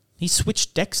expected. He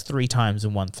switched decks 3 times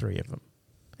and won 3 of them.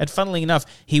 And funnily enough,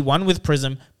 he won with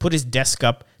Prism, put his desk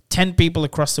up, 10 people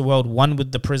across the world won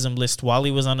with the Prism list while he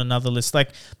was on another list.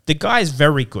 Like, the guy's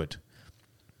very good.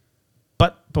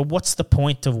 But what's the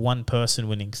point of one person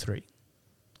winning 3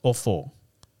 or 4?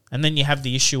 And then you have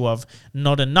the issue of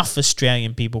not enough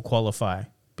Australian people qualify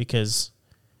because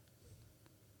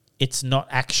it's not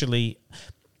actually...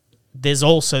 There's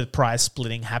also prize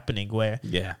splitting happening where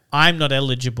Yeah. I'm not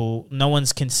eligible. No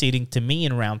one's conceding to me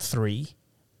in round 3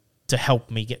 to help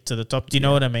me get to the top. Do you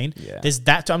know what I mean? Yeah. There's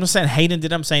that. I'm not saying Hayden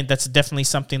did. I'm saying that's definitely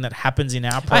something that happens in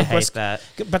our I hate ProQuest. that.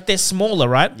 But they're smaller,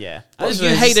 right? Yeah. Well, I you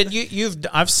just- hated.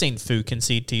 I've seen Fu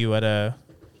concede to you at a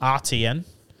RTN.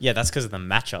 Yeah, that's because of the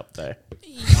matchup, though.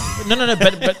 No.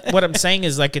 But what I'm saying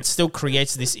is like it still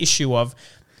creates this issue of.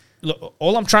 Look,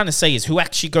 all I'm trying to say is who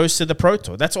actually goes to the Pro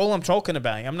Tour. That's all I'm talking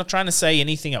about. I'm not trying to say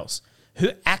anything else. Who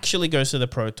actually goes to the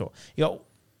Pro Tour?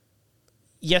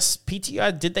 Yes,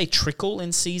 PTI, did they trickle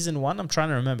in season 1? I'm trying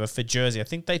to remember for Jersey. I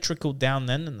think they trickled down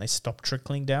then and they stopped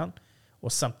trickling down or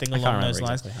something along those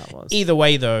lines. Exactly how it was. Either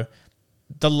way, though,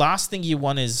 the last thing you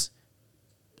want is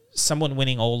someone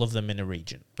winning all of them in a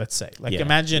region, let's say. Like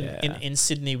imagine in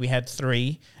Sydney we had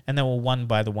 3 and they were won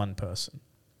by the one person.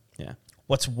 Yeah.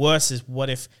 What's worse is what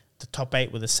if the top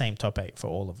 8 were the same top 8 for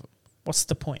all of them? What's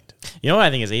the point? You know what I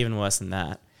think is even worse than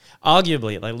that?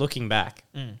 Arguably, like looking back,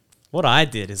 what I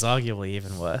did is arguably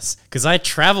even worse because I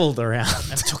traveled around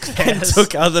and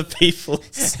took other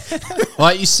people's.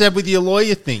 Like you said with your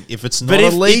lawyer thing, if it's not But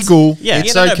if illegal, it's-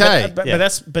 it's no, okay.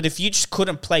 But if you just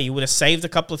couldn't play, you would have saved a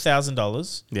couple of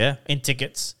 $1,000 Yeah. in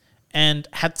tickets and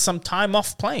had some time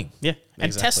off playing. Yeah, And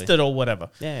exactly. tested or whatever.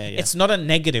 Yeah. It's not a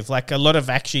negative. Like a lot of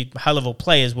actually high-level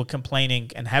players were complaining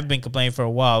and have been complaining for a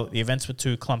while. The events were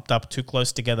too clumped up, too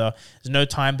close together. There's no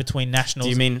time between nationals. Do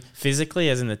you mean physically,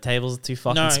 as in the tables are too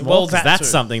fucking No, small? well, 'Cause that that's too.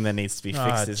 something that needs to be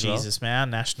fixed Oh, as well. Jesus, man. Our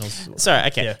nationals. Sorry,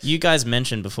 okay. Yeah. You guys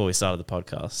mentioned before we started the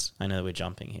podcast, I know that we're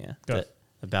jumping here, Go. but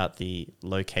about the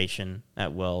location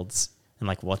at Worlds and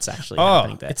like what's actually Oh,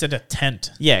 happening there. it's at a tent.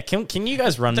 Yeah, can you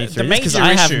guys run me The through this? Because major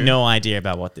I have issue- no idea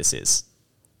about what this is.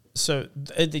 So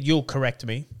you'll correct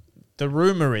me. The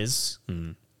rumor is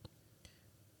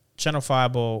Channel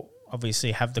Fireball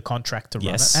obviously have the contract to run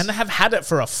Yes. it and have had it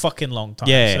for a fucking long time.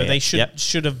 Yeah, so yeah, they yeah.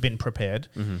 should have been prepared.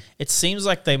 It seems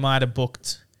like they might have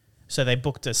booked. So they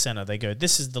booked a center. They go,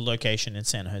 this is the location in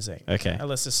San Jose. Okay.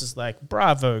 Unless this is like,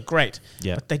 bravo, great.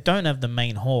 Yeah. But they don't have the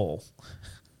main hall.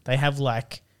 They have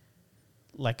like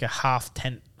a half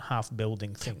tent, half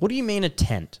building thing. What do you mean a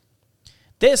tent?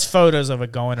 There's photos of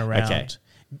it going around. Okay.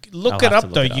 Look I'll it have to up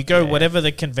look though. it You up. go Yeah, whatever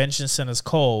the convention center's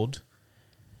called.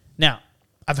 Now,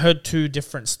 I've heard 2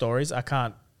 different stories. I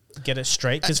can't get it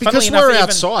straight Because funnily enough, we're even-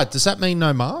 outside, does that mean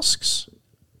no masks?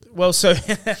 Well, so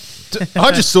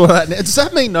I just thought that. Does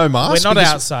that mean no we're masks? not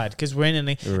Because- outside because we're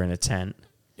in We're in a tent.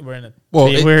 a. Well,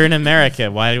 We're in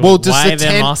America. Why does why the are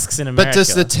there tent- masks in America? But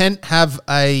does the tent have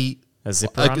a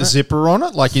zipper on it? zipper on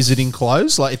it? Like, is it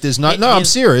enclosed? Like, if there's no, It no, I'm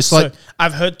is- serious. so Like,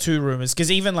 I've heard 2 rumors because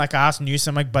even like I asked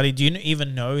Newsom, I'm like, buddy, do you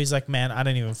even know? He's like, man, I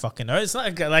don't even fucking know. It's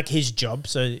not like his job,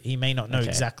 so he may not know Okay.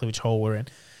 exactly which hole we're in.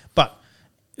 But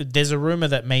there's a rumor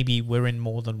that maybe we're in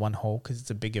more than one hole because it's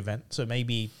a big event. So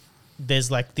maybe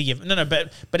there's like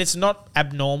but it's not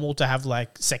abnormal to have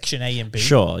like section A and B.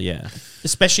 Sure, yeah.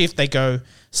 Especially if they go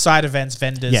side events,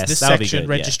 vendors, Yes, this that would be section, good,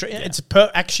 yeah, registry. yeah. It's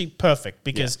actually perfect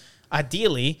because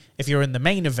ideally, if you're in the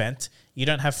main event, you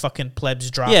don't have fucking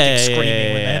plebs drafting, screaming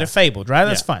when they had a fabled, right?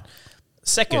 That's fine.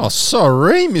 Second, oh,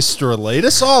 sorry, Mr.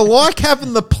 Elitist. I like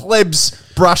having the plebs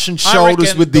brushing I shoulders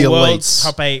reckon with the world's elites.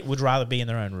 top 8 would rather be in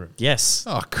their own room. Yes.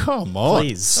 Oh, come on.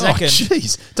 Please. Oh, Second-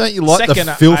 jeez. Don't you like Second,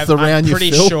 the filth around I'm your pretty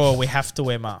filth? sure we have to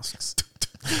wear masks.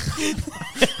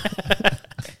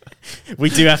 We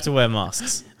do have to wear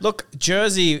masks. Look,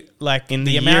 Jersey, like In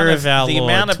the amount year of our the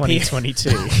Lord amount of people,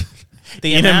 2022.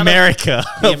 the in amount America,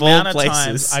 the of all amount of places.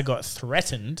 times I got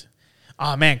threatened.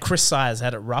 Oh man, Chris Sires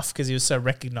had it rough because he was so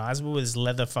recognizable with his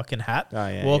leather fucking hat, Oh,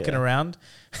 yeah, walking yeah. around,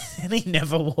 and he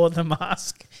never wore the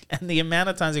mask. And the amount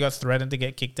of times he got threatened to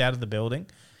get kicked out of the building.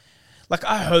 Like,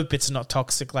 I hope it's not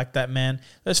toxic like that, man.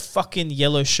 Those fucking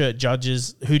yellow shirt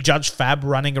judges who judge Fab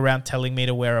running around telling me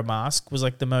to wear a mask was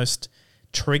like the most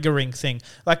triggering thing.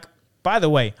 Like, by the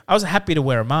way, I was happy to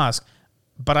wear a mask,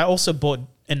 but I also bought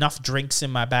enough drinks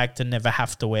in my bag to never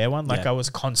have to wear one. Like, Yeah. I was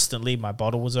constantly, my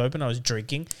bottle was open, I was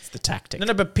drinking. It's the tactic.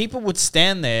 No, but people would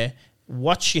stand there,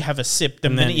 watch you have a sip. The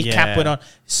And then, minute your cap yeah. went on,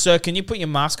 sir, can you put your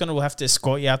mask on or we'll have to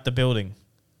escort you out the building?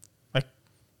 Like,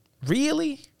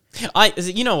 really?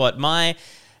 You know what, my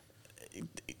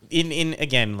in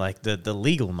again, like the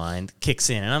legal mind kicks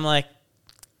in, and I'm like,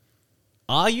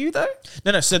 are you though?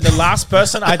 No. So the last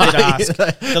person I did ask,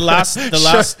 the last,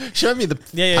 Show me the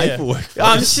Yeah. paperwork.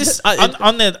 I'm just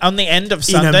on the end of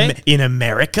Sunday. in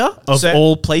America of So-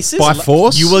 all places, By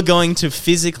force? you were going to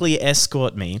physically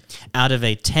escort me out of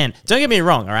a tent. Don't get me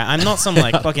wrong, all right? I'm not some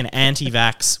like fucking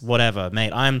anti-vax whatever,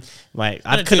 mate. I'm like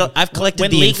I've collected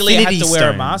when the legally I have Infinity to wear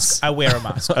a Stones mask. I wear a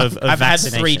mask. of I've had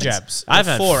 3 vaccinations. jabs. I've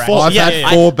had 4. four. I've actually.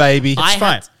 had 4, baby. I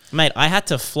fine. had, mate, I had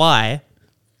to fly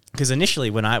because initially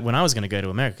when I was going to go to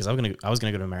America, because I was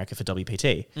going to go to America for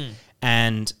WPT,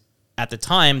 and at the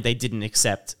time they didn't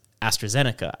accept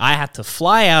AstraZeneca. I had to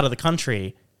fly out of the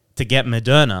country to get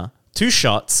Moderna, 2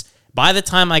 shots. By the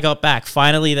time I got back,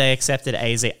 finally they accepted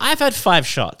AZ. I've had 5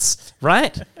 shots,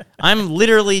 right? I'm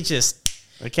literally just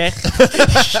Okay,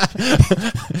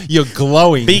 You're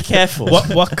glowing. be careful.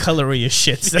 What color are your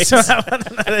shits? That's what I want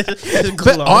to know.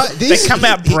 But They come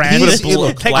out branded. here's-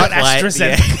 look, They black got light,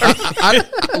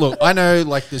 AstraZeneca. Look, I know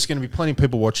like there's going to be plenty of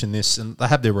people watching this, and they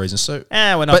have their reasons. So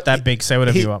We're not But that big. Say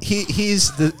whatever you want.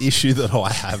 Here's the issue that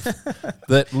I have.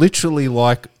 That literally,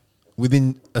 like,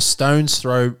 within a stone's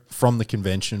throw from the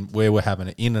convention where we're having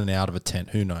it in and out of a tent,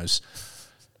 who knows?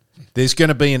 There's going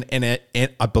to be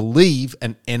I believe,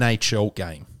 an NHL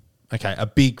game. Okay, a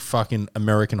big fucking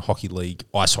American Hockey League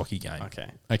ice hockey game.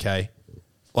 Okay.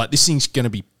 Like, this thing's going to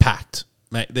be packed.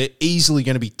 Mate, they're easily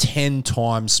going to be 10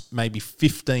 times, maybe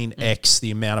 15x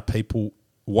the amount of people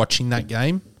watching that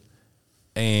game.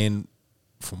 And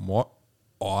from what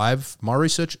my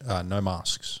research, no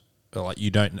masks. Like,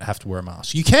 you don't have to wear a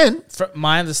mask. You can. From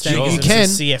my understanding, Sure.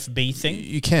 is You it's a CFB thing,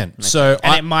 You can. So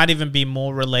and it might even be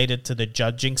more related to the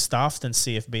judging staff than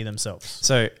CFB themselves.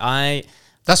 So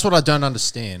that's what I don't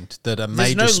understand. That a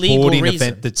major no legal sporting reason.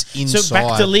 event that's inside. So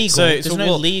back to legal. There's no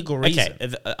well, legal reason.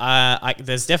 Okay,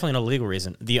 there's definitely no legal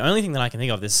reason. The only thing that I can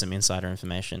think of, this is some insider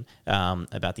information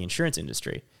about the insurance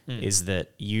industry, is that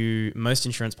most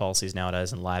insurance policies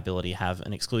nowadays and liability have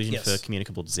an exclusion Yes. for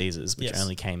communicable diseases, which Yes.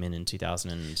 only came in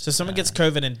 2000. So someone gets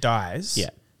COVID and dies. Yeah.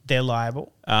 They're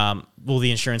liable. Well, the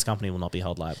insurance company will not be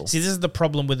held liable. See, this is the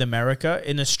problem with America.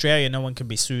 In Australia, no one can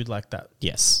be sued like that.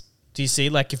 Yes. Do you see?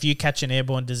 Like, if you catch an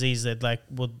airborne disease, that like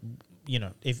would,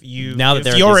 if you Now that if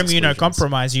there are you're these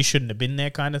immunocompromised, you shouldn't have been there,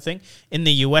 kind of thing. In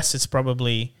the US, it's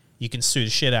probably you can sue the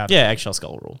shit out. Yeah, eggshell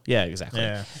skull rule. Yeah, exactly.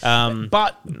 Yeah. Um,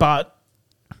 But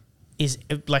is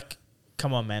it, like,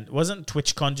 come on, man, wasn't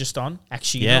TwitchCon just on?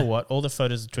 Actually, you Yeah. know what? All the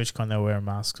photos of TwitchCon, they were wearing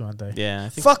masks, weren't they? yeah, I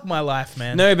think Fuck my life,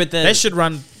 man. No, but they should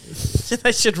run.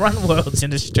 They should run Worlds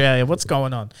in Australia. What's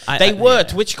going on? Yeah.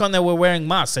 TwitchCon. They were wearing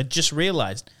masks. I just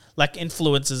realized, like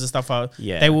influencers and stuff.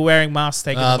 They were wearing masks.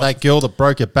 Taking them off. that girl that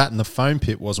broke her bat in the foam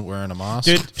pit wasn't wearing a mask.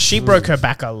 Dude, she broke her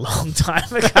back a long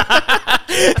time ago.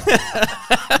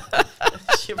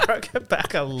 She broke her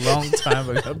back a long time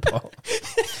ago, Paul.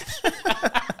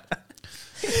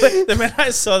 But the minute I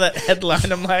saw that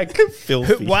headline, I'm like,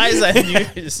 Filthy. why is that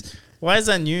news? Why is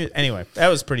that news? Anyway, that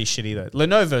was pretty shitty, though.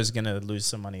 Lenovo's going to lose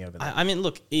some money over that. I mean,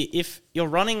 look, if you're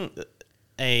running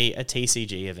a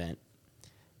TCG event,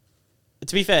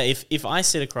 to be fair, if I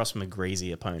sit across from a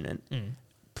greasy opponent,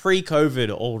 pre-COVID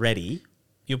already,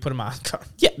 You'll put a mask on.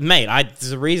 yeah, mate,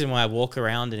 there's a reason why I walk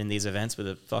around in these events with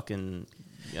a fucking...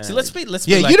 So let's be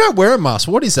Yeah, like, you don't wear a mask.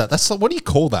 What is that? That's like, what do you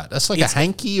call that? That's like a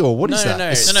hanky, or what is No, that? no, A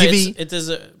no, skivvy, it is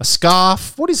a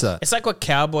scarf. What is that? it's like what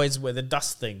cowboys wear, the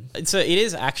dust thing. So it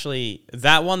is actually,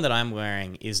 that one that I'm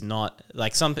wearing is not,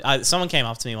 like someone came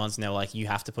up to me once and they were like, you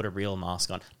have to put a real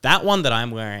mask on. That one that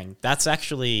I'm wearing, that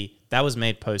was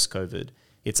made post-COVID.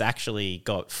 It's actually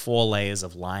got 4 layers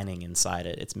of lining inside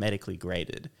it. It's medically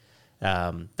graded.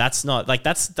 That's not, like,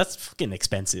 that's fucking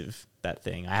expensive, that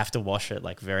thing. I have to wash it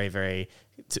like very, very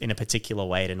in a particular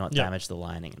way to not damage the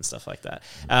lining and stuff like that.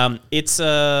 It's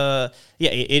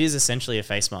it is essentially a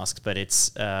face mask, but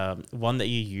it's one that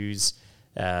you use.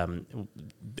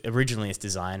 Originally, it's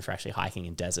designed for actually hiking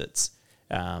in deserts,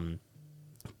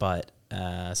 but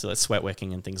so that's sweat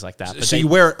wicking and things like that. But So you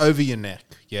wear it over your neck.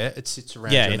 Yeah, it sits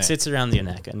around. yeah, your it neck. sits around your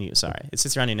neck, and it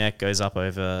sits around your neck, goes up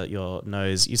over your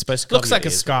nose. You're supposed to cover Looks your like a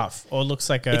ears. scarf, or looks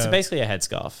like a. It's basically a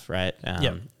headscarf, right?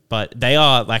 Yeah. But they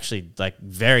are actually like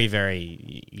very,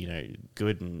 very,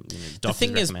 good and The doctors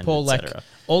thing is, recommend, Paul, like etc.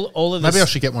 all of this. Maybe I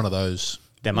should get one of those.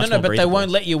 They're No, much no, more but they breathable. won't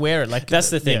let you wear it. Like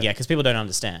That's the thing, yeah, because people don't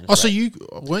understand. Oh, so right? you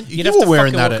weren't you? You'd You have were to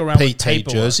wearing fucking that walk at around with PT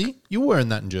paperwork. Jersey. You were wearing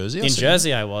that in Jersey. I In see.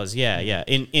 Jersey, I was, yeah.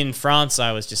 In France,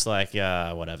 I was just like,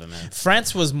 yeah, whatever, man.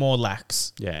 France was more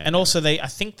lax. Yeah. And also I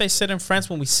think they said in France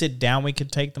when we sit down we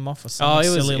could take them off or something Oh,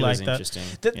 it was- silly it like was that. interesting.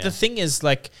 Yeah. The thing is,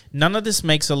 like, none of this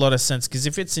makes a lot of sense because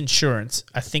if it's insurance,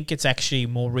 I think it's actually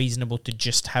more reasonable to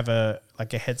just have a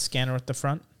head scanner at the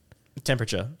front.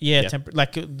 Temperature. Yeah,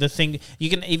 like the thing you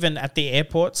can even at the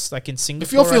airports, like in Singapore.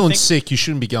 If you're I feeling think- sick, you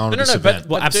shouldn't be going to no, this no, event.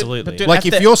 Well, dude- absolutely. dude, Like at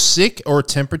if the- you're sick or a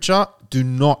temperature, do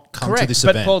not come to correct, this but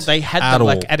event. Paul, they had at them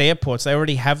like all. at airports. They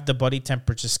already have the body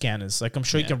temperature scanners. Like I'm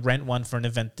sure you Yeah. can rent one for an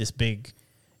event this big.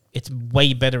 It's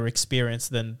way better experience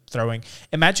than throwing.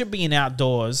 Imagine being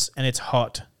outdoors and it's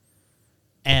hot,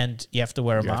 and you have to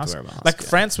wear a You have to mask. wear a mask, Like yeah.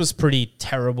 France was pretty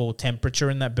terrible temperature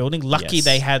in that building. Lucky Yes.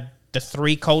 they had the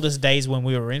 3 coldest days when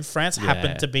we were in France. Yeah.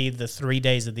 Happened to be the 3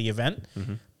 days of the event.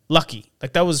 Lucky,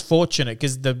 like that was fortunate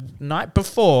because the night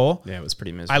before. Yeah, it was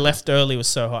pretty miserable. I left early. It was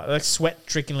so hot, like sweat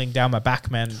trickling down my back,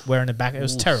 man. Wearing a back, it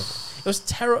was terrible. It was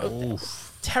terrible,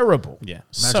 terrible. Yeah.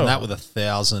 Imagine So- that with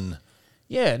 1,000.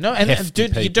 Yeah, no, and hefty dude,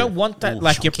 you people. don't want that. Ooh,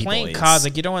 like you're chunky playing boys. cards,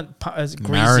 like you don't want greasy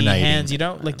Marinating. hands. You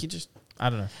don't like you just. I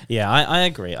don't know. Yeah, I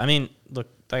agree. I mean, look,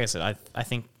 like I said, I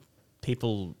think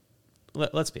people,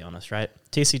 let's be honest, right?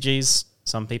 TCGs,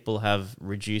 some people have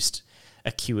reduced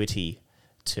acuity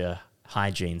to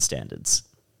hygiene standards.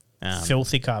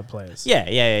 Filthy card players. Yeah.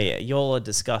 Y'all are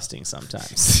disgusting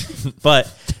sometimes.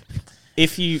 But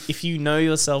if you know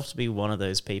yourself to be one of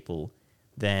those people,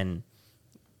 then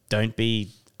don't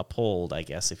be appalled, I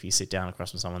guess, if you sit down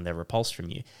across from someone, they're repulsed from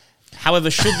you. However,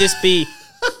 should this be...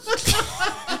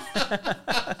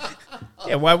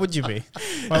 Yeah, why would you be?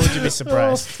 Why would you be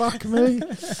surprised? Oh, fuck me.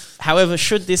 However,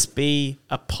 should this be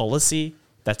a policy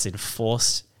that's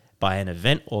enforced by an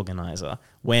event organizer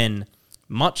when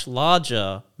much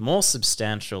larger, more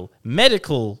substantial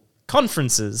medical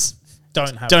conferences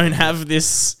Don't have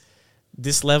this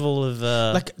level of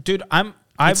like, dude,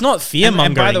 it's not fear-mongering,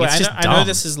 and by the way, it's just I know dumb.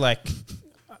 this is like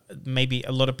maybe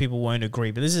a lot of people won't agree,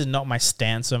 but this is not my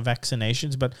stance on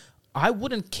vaccinations. But I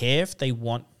wouldn't care if they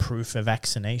want proof of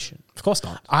vaccination. Of course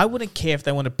not. I wouldn't care if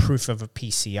they wanted proof of a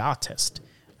PCR test.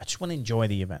 I just want to enjoy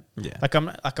the event. Yeah. I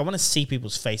want to see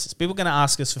people's faces. People are going to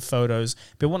ask us for photos.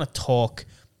 People want to talk.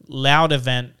 Loud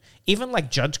event. Even like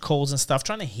judge calls and stuff.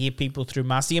 Trying to hear people through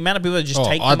masks. The amount of people that just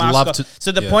take the I'd mask love off. to-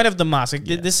 So the yeah. point of the mask. Like,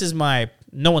 this is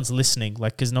no one's listening.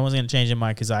 Like, because no one's going to change their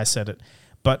mind because I said it.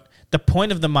 But the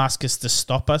point of the mask is to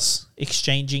stop us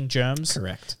exchanging germs.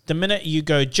 Correct. The minute you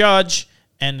go judge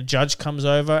and the judge comes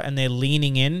over and they're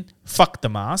leaning in, fuck the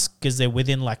mask because they're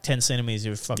within like 10 centimeters of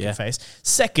your fucking face.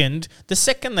 The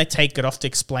second they take it off to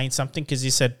explain something because you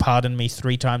said pardon me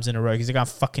 3 times in a row because you can't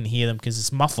fucking hear them because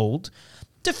it's muffled,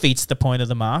 defeats the point of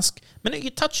the mask. The minute you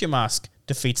touch your mask,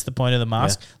 defeats the point of the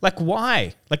mask. Yeah. Like,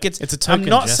 why? Like, it's a token I'm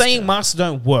not gesture. saying masks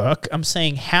don't work. I'm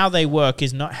saying how they work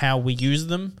is not how we use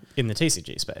them. In the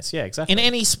TCG space. Yeah, exactly. In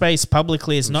any space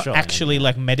publicly is not sure, actually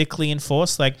like medically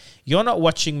enforced. Like, you're not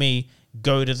watching me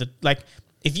go to the, like,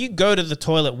 if you go to the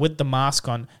toilet with the mask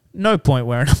on, no point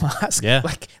wearing a mask. Yeah.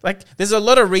 Like there's a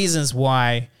lot of reasons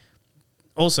why.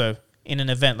 Also, in an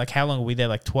event, like, how long are we there?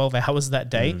 Like 12 hours that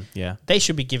day. yeah. They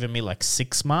should be giving me like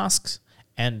 6 masks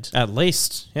and At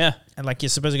least. Yeah. like you're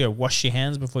supposed to go wash your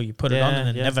hands before you put it on Yeah, and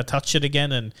then yeah. never touch it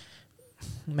again. And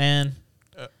man,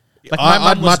 like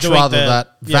I'd was much doing rather the-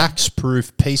 that yeah.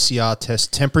 vax-proof PCR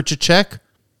test temperature check.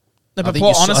 No, I but think Paul,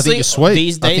 you're s- I think honestly, you're sweet.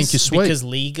 these I days, think you're sweet. because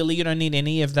legally you don't need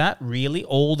any of that, really.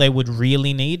 All they would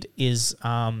really need is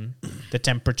the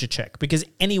temperature check. Because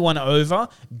anyone over,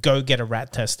 go get a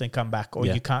rat test and come back, or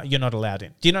Yeah. you're not allowed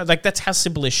in. Do you know, like, that's how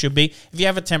simple it should be. If you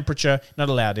have a temperature, not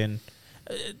allowed in.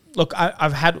 Look,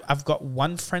 I've got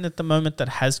one friend at the moment that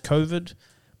has COVID,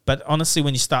 but honestly,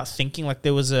 when you start thinking, like,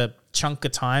 there was a chunk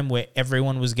of time where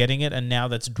everyone was getting it, and now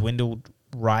that's dwindled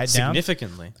right down.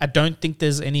 Significantly. I don't think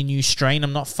there's any new strain.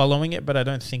 I'm not following it, but I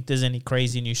don't think there's any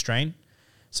crazy new strain.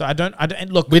 So I don't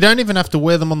and look, We don't even have to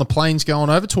wear them on the planes going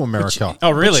over to America.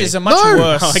 Oh, really? which is a much No.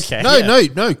 worse. Oh, okay. No, Yeah.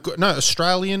 no,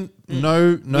 Australian,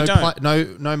 no don't.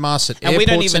 no masks at And airports we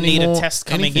don't even need anymore, a test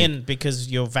coming anything. in because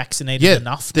you're vaccinated Yeah,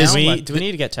 enough there's- now. Do we, Like, do we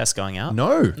need to get tests going out?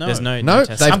 No, There's no no.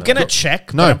 test. they've I'm gonna got-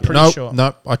 check, No, but I'm pretty sure.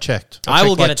 No, I checked. I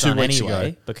will checked get like it 2 done weeks anyway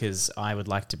ago. because I would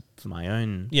like to, for my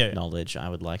own Yeah. knowledge, I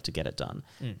would like to get it done.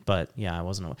 But yeah, I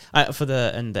wasn't aware.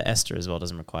 And the Esther as well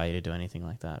doesn't require you to do anything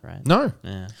like that, right? No.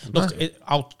 Yeah. Look,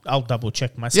 I'll double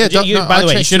check myself. Yeah, By the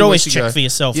way, you checked should 2 always weeks check ago. for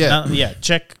yourself. Yeah.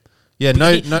 Check. Yeah,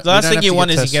 no. The last thing you want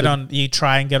is you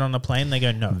try and get on the plane. They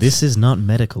go no, This is not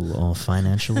medical or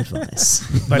financial advice.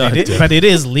 but it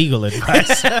is legal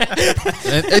advice.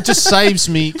 It just saves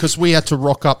me because we had to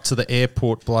rock up to the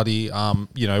airport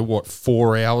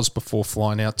 4 hours before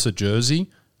flying out to Jersey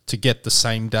to get the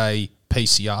same day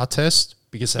PCR test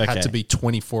because it had Okay. to be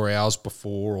 24 hours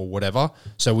before or whatever.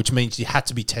 So which means you had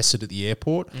to be tested at the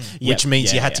airport, which Yep.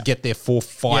 means you Yeah, had to yeah. get there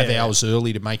 5 Yeah. hours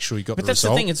early to make sure you got But the that's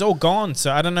result. the thing; it's all gone.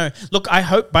 So I don't know. Look, I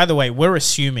hope. By the way, we're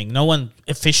assuming no one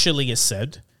officially has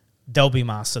said there'll be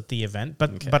masks at the event,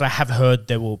 but I have heard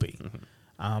there will be.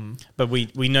 But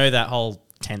we know that whole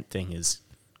tent thing is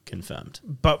confirmed.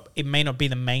 But it may not be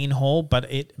the main hall. But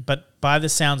by the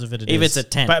sounds of it, it is. If it's a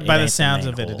tent, But it by the ain't the sounds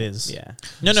main of it, hall. it is. Yeah.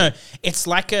 No. It's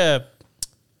like a.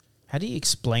 How do you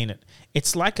explain it?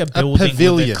 It's like a building with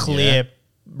pavilion, a clear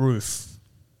roof.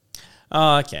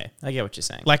 Oh, okay. I get what you're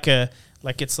saying. It's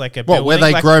like a What, building. where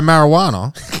they like, grow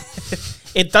marijuana?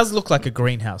 It does look like a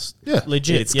greenhouse. Yeah.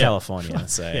 Legit. It's yeah. California,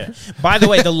 so Yeah. By the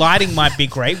way, the lighting might be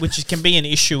great, which can be an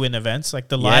issue in events. Like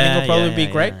the lighting will probably be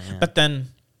great,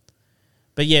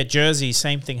 but yeah, Jersey,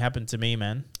 same thing happened to me,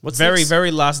 man. What's very this?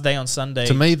 very last day on Sunday.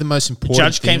 To me, the most the important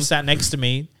judge thing... came sat next to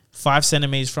me, 5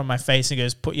 centimeters from my face, and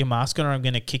goes, "Put your mask on, or I'm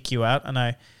going to kick you out." And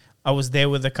I was there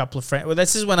with a couple of friends. Well,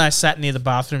 this is when I sat near the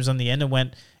bathrooms on the end and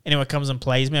went, "Anyone comes and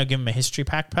plays me, I'll give him a history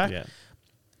pack." yeah.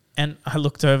 And I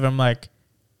looked over, I'm like,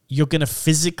 you're going to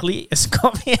physically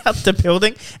escort me out the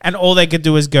building? And all they could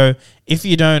do is go, if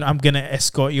you don't, I'm going to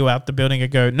escort you out the building. I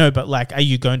go, no, but like, are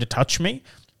you going to touch me?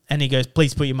 And he goes,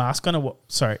 please put your mask on. Or what?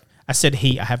 Sorry. I said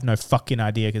I have no fucking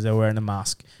idea because they're wearing a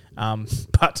mask.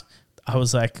 But I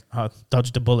was like, oh,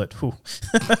 dodged a bullet. Whew.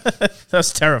 I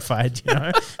was terrified, you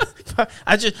know. But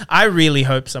I really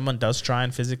hope someone does try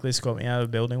and physically escort me out of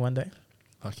a building one day.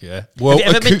 Fuck yeah. Well, Have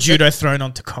you ever been judo thrown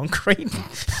onto concrete?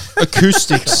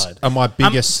 acoustics are my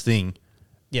biggest thing.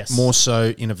 Yes. More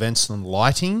so in events than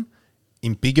lighting.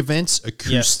 In big events,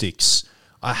 acoustics.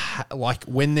 Like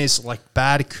when there's like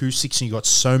bad acoustics and you got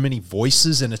so many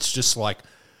voices and it's just like,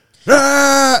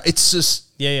 it's just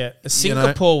Yeah.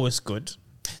 Singapore was good.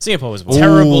 Singapore was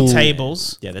Terrible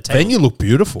tables. Yeah, the tables. venue looked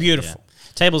beautiful. Beautiful.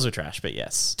 Tables were trash, but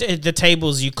yes. The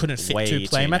tables you couldn't fit Way two too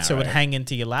playmats, so it would narrow. hang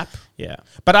into your lap. Yeah.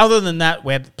 But other than that,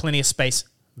 we had plenty of space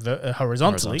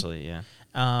horizontally. Horizontally,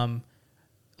 yeah.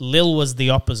 Lille was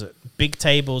the opposite. Big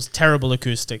tables, terrible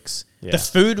acoustics. Yeah. The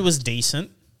food was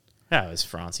decent. That was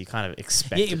France. You kind of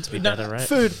expect it to be better, right?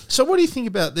 Food. So what do you think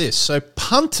about this? So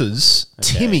punters,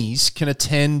 Okay. Timmies can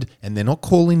attend, and they're not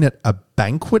calling it a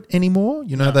banquet anymore.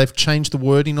 You know, they've changed the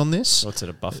wording on this. What's it,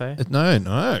 a buffet?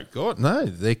 No, God, no.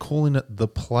 They're calling it the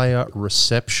player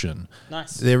reception.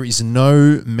 Nice. There is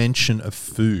no mention of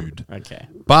food. Okay.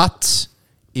 But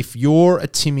if you're a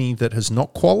Timmy that has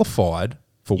not qualified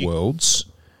for Worlds,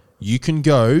 you can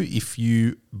go if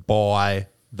you buy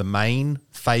the main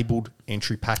Fabled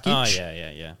entry package. Oh,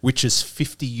 yeah. Which is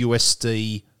 50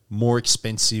 USD more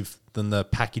expensive than the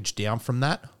package down from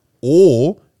that.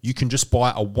 Or you can just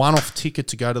buy a one-off ticket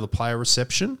to go to the player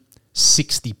reception,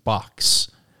 $60.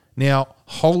 Now,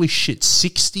 holy shit,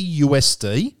 60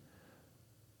 USD?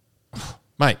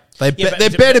 Mate, there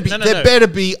better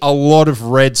be a lot of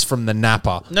reds from the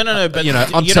Napa. No, but you know,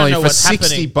 I'm you telling don't you, know for what's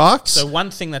 $60, happening. So one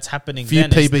thing that's happening Few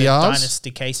then is the PBRs. Dynasty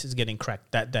case is getting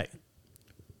cracked that day.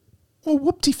 well,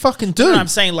 whoop-de fucking do. No, I'm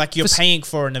saying like you're For- paying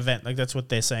for an event. Like that's what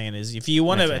they're saying is if you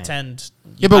want to Okay. attend,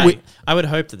 Yeah, but I would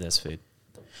hope that there's food.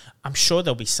 I'm sure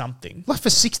there'll be something. like for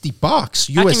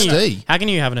 $60 How USD. How can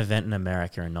you have an event in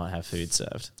America and not have food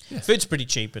served? Food's pretty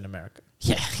cheap in America,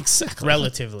 Yeah, exactly.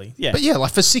 relatively. Yeah. But yeah,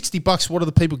 like for $60, what are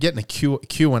the people getting? A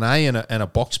Q&A and a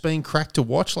box being cracked to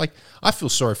watch? Like, I feel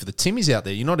sorry for the Timmies out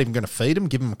there. You're not even going to feed them,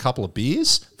 give them a couple of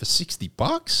beers for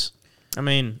 $60? I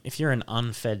mean, if you're an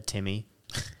unfed Timmy,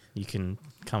 you can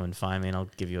come and find me and I'll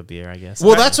give you a beer, I guess.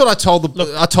 Well, that's what I told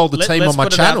the team let's on my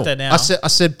put it out channel. there now. I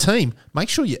said, team, make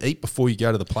sure you eat before you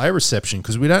go to the player reception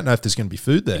because we don't know if there's going to be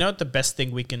food there. You know what the best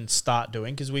thing we can start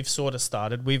doing, because we've sort of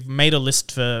started, we've made a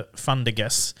list for fun to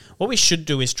guess. What we should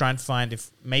do is try and find,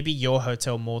 if maybe your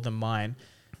hotel more than mine,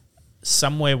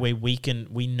 somewhere where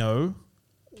we know,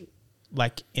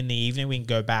 like in the evening we can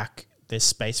go back, there's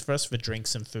space for us for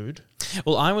drinks and food.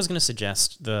 Well, I was going to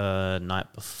suggest the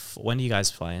night before. When do you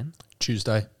guys play in?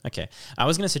 Tuesday. Okay. I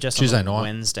was going to suggest Tuesday on night.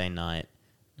 Wednesday night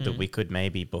that we could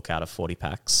maybe book out of 40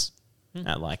 packs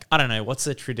at like, I don't know, what's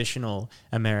a traditional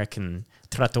American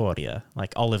trattoria?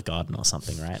 Like Olive Garden or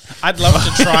something, right? I'd love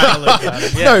to try Olive Garden.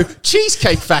 Yeah. No,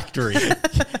 Cheesecake Factory.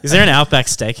 Is there an Outback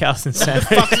Steakhouse in San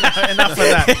Fuck no, enough of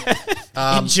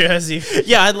that. In Jersey.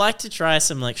 Yeah, I'd like to try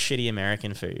some like shitty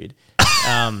American food.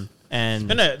 And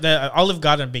No, the Olive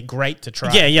Garden would be great to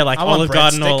try. Yeah, like I want Olive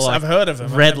Garden or breadsticks. like I've heard of them.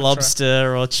 I've Red never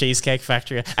Lobster or Cheesecake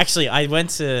Factory. Actually, I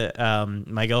went to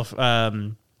my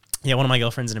one of my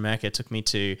girlfriends in America took me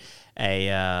to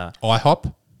a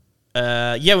IHOP.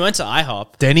 we went to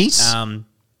IHOP. Denny's. We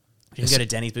didn't go to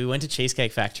Denny's, but we went to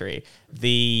Cheesecake Factory.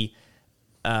 The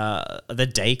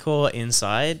decor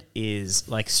inside is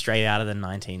like straight out of the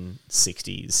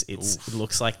 1960s. It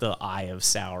looks like the Eye of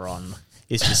Sauron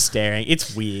is just staring.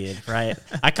 It's weird, right?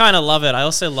 I kind of love it. I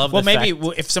also love Well, the maybe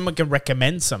fact- if someone can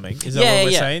recommend something, is that what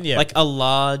we're saying? Yeah. Like a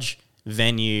large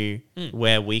venue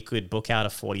where we could book out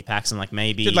of 40 packs and like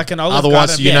maybe Dude, like an Olive Otherwise,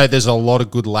 Garden. you know, there's a lot of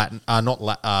good Latin,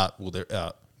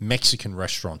 Mexican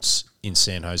restaurants in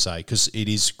San Jose because it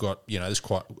is got, you know, there's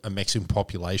quite a Mexican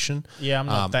population. Yeah, I'm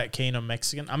not that keen on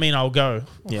Mexican. I mean, I'll go.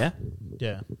 yeah.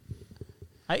 Yeah.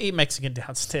 I eat Mexican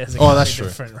downstairs. It Oh, can that's be true.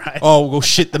 different, right? Oh, well,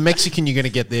 shit! The Mexican you're going to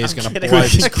get there is going to kidding. blow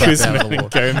this crap Guzman out of the and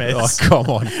water. Gomez. Oh, come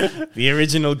on! The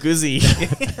original Guzzi.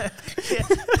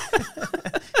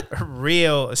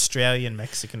 Real Australian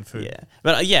Mexican food. Yeah.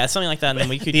 But something like that. And then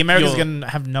we could. The Americans going to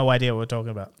have no idea what we're talking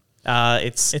about.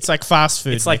 It's It's like fast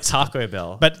food. it's like Mexican, Taco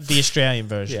Bell. but the Australian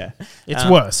version. Yeah. It's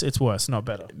worse. It's worse, not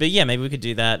better. But yeah, maybe we could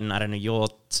do that. And I don't know, your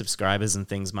subscribers and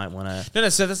things might want to No,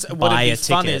 so that's what Buy would be a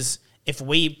fun ticket. is if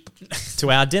we... to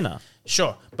our dinner.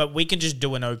 Sure, but we can just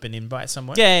do an open invite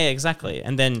somewhere. Yeah, exactly.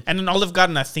 And then And an Olive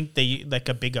Garden, I think they like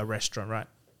a bigger restaurant, right?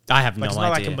 I have Like, no it's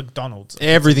not idea. like a McDonald's.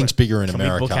 Everything's bigger in Can we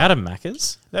America. book out of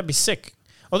Macca's? That'd be sick.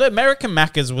 Although American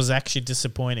Macca's was actually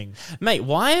disappointing. Mate,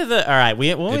 why are the... All right,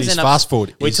 we always is end up... fast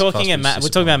food. We're Is talking, fast food we're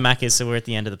talking about Macca's, so we're at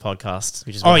the end of the podcast,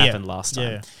 which is what happened last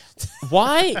time. Yeah.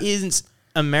 Why isn't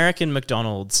American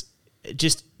McDonald's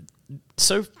just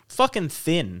so fucking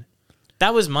thin?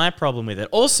 That was my problem with it.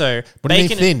 Also, What do you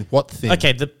mean thin? What thin?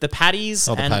 Okay, the patties,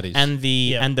 Oh, the and, patties. and the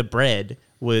Yeah. and the bread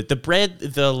were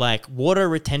the like water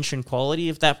retention quality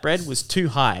of that bread was too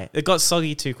high. It got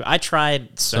soggy too quick. I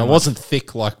tried so So it much. wasn't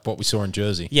thick like what we saw in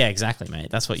Jersey. Yeah, exactly, mate.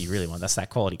 That's what you really want. That's that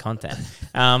quality content.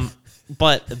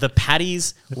 But the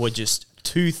patties were just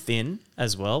too thin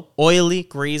as well. Oily,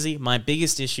 greasy. My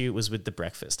biggest issue was with the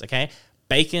breakfast, okay?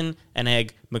 Bacon and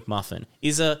egg McMuffin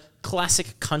is a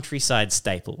classic countryside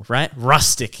staple, right?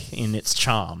 Rustic in its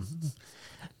charm.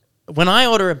 When I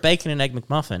order a bacon and egg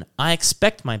McMuffin, I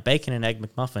expect my bacon and egg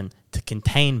McMuffin to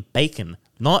contain bacon,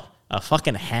 not a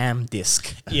fucking ham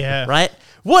disc. Yeah. Right?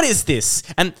 What is this?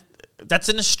 And That's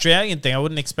an Australian thing. I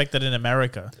wouldn't expect that in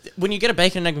America. when you get a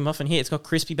bacon and egg McMuffin here, it's got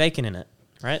crispy bacon in it,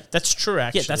 right? That's true,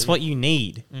 actually. Yeah, that's what you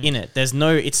need in it.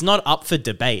 It's not up for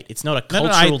debate. It's not a No,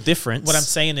 cultural I- difference. What I'm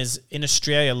saying is, in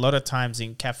Australia, a lot of times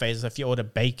in cafes, if you order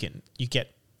bacon, you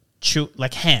get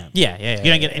like ham. Yeah. You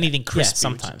don't get anything crispy. Yeah,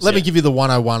 sometimes. Let me give you the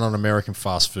 101 on American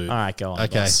fast food. All right, go on.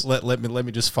 Okay, boss. let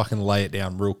me just fucking lay it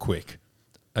down real quick.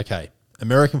 Okay,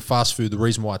 American fast food, the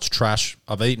reason why it's trash,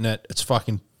 I've eaten it, it's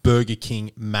fucking Burger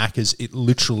King, Macca's, it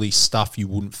literally stuff you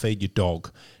wouldn't feed your dog.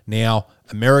 Now,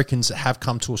 Americans that have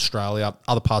come to Australia,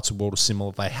 other parts of the world are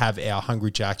similar. They have our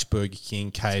Hungry Jack's, Burger King,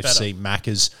 KFC,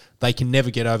 Macca's. They can never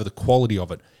get over the quality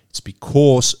of it. It's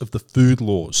because of the food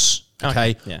laws.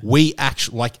 Okay, yeah. we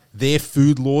actually like their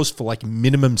food laws for like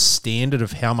minimum standard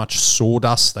of how much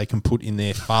sawdust they can put in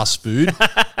their fast food.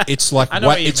 It's like I know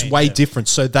what you it's mean, way yeah. different.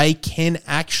 So they can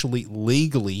actually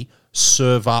legally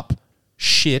serve up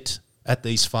shit at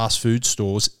these fast food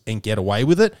stores and get away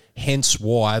with it. Hence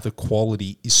why the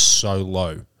quality is so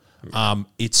low.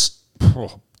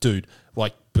 Dude,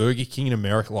 like Burger King in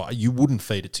America, like you wouldn't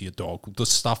feed it to your dog. The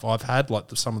stuff I've had, like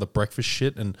some of the breakfast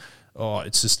shit, and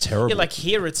it's just terrible. Yeah, like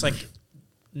here, it's like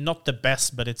not the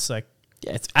best, but it's like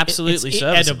Yeah, it's absolutely it's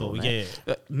serviceable, edible, mate.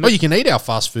 yeah. you can eat our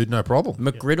fast food, no problem.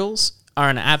 McGriddles are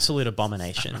an absolute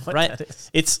abomination, what right? that is.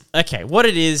 It's okay. What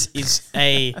it is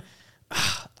a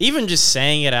even just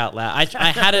saying it out loud.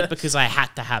 I had it because I had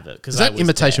to have it because Is that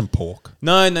imitation pork?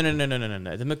 No. The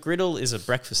McGriddle is a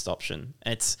breakfast option.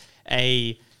 It's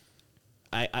I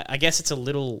guess it's a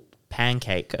little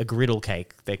pancake, a griddle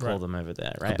cake they call them over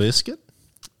there, right? A biscuit?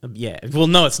 Yeah. Well,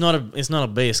 no, it's not a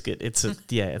biscuit. It's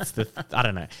it's the I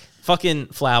don't know, fucking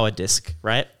flour disc,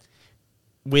 right?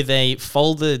 With a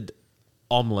folded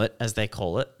omelet, as they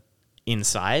call it,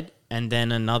 inside, and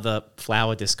then another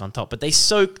flour disc on top. But they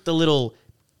soak the little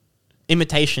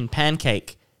imitation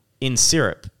pancake in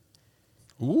syrup.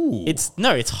 Ooh. It's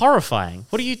horrifying.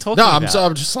 What are you talking No, about?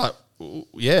 I'm just like, ooh,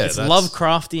 yeah. It's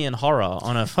Lovecraftian horror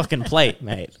on a fucking plate,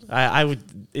 mate. I would.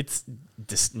 It's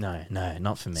just no,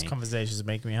 not for me. conversations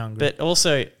make me hungry. But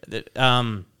also,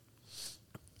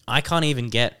 I can't even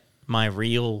get my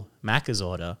real Macca's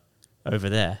order over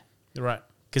there right.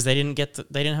 because they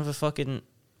didn't have a fucking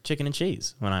chicken and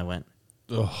cheese when I went.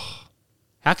 Ugh.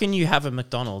 How can you have a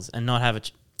McDonald's and not have a?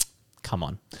 Come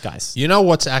on, guys. You know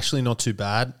what's actually not too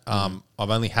bad? I've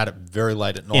only had it very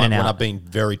late at night when In-N-Out. I've been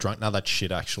very drunk. Now that's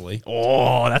shit, actually.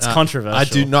 Oh, that's controversial. I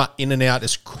do not. In-N-Out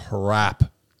is crap.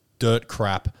 Dirt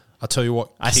crap. I'll tell you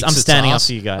what. I'm kicks its standing up ass.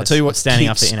 for you guys. I'll tell you what. I'm standing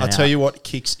up kicks, for I'll In-N-Out. tell you what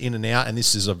kicks In-N-Out, and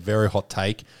this is a very hot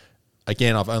take.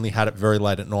 Again, I've only had it very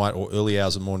late at night or early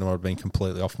hours of the morning where I've been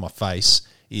completely off my face.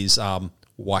 Is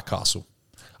White Castle.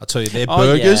 I'll tell you, their Oh,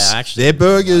 yeah, burgers, actually, their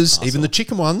burgers, White Castle. even the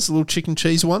chicken ones, the little chicken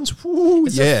cheese ones. Woo,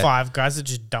 Is yeah. it Five Guys that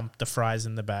just dump the fries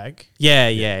in the bag? Yeah.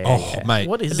 Oh, yeah. mate.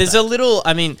 What is There's that? a little.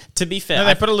 I mean, to be fair, No,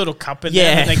 they put a little cup in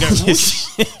there and they go, whoosh.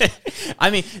 I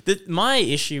mean, my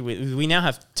issue with we now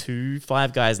have 2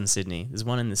 Five Guys in Sydney. There's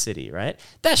one in the city, right?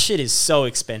 That shit is so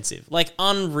expensive, like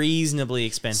unreasonably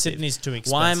expensive. Sydney's too Why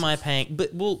expensive. am I paying?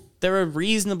 But there are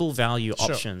reasonable value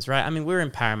options, right? I mean, we're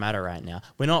in Parramatta right now.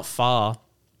 We're not far.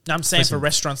 No, I'm saying for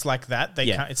restaurants like that, they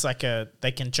Yeah. can't, it's like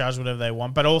they can charge whatever they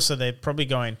want, but also they're probably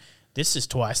going, this is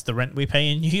twice the rent we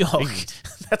pay in New York.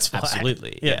 That's why.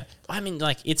 Absolutely, yeah. I mean,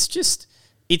 like it's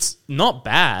not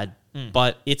bad,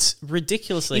 but it's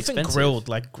ridiculously Even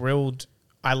expensive. grilled,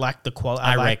 I like the quality.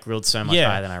 I rate grilled so much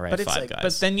higher than I rate but it's Five like- Guys.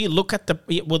 But then you look at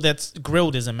that's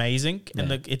grilled is amazing,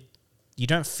 and you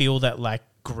don't feel that like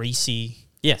greasy.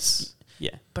 Yes,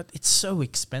 yeah. But it's so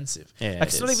expensive. Yeah, like, it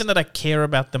it's not is. even that I care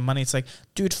about the money. It's like,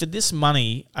 dude, for this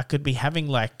money, I could be having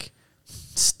like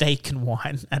steak and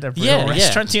wine at a real Yeah, yeah.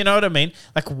 restaurant. Do you know what I mean?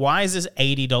 Like, why is this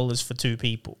 $80 for 2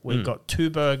 people? We've got 2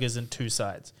 burgers and 2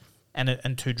 sides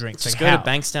and 2 drinks. Just Like, go how? to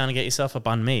Bankstown and get yourself a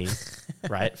banh mi,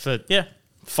 right? For Yeah.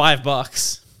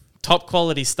 $5, top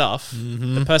quality stuff.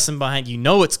 Mm-hmm. The person behind you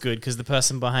know it's good because the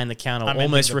person behind the counter I'm ending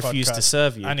almost the refused to podcast.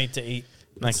 serve you. I need to eat.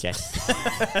 Okay,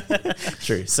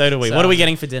 true. So do we. So- What are we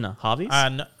getting for dinner? Harvey's.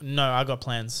 No, I got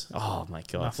plans. Oh my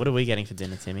god! Nothing. What are we getting for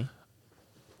dinner, Timmy?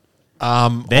 They're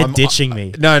I'm- ditching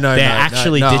me. No, They're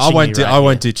actually I ditching won't. me right I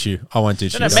won't here. ditch you. I won't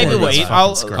ditch you. No, Don't maybe worry we'll about eat. that.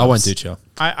 I'll- I won't ditch you.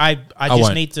 I won't.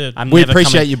 just need to. I'm We never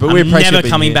appreciate coming- you, but I'm we appreciate never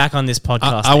being coming here. back on this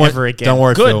podcast I won't. ever again. Don't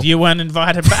worry, Good, Phil. you weren't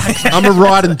invited back. I'm a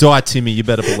ride and die, Timmy. You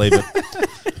better believe it.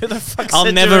 Who the fuck I'll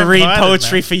said never you're read invited,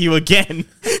 poetry man? for you again.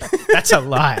 That's a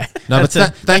lie. No, That's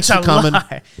but thanks that's for a coming.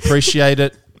 lie. Appreciate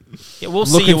it. Yeah, we'll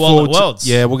see Looking you all forward at to- Worlds.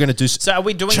 Yeah, we're gonna do. So are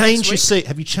we doing change next your week? seat?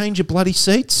 Have you changed your bloody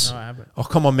seats? No, I haven't. Oh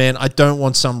come on, man! I don't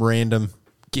want some random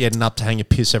getting up to hang a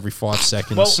piss every 5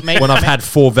 seconds Well, maybe- when I've had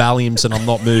 4 Valiums and I'm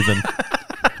not moving.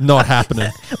 Not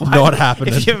happening. Not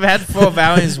happening. If you've had 4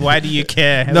 Valiums, why do you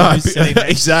care? No, Who's sitting next-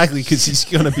 exactly, because he's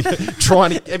going to be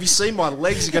trying to. Have you seen my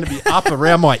legs are going to be up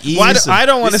around my ears? Why do, and- I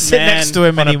don't want to This sit man next to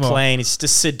him on anymore. a plane. It's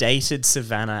just a sedated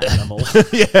savannah animal.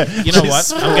 yeah. You know what? Just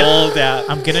sprawled out.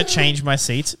 I'm gonna change my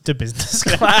seat to business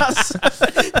class.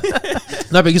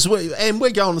 No, because we're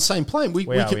going on the same plane. We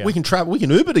We are. can travel. We can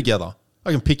Uber together.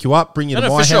 I can pick you up, bring you No, to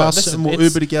no, my for sure. house, Listen, and we'll it's-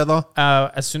 Uber together.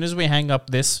 As soon as we hang up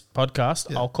this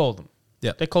podcast, I'll call them.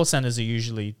 Yeah. Their call centers are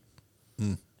usually,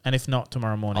 and if not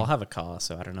tomorrow morning, I'll have a car,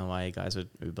 so I don't know why you guys would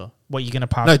Uber. what you gonna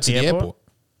park No, at to the airport.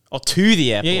 Oh, to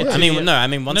the airport. Yeah, I to mean, the- no. I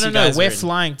mean, once no, you no, guys we're are in-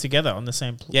 flying together on the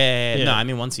same plane. Yeah. Yeah. No, I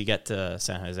mean, once you get to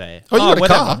San Jose, Oh, you got a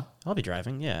whatever. car? I'll be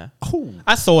driving. Yeah, Oh,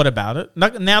 I thought about it.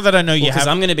 Now that I know you because have,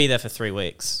 I'm going to be there for 3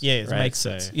 weeks. yeah, it right? makes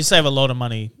So- sense. You save a lot of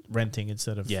money renting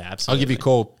instead of. Yeah, I'll absolutely. give you a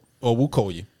call, or we'll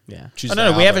call you. Yeah. Oh, Tuesday.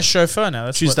 no, we have Arvo. a chauffeur now.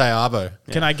 That's Tuesday Arvo.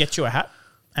 Can I get you a hat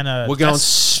and a? We're going vest?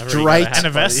 straight hat. and a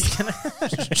vest.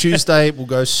 Tuesday. We'll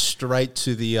go straight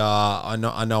to the. I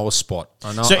know a spot.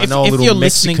 I know. So I if, know a if little you're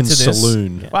listening to Mexican this,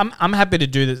 saloon. well, I'm happy to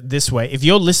do this way. If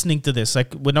you're listening to this,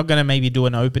 like we're not going to maybe do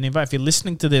an open invite. If you're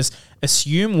listening to this,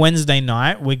 assume Wednesday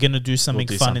night we're going to do something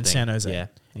do fun in something. San Jose. Yeah,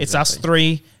 It's us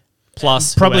exactly. 3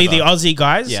 Plus probably whoever. the Aussie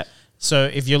guys. Yeah. So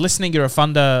if you're listening, you're a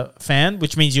Thunder fan,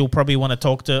 which means you'll probably want to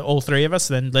talk to all 3 of us.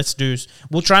 Then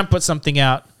we'll try and put something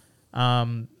out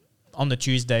on the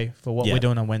Tuesday for what Yeah. we're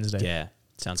doing on Wednesday. Yeah,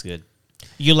 sounds good.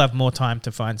 You'll have more time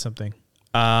to find something.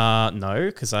 No,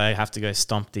 because I have to go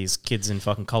stomp these kids in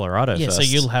fucking Colorado Yeah, first. so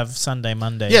you'll have Sunday,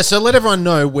 Monday. Yeah, so let everyone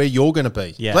know where you're going to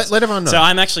be. Yeah. Let everyone know. So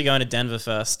I'm actually going to Denver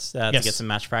first to Yes. get some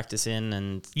match practice in,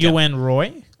 and You and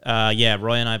Roy? yeah,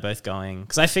 Roy and I both going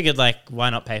because I figured like why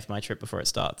not pay for my trip before it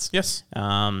starts. Yes.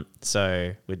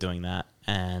 So we're doing that,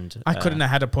 and I couldn't have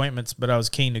had appointments, but I was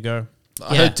keen to go.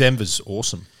 I yeah. heard Denver's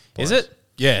awesome. Is it?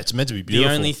 Yeah, it's meant to be beautiful.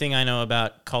 The only thing I know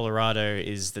about Colorado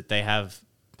is that they have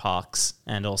parks,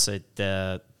 and also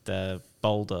the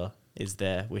boulder is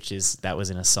there, that was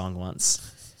in a song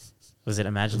once. Was it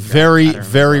Imagine? very, I don't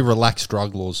very remember. relaxed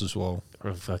drug laws as well.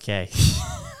 Okay.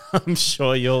 I'm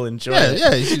sure you'll enjoy Yeah, it.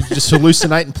 yeah. You can just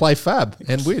hallucinate and play fab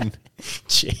and win.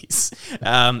 Jeez.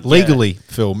 Legally,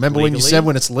 Phil. Remember when you Legally? said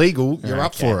when it's legal, Yeah. you're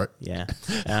up Okay. for it. Yeah.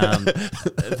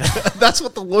 That's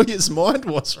what the lawyer's mind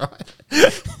was, right?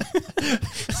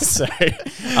 So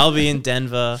I'll be in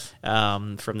Denver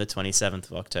from the 27th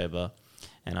of October,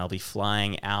 and I'll be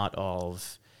flying out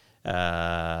of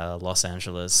Los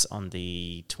Angeles on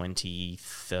the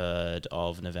 23rd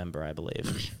of November, I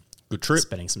believe. Good trip.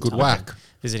 Spending some Good time whack.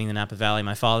 visiting the Napa Valley.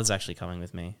 My father's actually coming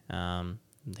with me.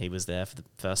 He was there for the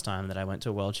first time that I went to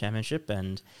a world championship,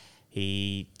 and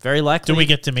he very likely. Do we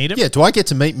get to meet him? Yeah, do I get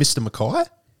to meet Mr. Mackay?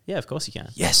 Yeah, of course you can.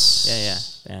 Yes.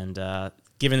 Yeah. And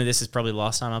given that this is probably the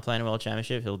last time I play in a world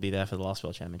championship, he'll be there for the last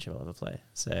world championship I'll ever play.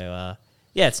 So,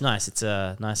 yeah, it's nice. It's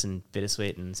nice and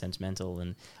bittersweet and sentimental.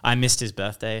 And I missed his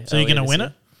birthday. So you're earlier going to this win year.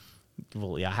 it?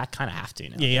 Well, yeah, I kind of have to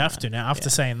now. Yeah, you don't have I? to now. After Yeah.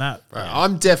 saying that. Right,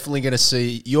 I'm definitely going to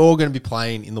see. You're going to be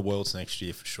playing in the Worlds next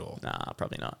year for sure. Nah,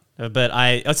 probably not. But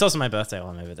it's also my birthday while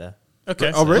I'm over there.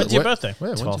 Okay. Oh, really? When's your Where- birthday? where?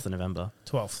 When's 12th of November.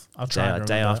 12th. I'll try and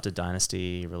Day remember after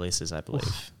Dynasty releases, I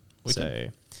believe. So,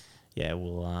 yeah,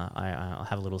 we'll I'll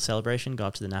have a little celebration. Go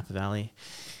up to the Napa Valley,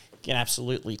 get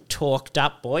absolutely talked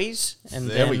up, boys, and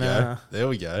There then, we go. There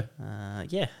we go.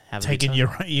 Yeah, have Taking a good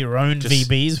time. your own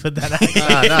VBs with that.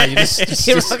 No, you just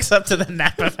He walks up to the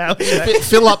Napa Valley.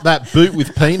 fill up that boot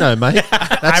with Pinot, mate.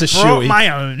 That's a I brought shoey. my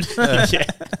own.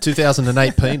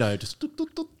 2008 Pinot. Just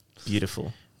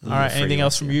Beautiful. All right. Free Anything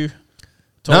else love, from yeah. you?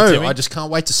 Talk to No, me. I just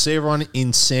can't wait to see everyone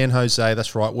in San Jose.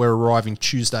 That's right. We're arriving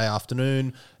Tuesday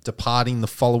afternoon. departing the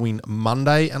following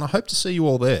Monday, and I hope to see you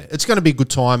all there. It's going to be a good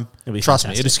time. It'll be Trust me,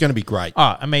 fantastic. it's going to be great.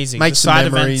 Oh, amazing. Make the some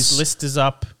side memories. events list is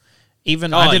up.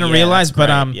 Even Oh, I didn't yeah, realize, that's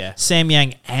but great, yeah. Sam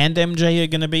Yang and MJ are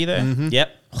going to be there. Yep.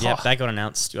 Yep. Oh. That got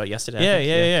announced yesterday. I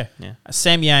Yeah, think. yeah.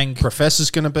 Sam Yang,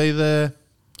 Professor's going to be there.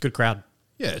 Good crowd.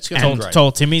 Yeah, it's going to be told, great.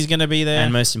 told Timmy's going to be there.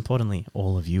 And most importantly,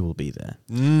 all of you will be there.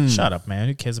 Shut up, man.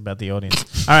 Who cares about the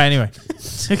audience? All right, anyway.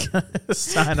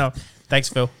 Sign off. Thanks,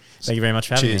 Phil. Thank you very much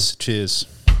for having me. Cheers.